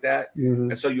stuff like that.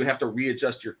 Mm-hmm. And so you have to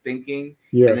readjust your thinking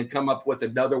and then come up with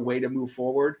another way to move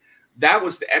forward. That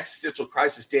was the existential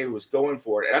crisis David was going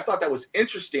for. And I thought that was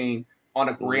interesting on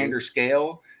a grander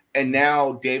scale. And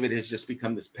now David has just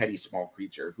become this petty, small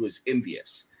creature who is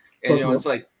envious. And, you know, it's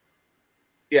like,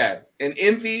 and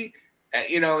envy,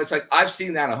 you know, it's like, I've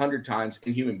seen that 100 times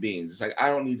in human beings. It's like, I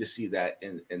don't need to see that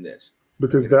in this.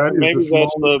 Because that is the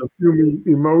smallest of human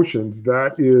emotions.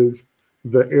 That is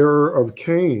the error of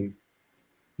Cain.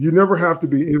 You never have to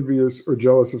be envious or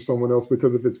jealous of someone else,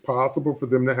 because if it's possible for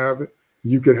them to have it,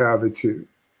 you could have it too.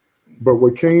 But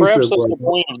what Cain said was, the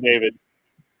point of David.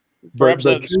 Perhaps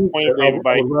that's the point of David.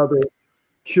 I would rather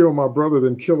kill my brother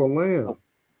than kill a lamb.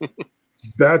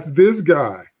 That's this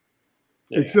guy,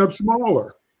 except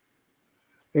smaller.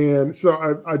 And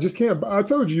so I just can't. I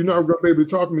told you, you're not going to be able to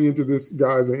talk me into this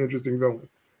guy as an interesting villain.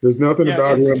 There's nothing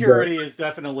about him. Insecurity is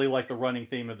definitely like the running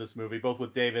theme of this movie, both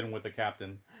with David and with the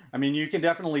captain. I mean, you can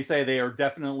definitely say they are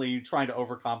definitely trying to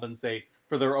overcompensate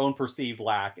for their own perceived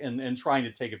lack and trying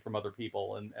to take it from other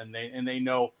people, and they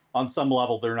know on some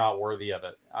level they're not worthy of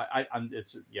it.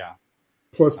 It's yeah.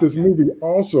 Plus, this movie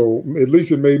also, at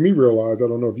least it made me realize, I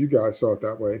don't know if you guys saw it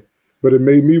that way, but it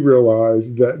made me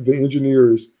realize that the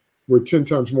engineers were 10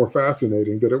 times more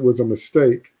fascinating, that it was a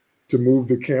mistake to move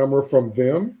the camera from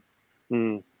them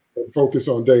and focus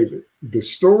on David. The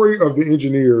story of the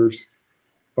engineers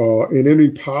in any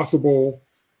possible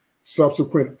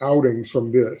subsequent outings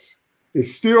from this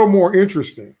is still more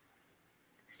interesting.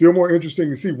 Still more interesting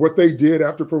to see what they did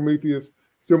after Prometheus.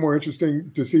 Still more interesting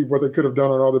to see what they could have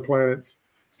done on other planets.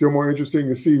 Still more interesting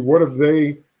to see what if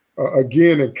they,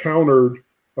 again, encountered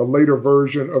a later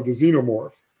version of the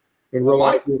xenomorph and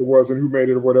realized what it was and who made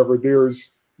it or whatever.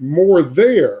 There's more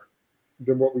there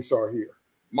than what we saw here.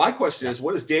 My question is,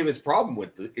 what is David's problem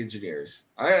with the engineers?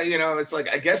 It's like,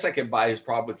 I guess I can buy his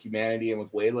problem with humanity and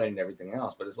with Weyland and everything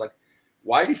else, but it's like,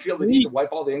 why do you feel the need to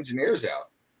wipe all the engineers out?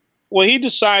 Well, he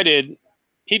decided,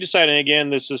 again,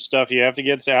 this is stuff you have to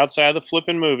get outside of the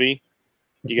flipping movie.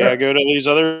 You got to go to these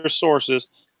other sources.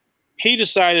 He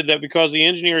decided that because the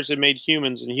engineers had made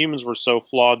humans and humans were so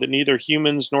flawed that neither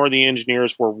humans nor the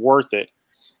engineers were worth it.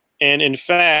 And in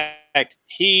fact,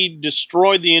 he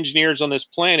destroyed the engineers on this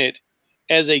planet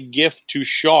as a gift to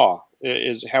Shaw,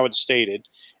 is how it's stated.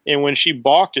 And when she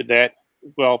balked at that,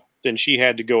 well, then she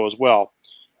had to go as well.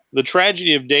 The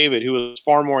tragedy of David, who was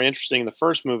far more interesting in the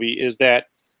first movie, is that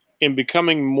in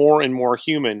becoming more and more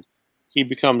human, he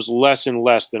becomes less and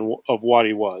less of what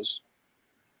he was.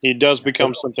 He does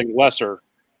become something lesser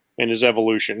in his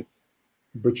evolution.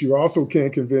 But you also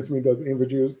can't convince me that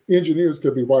the engineers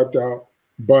could be wiped out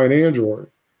by an android.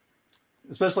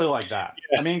 Especially like that.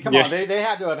 Yeah. I mean, come on. They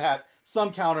had to have had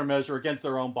some countermeasure against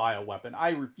their own bioweapon. I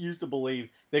refuse to believe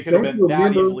they could have been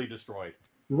that easily destroyed.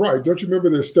 Right. Don't you remember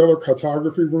the stellar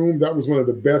cartography room? That was one of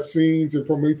the best scenes in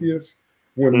Prometheus.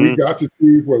 When we got to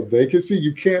see what they could see,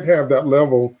 you can't have that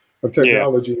level of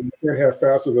technology. Yeah. You can't have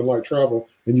faster than light travel,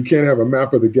 and you can't have a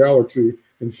map of the galaxy,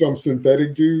 and some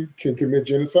synthetic dude can commit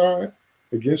genocide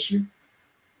against you.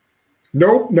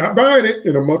 Nope, not buying it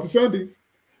in a month of Sundays.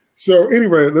 So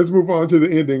anyway, let's move on to the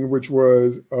ending, which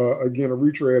was, again, a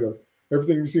retread of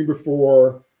everything you've seen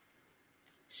before.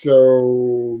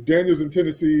 So Daniels in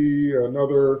Tennessee,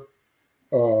 another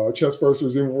chest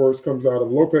burster's invoice comes out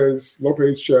of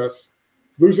Lopez's chest.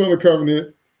 It's loose on the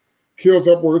Covenant, kills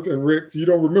Upworth and Ricks. You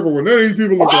don't remember what none of these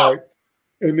people look like.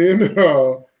 And then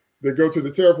they go to the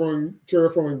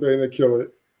terraforming bay and they kill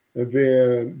it. And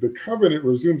then the Covenant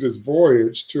resumes its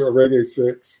voyage to Arege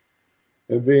 6.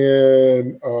 And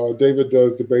then David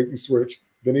does the bait and switch.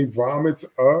 Then he vomits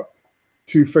up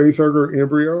 2 facehugger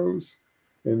embryos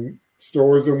and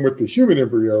stores them with the human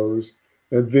embryos,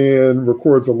 and then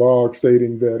records a log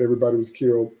stating that everybody was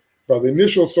killed by the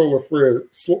initial solar flare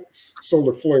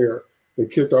that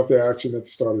kicked off the action at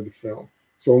the start of the film.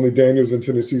 So only Daniels in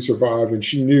Tennessee survived, and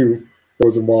she knew it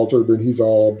wasn't Walter, but he's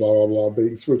all blah, blah, blah, bait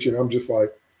and switching. I'm just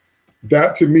like,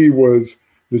 that to me was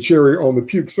the cherry on the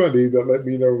puke sundae that let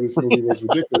me know this movie was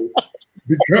ridiculous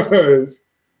because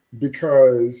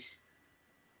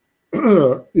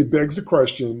it begs the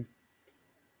question,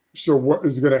 so what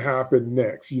is going to happen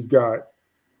next? You've got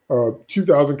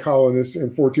 2,000 colonists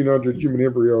and 1,400 human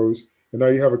embryos, and now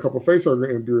you have a couple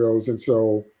facehugger embryos. And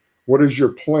so what is your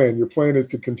plan? Your plan is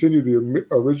to continue the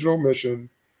original mission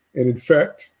and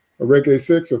infect Arege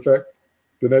 6, affect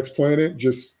the next planet,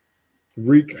 just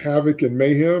wreak havoc and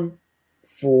mayhem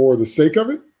for the sake of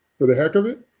it, for the heck of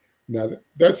it. Now,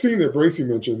 that scene that Bracy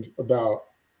mentioned about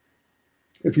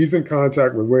if he's in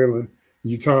contact with Weyland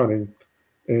Yutani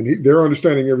and they're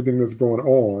understanding everything that's going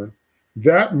on,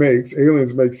 that makes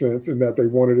aliens make sense in that they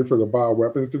wanted it for the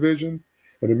bioweapons division.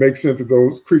 And it makes sense that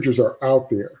those creatures are out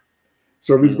there.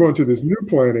 So if he's going to this new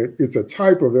planet, it's a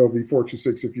type of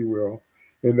LV-426, if you will,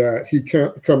 in that he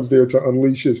comes there to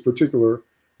unleash his particular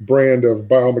brand of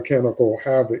biomechanical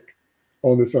havoc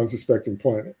on this unsuspecting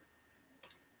planet.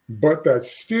 But that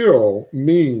still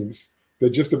means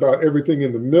that just about everything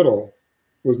in the middle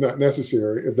was not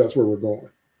necessary if that's where we're going.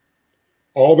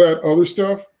 All that other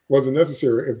stuff wasn't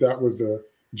necessary if that was the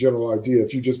general idea.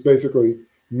 If you just basically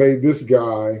made this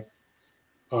guy,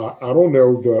 I don't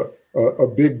know, a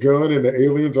big gun and the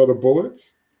aliens are the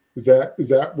bullets. Is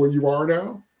that where you are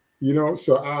now? You know,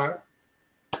 so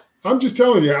I'm just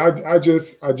telling you, I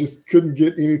just couldn't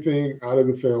get anything out of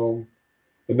the film.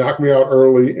 It knocked me out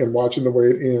early, and watching the way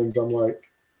it ends, I'm like,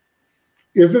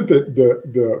 isn't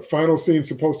the final scene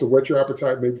supposed to whet your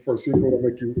appetite maybe for a sequel and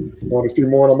make you want to see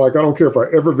more? And I'm like, I don't care if I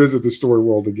ever visit the story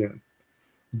world again.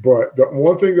 But the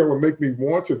one thing that would make me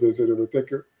want to visit it or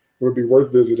think it would be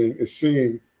worth visiting is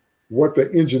seeing what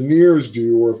the engineers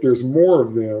do, or if there's more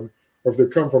of them, or if they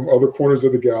come from other corners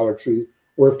of the galaxy,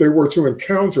 or if they were to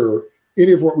encounter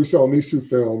any of what we saw in these two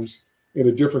films in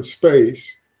a different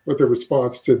space, what the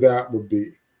response to that would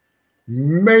be.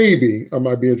 Maybe I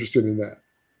might be interested in that.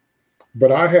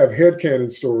 But I have headcanon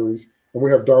stories, and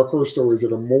we have Dark Horse stories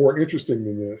that are more interesting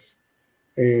than this.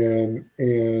 And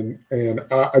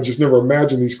I just never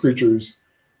imagined these creatures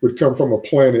would come from a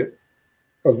planet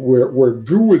of where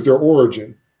goo is their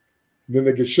origin. Then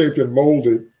they get shaped and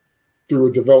molded through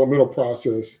a developmental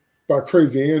process by a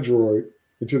crazy android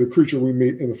into the creature we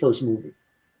meet in the first movie.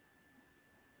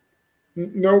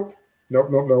 Nope.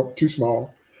 Too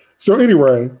small. So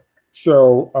anyway,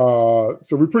 so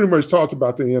we pretty much talked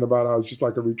about the end about how it's just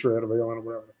like a retread of Alien or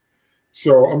whatever.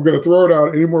 So I'm going to throw it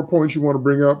out. Any more points you want to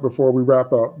bring up before we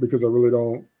wrap up? Because I really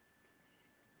don't.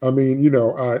 I mean,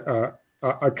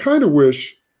 I kind of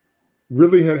wish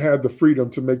Ridley had the freedom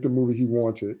to make the movie he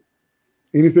wanted.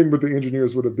 Anything but the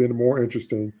engineers would have been more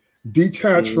interesting.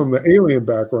 Detached from the alien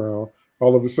background,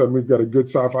 all of a sudden we've got a good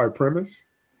sci-fi premise,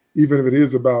 even if it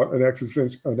is about an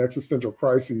existential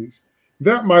crisis.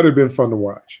 That might have been fun to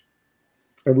watch.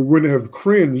 And we wouldn't have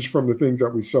cringed from the things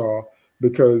that we saw,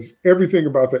 because everything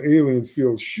about the aliens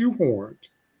feels shoehorned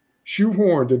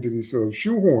into these films,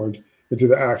 shoehorned into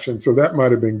the action. So that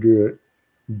might have been good.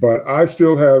 But I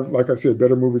still have, like I said,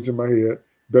 better movies in my head,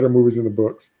 better movies in the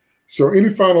books. So any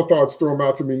final thoughts, throw them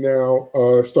out to me now.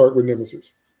 Start with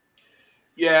Nemesis.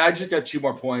 Yeah, I just got 2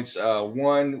 more points.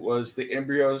 One was the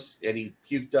embryos, and he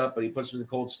puked up, but he puts them in the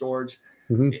cold storage.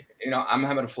 Mm-hmm. I'm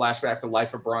having a flashback to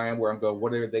Life of Brian, where I'm going,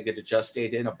 what are they going to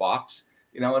gestate in a box?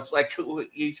 It's like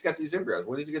he's got these embryos.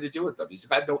 What is he going to do with them? He's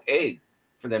got no egg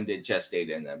for them to gestate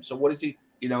in them. So what is he?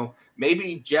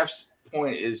 Maybe Jeff's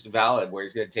point is valid, where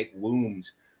he's going to take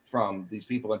wombs from these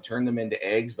people and turn them into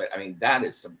eggs. But I mean, that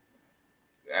is some.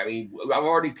 I mean, I've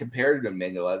already compared it to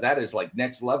Mingala. That is like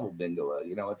next level Mingala.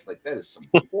 It's like that is some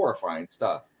horrifying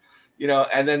stuff.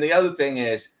 And then the other thing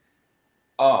is,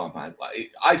 oh my!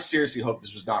 I seriously hope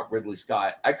this was not Ridley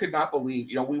Scott. I could not believe.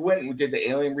 We went and we did the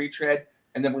Alien retread,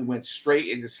 and then we went straight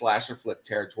into slasher flick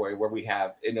territory, where we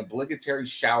have an obligatory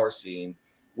shower scene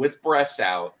with breasts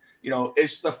out.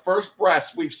 It's the first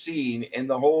breast we've seen in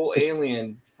the whole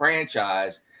Alien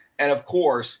franchise, and of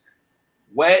course,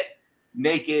 wet,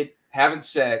 naked, having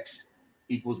sex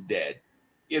equals dead,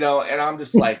 and I'm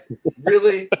just like,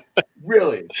 really,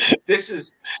 this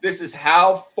is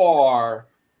how far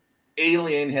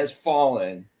Alien has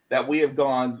fallen, that we have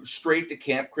gone straight to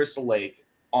Camp Crystal Lake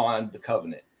on the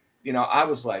Covenant. I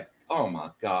was like, oh my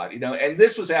God, and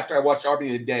this was after I watched Army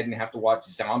of the Dead and have to watch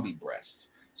zombie breasts.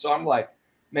 So I'm like,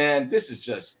 man, this is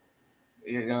just,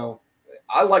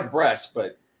 I like breasts,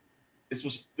 but this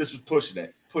was pushing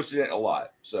it a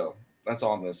lot. So that's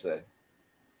all I'm going to say.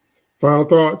 Final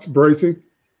thoughts, Bracy?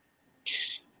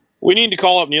 We need to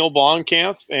call up Neil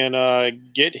Blomkamp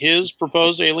and get his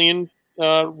proposed Alien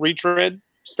retread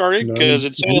started, because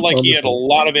it sounded like he had a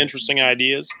lot of interesting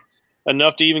ideas,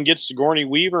 enough to even get Sigourney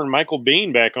Weaver and Michael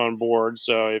Biehn back on board.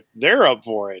 So if they're up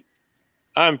for it,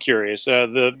 I'm curious.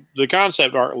 The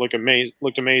concept art looked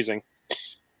amazing.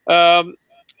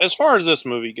 As far as this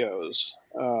movie goes,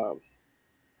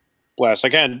 bless, I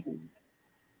kind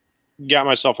of got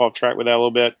myself off track with that a little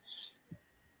bit.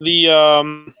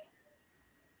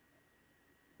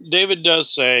 David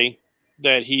does say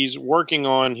that he's working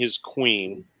on his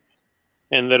queen,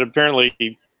 and that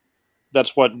apparently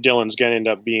that's what Dylan's going to end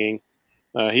up being.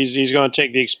 He's going to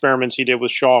take the experiments he did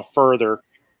with Shaw further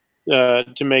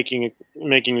to making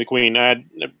the queen. I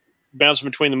bouncing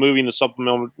between the movie and the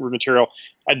supplemental material.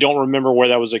 I don't remember where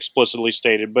that was explicitly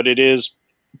stated, but it is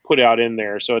put out in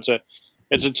there. So it's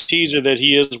a teaser that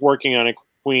he is working on a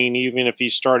queen, even if he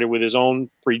started with his own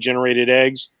pre-generated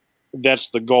eggs. That's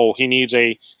the goal. He needs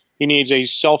a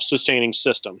self-sustaining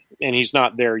system, and he's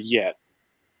not there yet.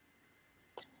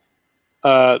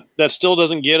 That still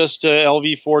doesn't get us to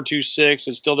LV-426.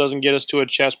 It still doesn't get us to a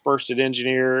chest-bursted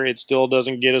engineer. It still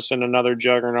doesn't get us in another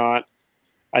Juggernaut.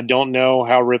 I don't know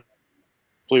how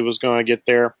Ripley was going to get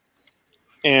there.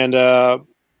 And,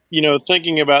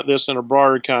 thinking about this in a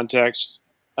broader context,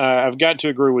 I've got to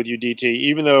agree with you, DT,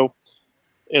 even though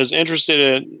as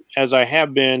interested as I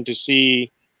have been to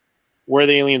see where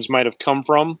the aliens might have come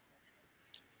from,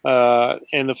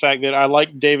 and the fact that I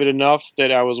like David enough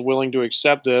that I was willing to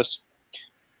accept this,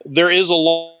 there is a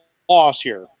loss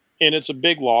here, and it's a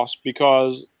big loss,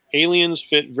 because aliens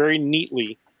fit very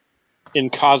neatly in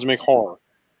cosmic horror.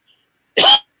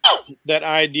 That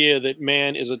idea that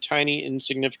man is a tiny,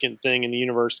 insignificant thing in the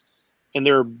universe, and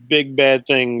there are big, bad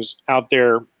things out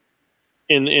there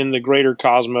in the greater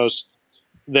cosmos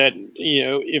that,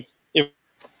 if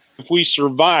we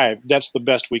survive, that's the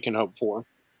best we can hope for.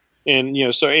 And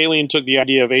so Alien took the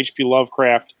idea of H.P.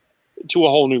 Lovecraft to a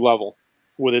whole new level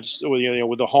with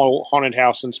the whole haunted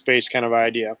house in space kind of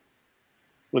idea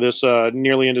with this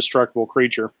nearly indestructible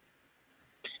creature.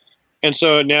 And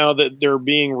so now that they're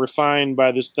being refined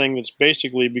by this thing that's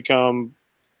basically become,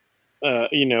 a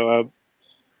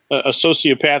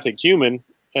sociopathic human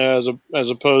as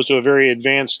opposed to a very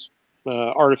advanced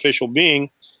artificial being,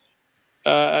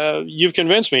 you've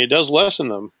convinced me it does lessen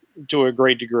them to a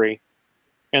great degree,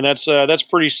 and that's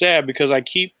pretty sad because I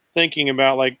keep thinking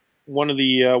about like one of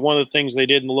the things they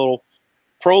did in the little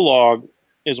prologue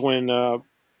is when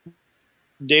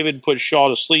David puts Shaw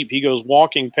to sleep. He goes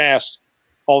walking past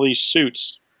all these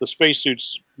suits, the space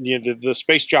suits, the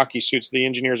space jockey suits the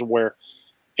engineers wear,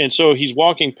 and so he's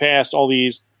walking past all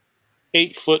these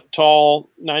 8 foot tall,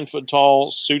 9 foot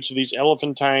tall suits of these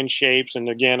elephantine shapes. And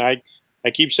again, I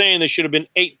keep saying they should have been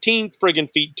 18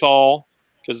 friggin' feet tall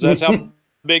because that's how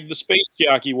big the space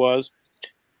jockey was.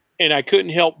 And I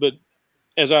couldn't help but,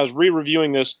 as I was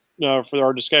re-reviewing this for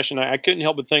our discussion, I couldn't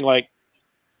help but think like,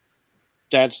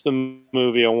 that's the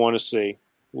movie I want to see.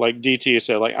 Like DT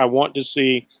said, like I want to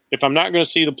see, if I'm not going to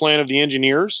see the plan of the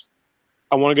engineers,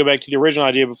 I want to go back to the original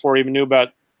idea before I even knew about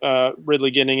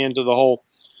Ridley getting into the whole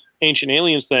Ancient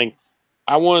Aliens thing.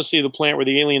 I want to see the planet where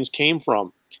the aliens came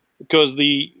from, because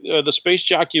the space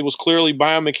jockey was clearly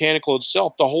biomechanical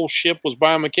itself. The whole ship was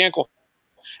biomechanical.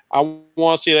 I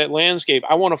want to see that landscape.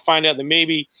 I want to find out that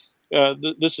maybe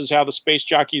this is how the space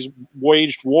jockeys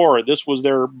waged war. This was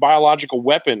their biological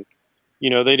weapon. They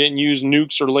didn't use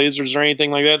nukes or lasers or anything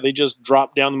like that. They just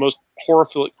dropped down the most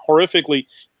horrifically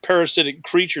parasitic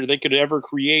creature they could ever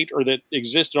create or that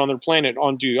existed on their planet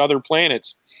onto other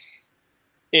planets.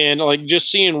 And like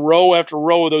just seeing row after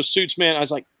row of those suits, man, I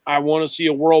was like, I want to see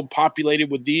a world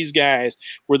populated with these guys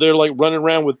where they're like running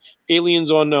around with aliens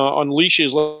on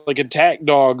leashes like attack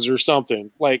dogs or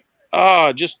something. Like,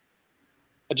 I just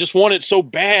want it so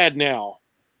bad now,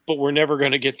 but we're never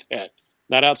going to get that.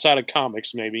 Not outside of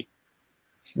comics, maybe.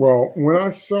 Well, when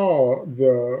we saw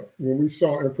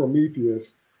in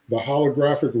Prometheus, the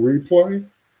holographic replay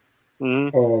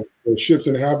of the ship's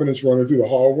inhabitants running through the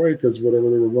hallway, because whatever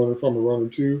they were running from or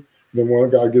running to, then one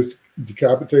guy gets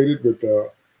decapitated with the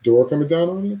door coming down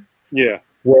on him. Yeah.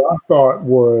 What I thought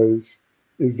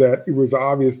is that it was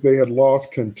obvious they had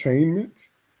lost containment.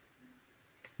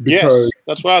 Yes,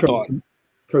 that's what I thought.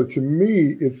 Because to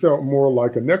me, it felt more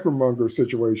like a Necromonger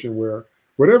situation where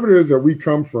whatever it is that we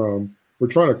come from, we're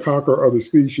trying to conquer other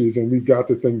species and we've got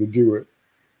the thing to do it.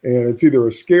 And it's either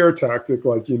a scare tactic,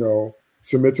 like,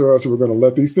 submit to us, or we're going to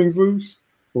let these things loose,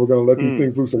 or we're going to let these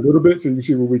things loose a little bit so you can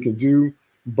see what we can do.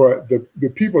 But the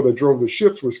people that drove the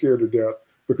ships were scared to death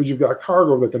because you've got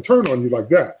cargo that can turn on you like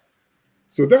that.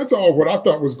 So that's all what I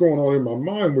thought was going on in my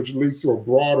mind, which leads to a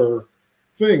broader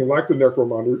thing like the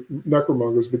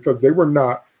Necromongers, because they were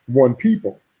not one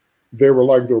people. They were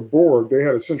like the Borg. They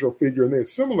had a central figure and they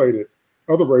assimilated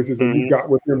other races and you got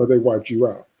with them or they wiped you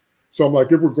out. So I'm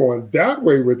like, if we're going that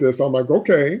way with this, I'm like,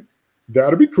 okay,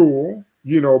 that'd be cool,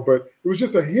 but it was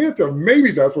just a hint of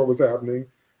maybe that's what was happening.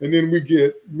 And then we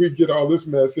get all this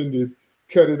mess and you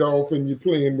cut it off and you're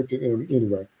playing with it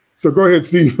anyway. So go ahead,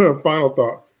 Steve, final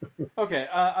thoughts. Okay,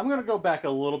 I'm going to go back a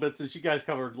little bit since you guys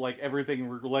covered like everything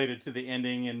related to the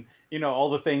ending and all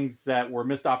the things that were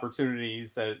missed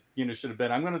opportunities that should have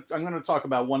been. I'm going to talk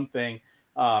about one thing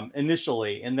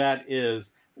initially, and that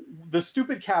is the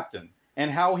stupid captain and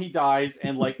how he dies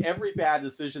and like every bad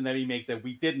decision that he makes that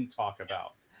we didn't talk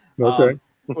about. Okay.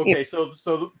 Okay, so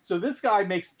this guy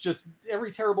makes just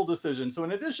every terrible decision. So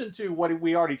in addition to what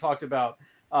we already talked about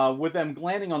with them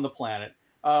landing on the planet,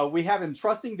 we have him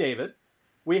trusting David.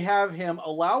 We have him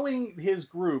allowing his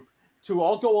group to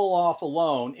all go off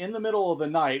alone in the middle of the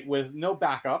night with no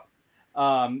backup.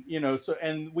 So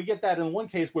and we get that in one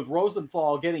case with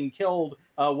Rosenthal getting killed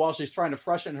while she's trying to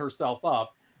freshen herself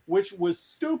up, which was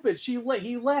stupid. He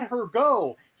let her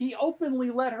go. He openly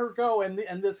let her go, and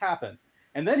this happens.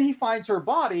 And then he finds her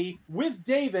body with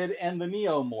David and the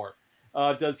Neomorph.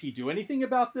 Does he do anything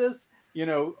about this?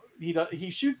 He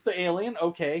shoots the alien.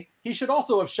 Okay, he should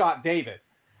also have shot David.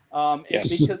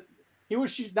 Yes.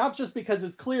 Because not just because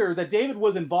it's clear that David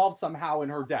was involved somehow in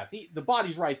her death. The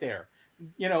body's right there.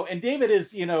 And David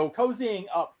is cozying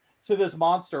up to this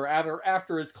monster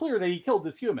after it's clear that he killed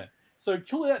this human. So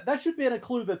that should be a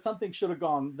clue that something should have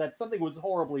gone, that something was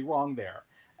horribly wrong there.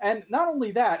 And not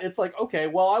only that, it's like, okay,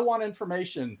 well, I want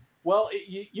information. Well,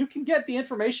 you can get the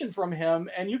information from him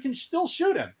and you can still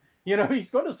shoot him. He's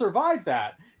going to survive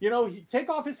that. Take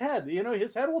off his head.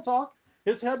 His head will talk.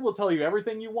 His head will tell you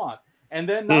everything you want. And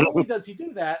then not only does he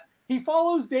do that, He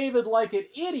follows David like an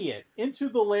idiot into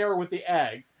the lair with the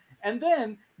eggs. And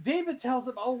then David tells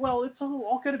him, oh, well, it's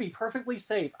all going to be perfectly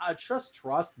safe.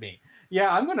 Trust me.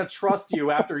 Yeah, I'm going to trust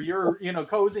you after you're,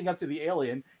 cozying up to the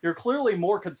alien. You're clearly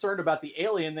more concerned about the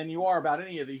alien than you are about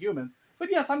any of the humans.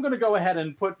 But yes, I'm going to go ahead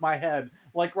and put my head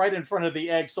like right in front of the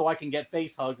egg so I can get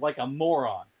face hugged like a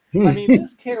moron. I mean,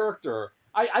 this character,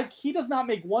 he does not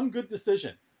make one good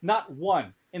decision, not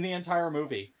one in the entire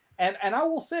movie. And I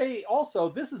will say also,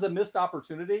 this is a missed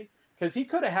opportunity because he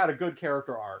could have had a good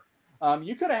character arc.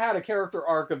 You could have had a character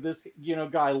arc of this,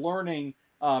 guy learning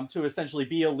to essentially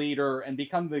be a leader and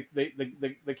become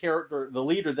the character, the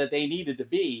leader that they needed to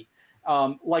be,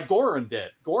 like Goran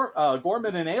did.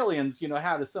 Gorman and Aliens,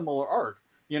 had a similar arc.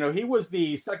 He was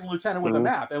the second lieutenant with a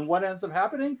map, and what ends up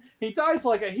happening? He dies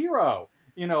like a hero,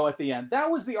 at the end. That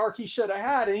was the arc he should have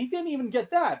had, and he didn't even get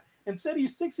that. Instead, he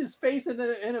sticks his face in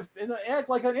an egg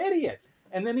like an idiot,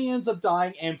 and then he ends up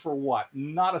dying. And for what?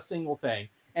 Not a single thing.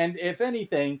 And if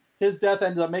anything, his death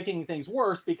ended up making things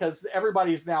worse because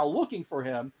everybody's now looking for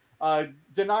him,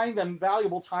 denying them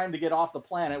valuable time to get off the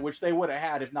planet, which they would have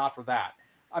had if not for that.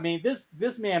 I mean,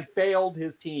 this man failed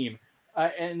his team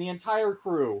and the entire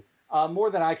crew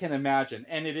more than I can imagine.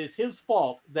 And it is his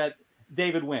fault that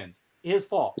David wins. His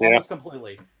fault, almost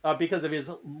completely, because of his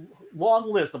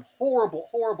long list of horrible,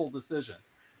 horrible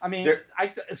decisions. I mean,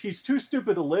 he's too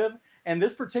stupid to live. And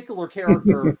this particular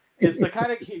character is the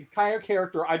kind of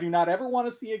character I do not ever want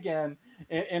to see again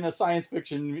in a science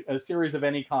fiction series of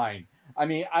any kind. I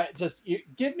mean,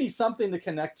 give me something to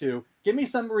connect to. Give me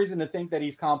some reason to think that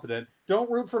he's competent. Don't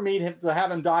root for me to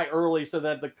have him die early so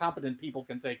that the competent people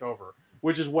can take over,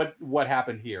 which is what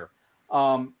happened here.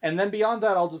 And then beyond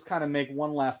that, I'll just kind of make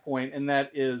one last point, and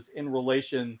that is in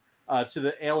relation to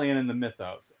the alien and the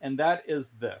mythos. And that is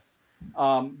this.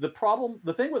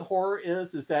 The thing with horror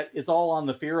is that it's all on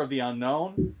the fear of the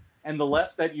unknown, and the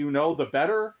less that you know, the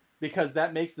better, because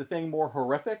that makes the thing more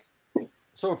horrific.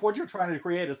 So if what you're trying to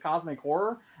create is cosmic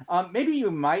horror, maybe you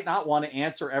might not want to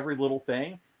answer every little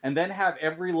thing and then have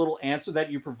every little answer that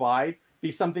you provide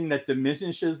be something that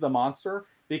diminishes the monster,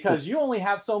 because you only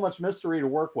have so much mystery to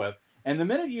work with. And the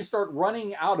minute you start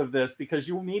running out of this because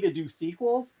you need to do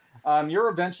sequels, you're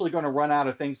eventually going to run out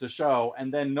of things to show,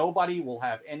 and then nobody will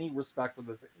have any respect for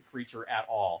this creature at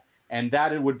all. And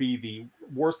that it would be the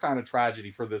worst kind of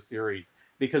tragedy for this series,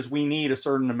 because we need a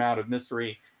certain amount of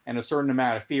mystery and a certain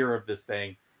amount of fear of this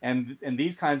thing. And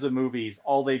these kinds of movies,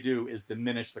 all they do is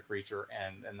diminish the creature,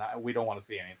 and we don't want to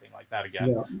see anything like that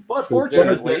again. Yeah. But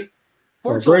fortunately,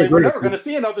 we're never going to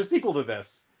see another sequel to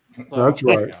this. So, that's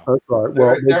right. That's right.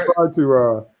 Well, they tried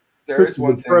to fix it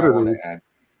with Predators.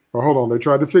 Well, hold on. They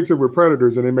tried to fix it with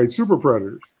Predators, and they made Super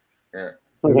Predators. Yeah.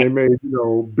 And they made,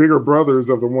 bigger brothers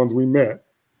of the ones we met.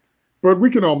 But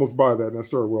we can almost buy that in a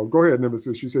story world. Go ahead,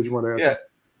 Nemesis. You said you want to ask. Yeah.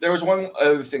 There was one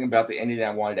other thing about the ending that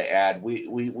I wanted to add.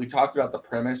 We talked about the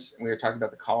premise, and we were talking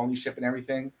about the colony ship and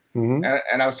everything. Mm-hmm.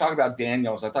 And I was talking about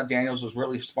Daniels. I thought Daniels was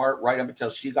really smart right up until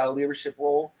she got a leadership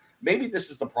role. Maybe this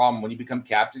is the problem. When you become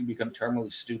captain, you become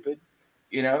terminally stupid,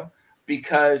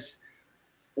 because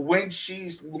when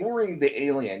she's luring the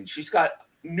alien, she's got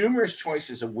numerous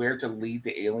choices of where to lead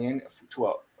the alien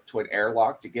to an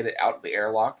airlock, to get it out of the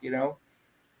airlock,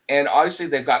 And obviously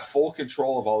they've got full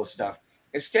control of all this stuff.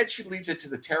 Instead, she leads it to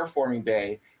the terraforming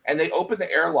bay, and they open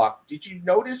the airlock. Did you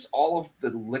notice all of the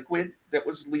liquid that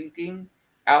was leaking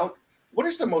out? What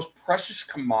is the most precious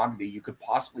commodity you could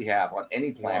possibly have on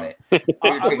any planet?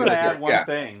 I'm going to add one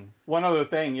thing. One other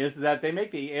thing is that they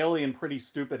make the alien pretty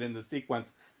stupid in the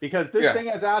sequence, because this thing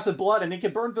has acid blood and he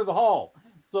can burn through the hull.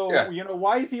 So,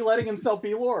 why is he letting himself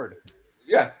be Lord?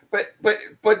 Yeah, but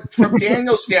from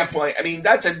Daniel's standpoint, I mean,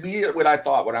 that's immediately what I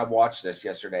thought when I watched this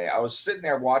yesterday. I was sitting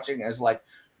there watching as like,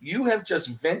 you have just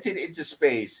vented into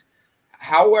space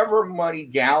however many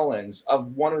gallons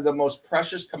of one of the most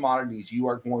precious commodities you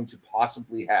are going to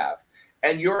possibly have.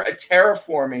 And you're a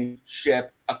terraforming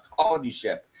ship, a colony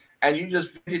ship, and you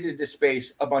just vented into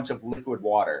space a bunch of liquid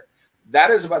water.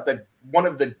 That is about one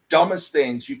of the dumbest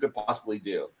things you could possibly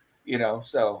do,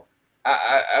 So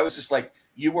I was just like,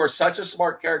 you were such a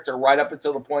smart character right up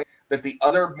until the point that the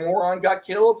other moron got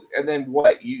killed, and then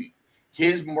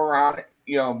his moron,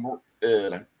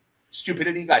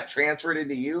 stupidity got transferred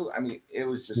into you. I mean, it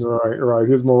was just right.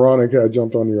 His moronic had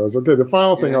jumped on yours. Okay, the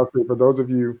final thing I'll say for those of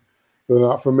you that are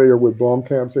not familiar with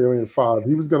Blomkamp's Alien 5,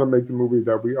 he was going to make the movie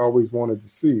that we always wanted to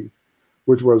see,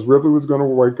 which was Ripley was going to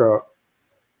wake up,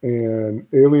 and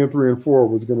Alien 3 and 4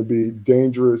 was going to be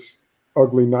dangerous,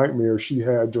 ugly nightmares she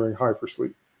had during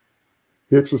hypersleep.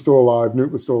 Hicks was still alive.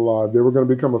 Newt was still alive. They were going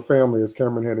to become a family as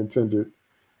Cameron had intended.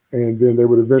 And then they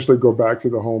would eventually go back to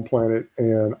the home planet.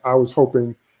 And I was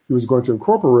hoping, he was going to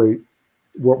incorporate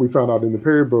what we found out in the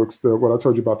period books, what I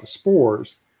told you about the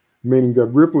spores, meaning that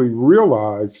Ripley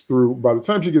realized by the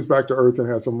time she gets back to Earth and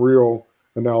has some real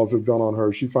analysis done on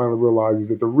her, she finally realizes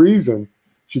that the reason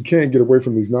she can't get away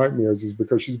from these nightmares is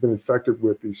because she's been infected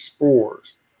with these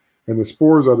spores. And the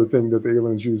spores are the thing that the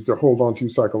aliens use to hold on to you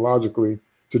psychologically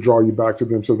to draw you back to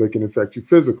them so they can infect you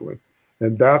physically.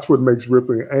 And that's what makes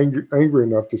Ripley angry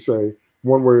enough to say,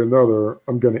 one way or another,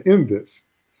 I'm going to end this.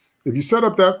 If you set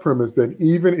up that premise, then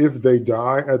even if they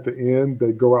die at the end,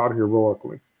 they go out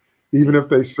heroically. Even if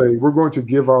they say, we're going to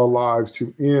give our lives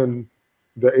to end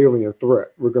the alien threat.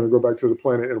 We're going to go back to the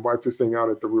planet and wipe this thing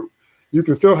out at the root. You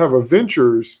can still have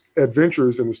adventures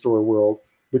in the story world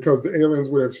because the aliens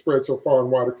would have spread so far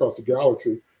and wide across the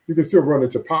galaxy. You can still run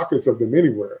into pockets of them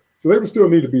anywhere. So they would still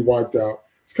need to be wiped out.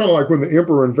 It's kind of like when the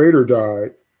Emperor and Vader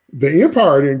died. The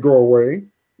Empire didn't go away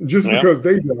just because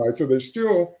they died. So there's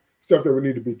still stuff that would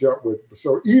need to be dealt with.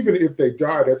 So even if they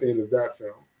died at the end of that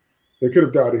film, they could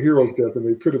have died a hero's death and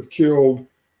they could have killed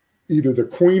either the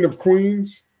Queen of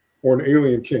Queens or an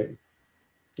alien king.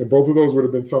 And both of those would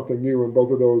have been something new. And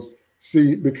both of those,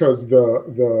 because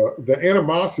the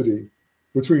animosity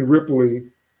between Ripley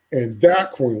and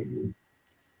that queen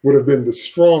would have been the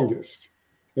strongest.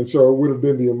 And so it would have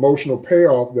been the emotional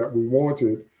payoff that we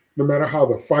wanted, no matter how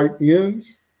the fight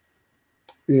ends.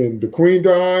 And the queen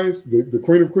dies, the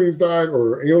Queen of Queens died,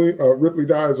 or Ripley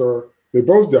dies, or they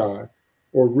both die,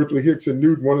 or Ripley Hicks and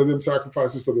Newt, one of them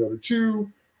sacrifices for the other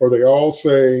two, or they all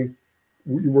say,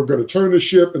 we're going to turn the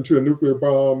ship into a nuclear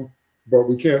bomb, but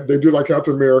we can't. They do like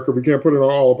Captain America. We can't put it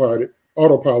on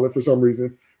autopilot for some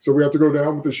reason. So we have to go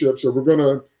down with the ship. So we're going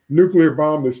to nuclear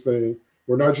bomb this thing.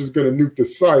 We're not just going to nuke the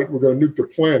site. We're going to nuke the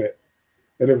planet.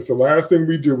 And if it's the last thing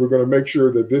we do, we're going to make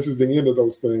sure that this is the end of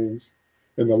those things.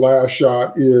 And the last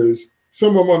shot is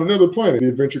some of them on another planet. The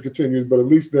adventure continues, but at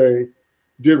least they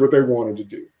did what they wanted to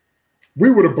do. We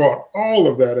would have bought all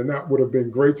of that, and that would have been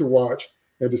great to watch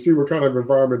and to see what kind of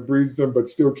environment breeds them, but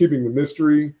still keeping the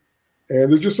mystery.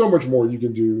 And there's just so much more you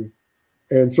can do.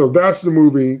 And so that's the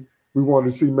movie we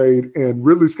wanted to see made. And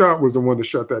Ridley Scott was the one to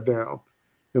shut that down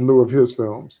in lieu of his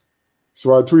films.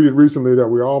 So I tweeted recently that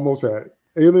we almost had it.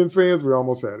 Aliens fans, we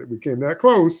almost had it. We came that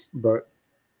close, but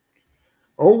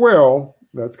oh well.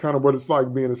 That's kind of what it's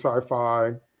like being a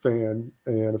sci-fi fan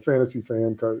and a fantasy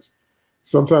fan, because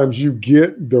sometimes you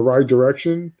get the right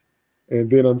direction,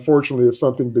 and then unfortunately, if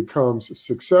something becomes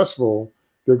successful,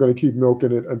 they're going to keep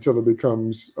milking it until it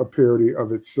becomes a parody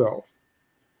of itself.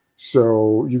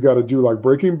 So you got to do like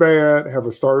Breaking Bad, have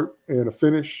a start and a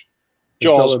finish.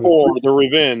 Jaws 4, The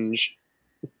Revenge.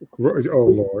 Oh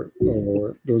Lord.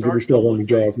 Don't get me started on the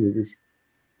Jaws movies.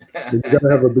 You got to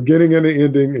have a beginning and an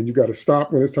ending, and you got to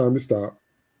stop when it's time to stop.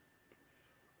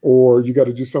 Or you got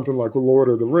to do something like Lord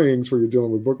of the Rings, where you're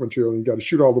dealing with book material and you got to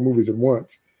shoot all the movies at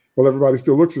once. Well, everybody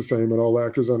still looks the same and all the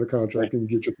actors under contract, and you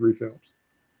get your 3 films.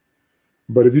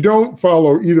 But if you don't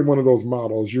follow either one of those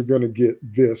models, you're going to get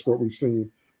what we've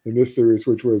seen in this series,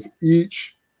 which was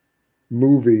each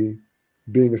movie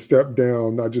being a step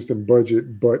down, not just in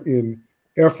budget, but in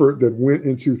effort that went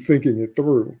into thinking it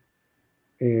through.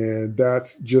 And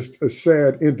that's just a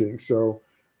sad ending. So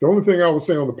the only thing I would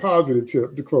say on the positive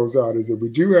tip to close out is that we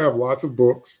do have lots of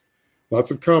books,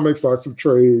 lots of comics, lots of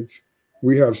trades.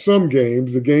 We have some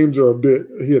games. The games are a bit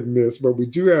hit and miss, but we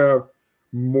do have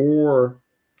more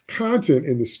content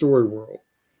in the story world.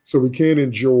 So we can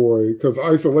enjoy, because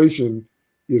isolation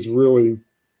is like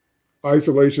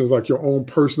your own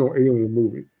personal alien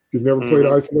movie. If you've never played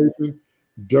Isolation,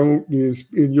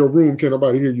 in your room, can't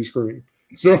nobody hear you scream.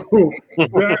 So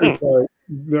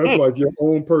that's like your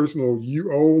own personal,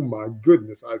 oh my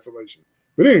goodness, Isolation.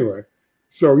 But anyway,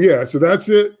 so that's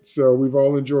it. So we've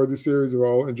all enjoyed the series. We've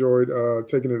all enjoyed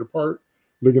taking it apart,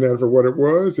 looking at it for what it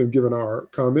was, and giving our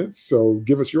comments. So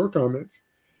give us your comments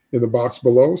in the box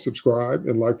below. Subscribe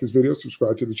and like this video.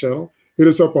 Subscribe to the channel. Hit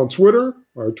us up on Twitter.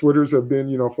 Our Twitters have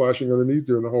been, flashing underneath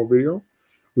during the whole video.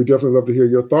 We definitely love to hear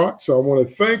your thoughts. So I want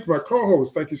to thank my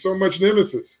co-host. Thank you so much,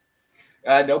 Nemesis.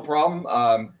 No problem.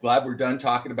 Glad we're done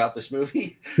talking about this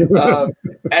movie. And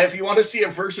if you want to see a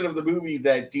version of the movie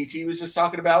that DT was just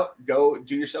talking about, go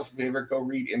do yourself a favor. Go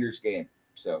read Ender's Game.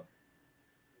 So,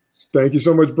 thank you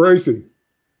so much, Bracy.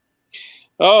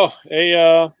 Oh,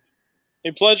 a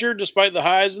pleasure, despite the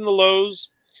highs and the lows.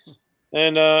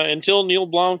 And until Neil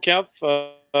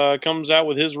Blomkamp comes out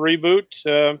with his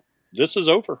reboot, this is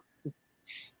over.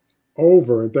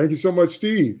 And thank you so much,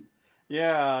 Steve.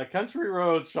 Yeah, Country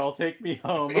Roads shall take me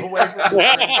home away from the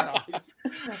franchise.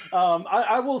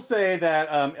 I will say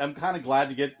that I'm kind of glad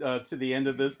to get to the end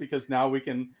of this, because now we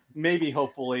can maybe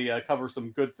hopefully cover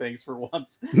some good things for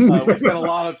once. We spent a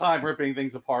lot of time ripping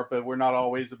things apart, but we're not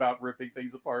always about ripping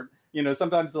things apart.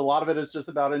 Sometimes a lot of it is just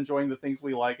about enjoying the things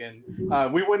we like, and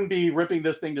we wouldn't be ripping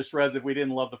this thing to shreds if we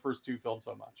didn't love the first two films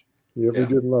so much. Yeah, we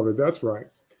didn't love it. That's right.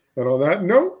 And on that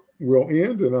note, we'll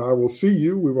end, and I will see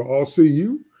you. We will all see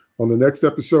you on the next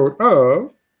episode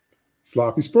of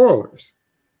Sloppy Spoilers.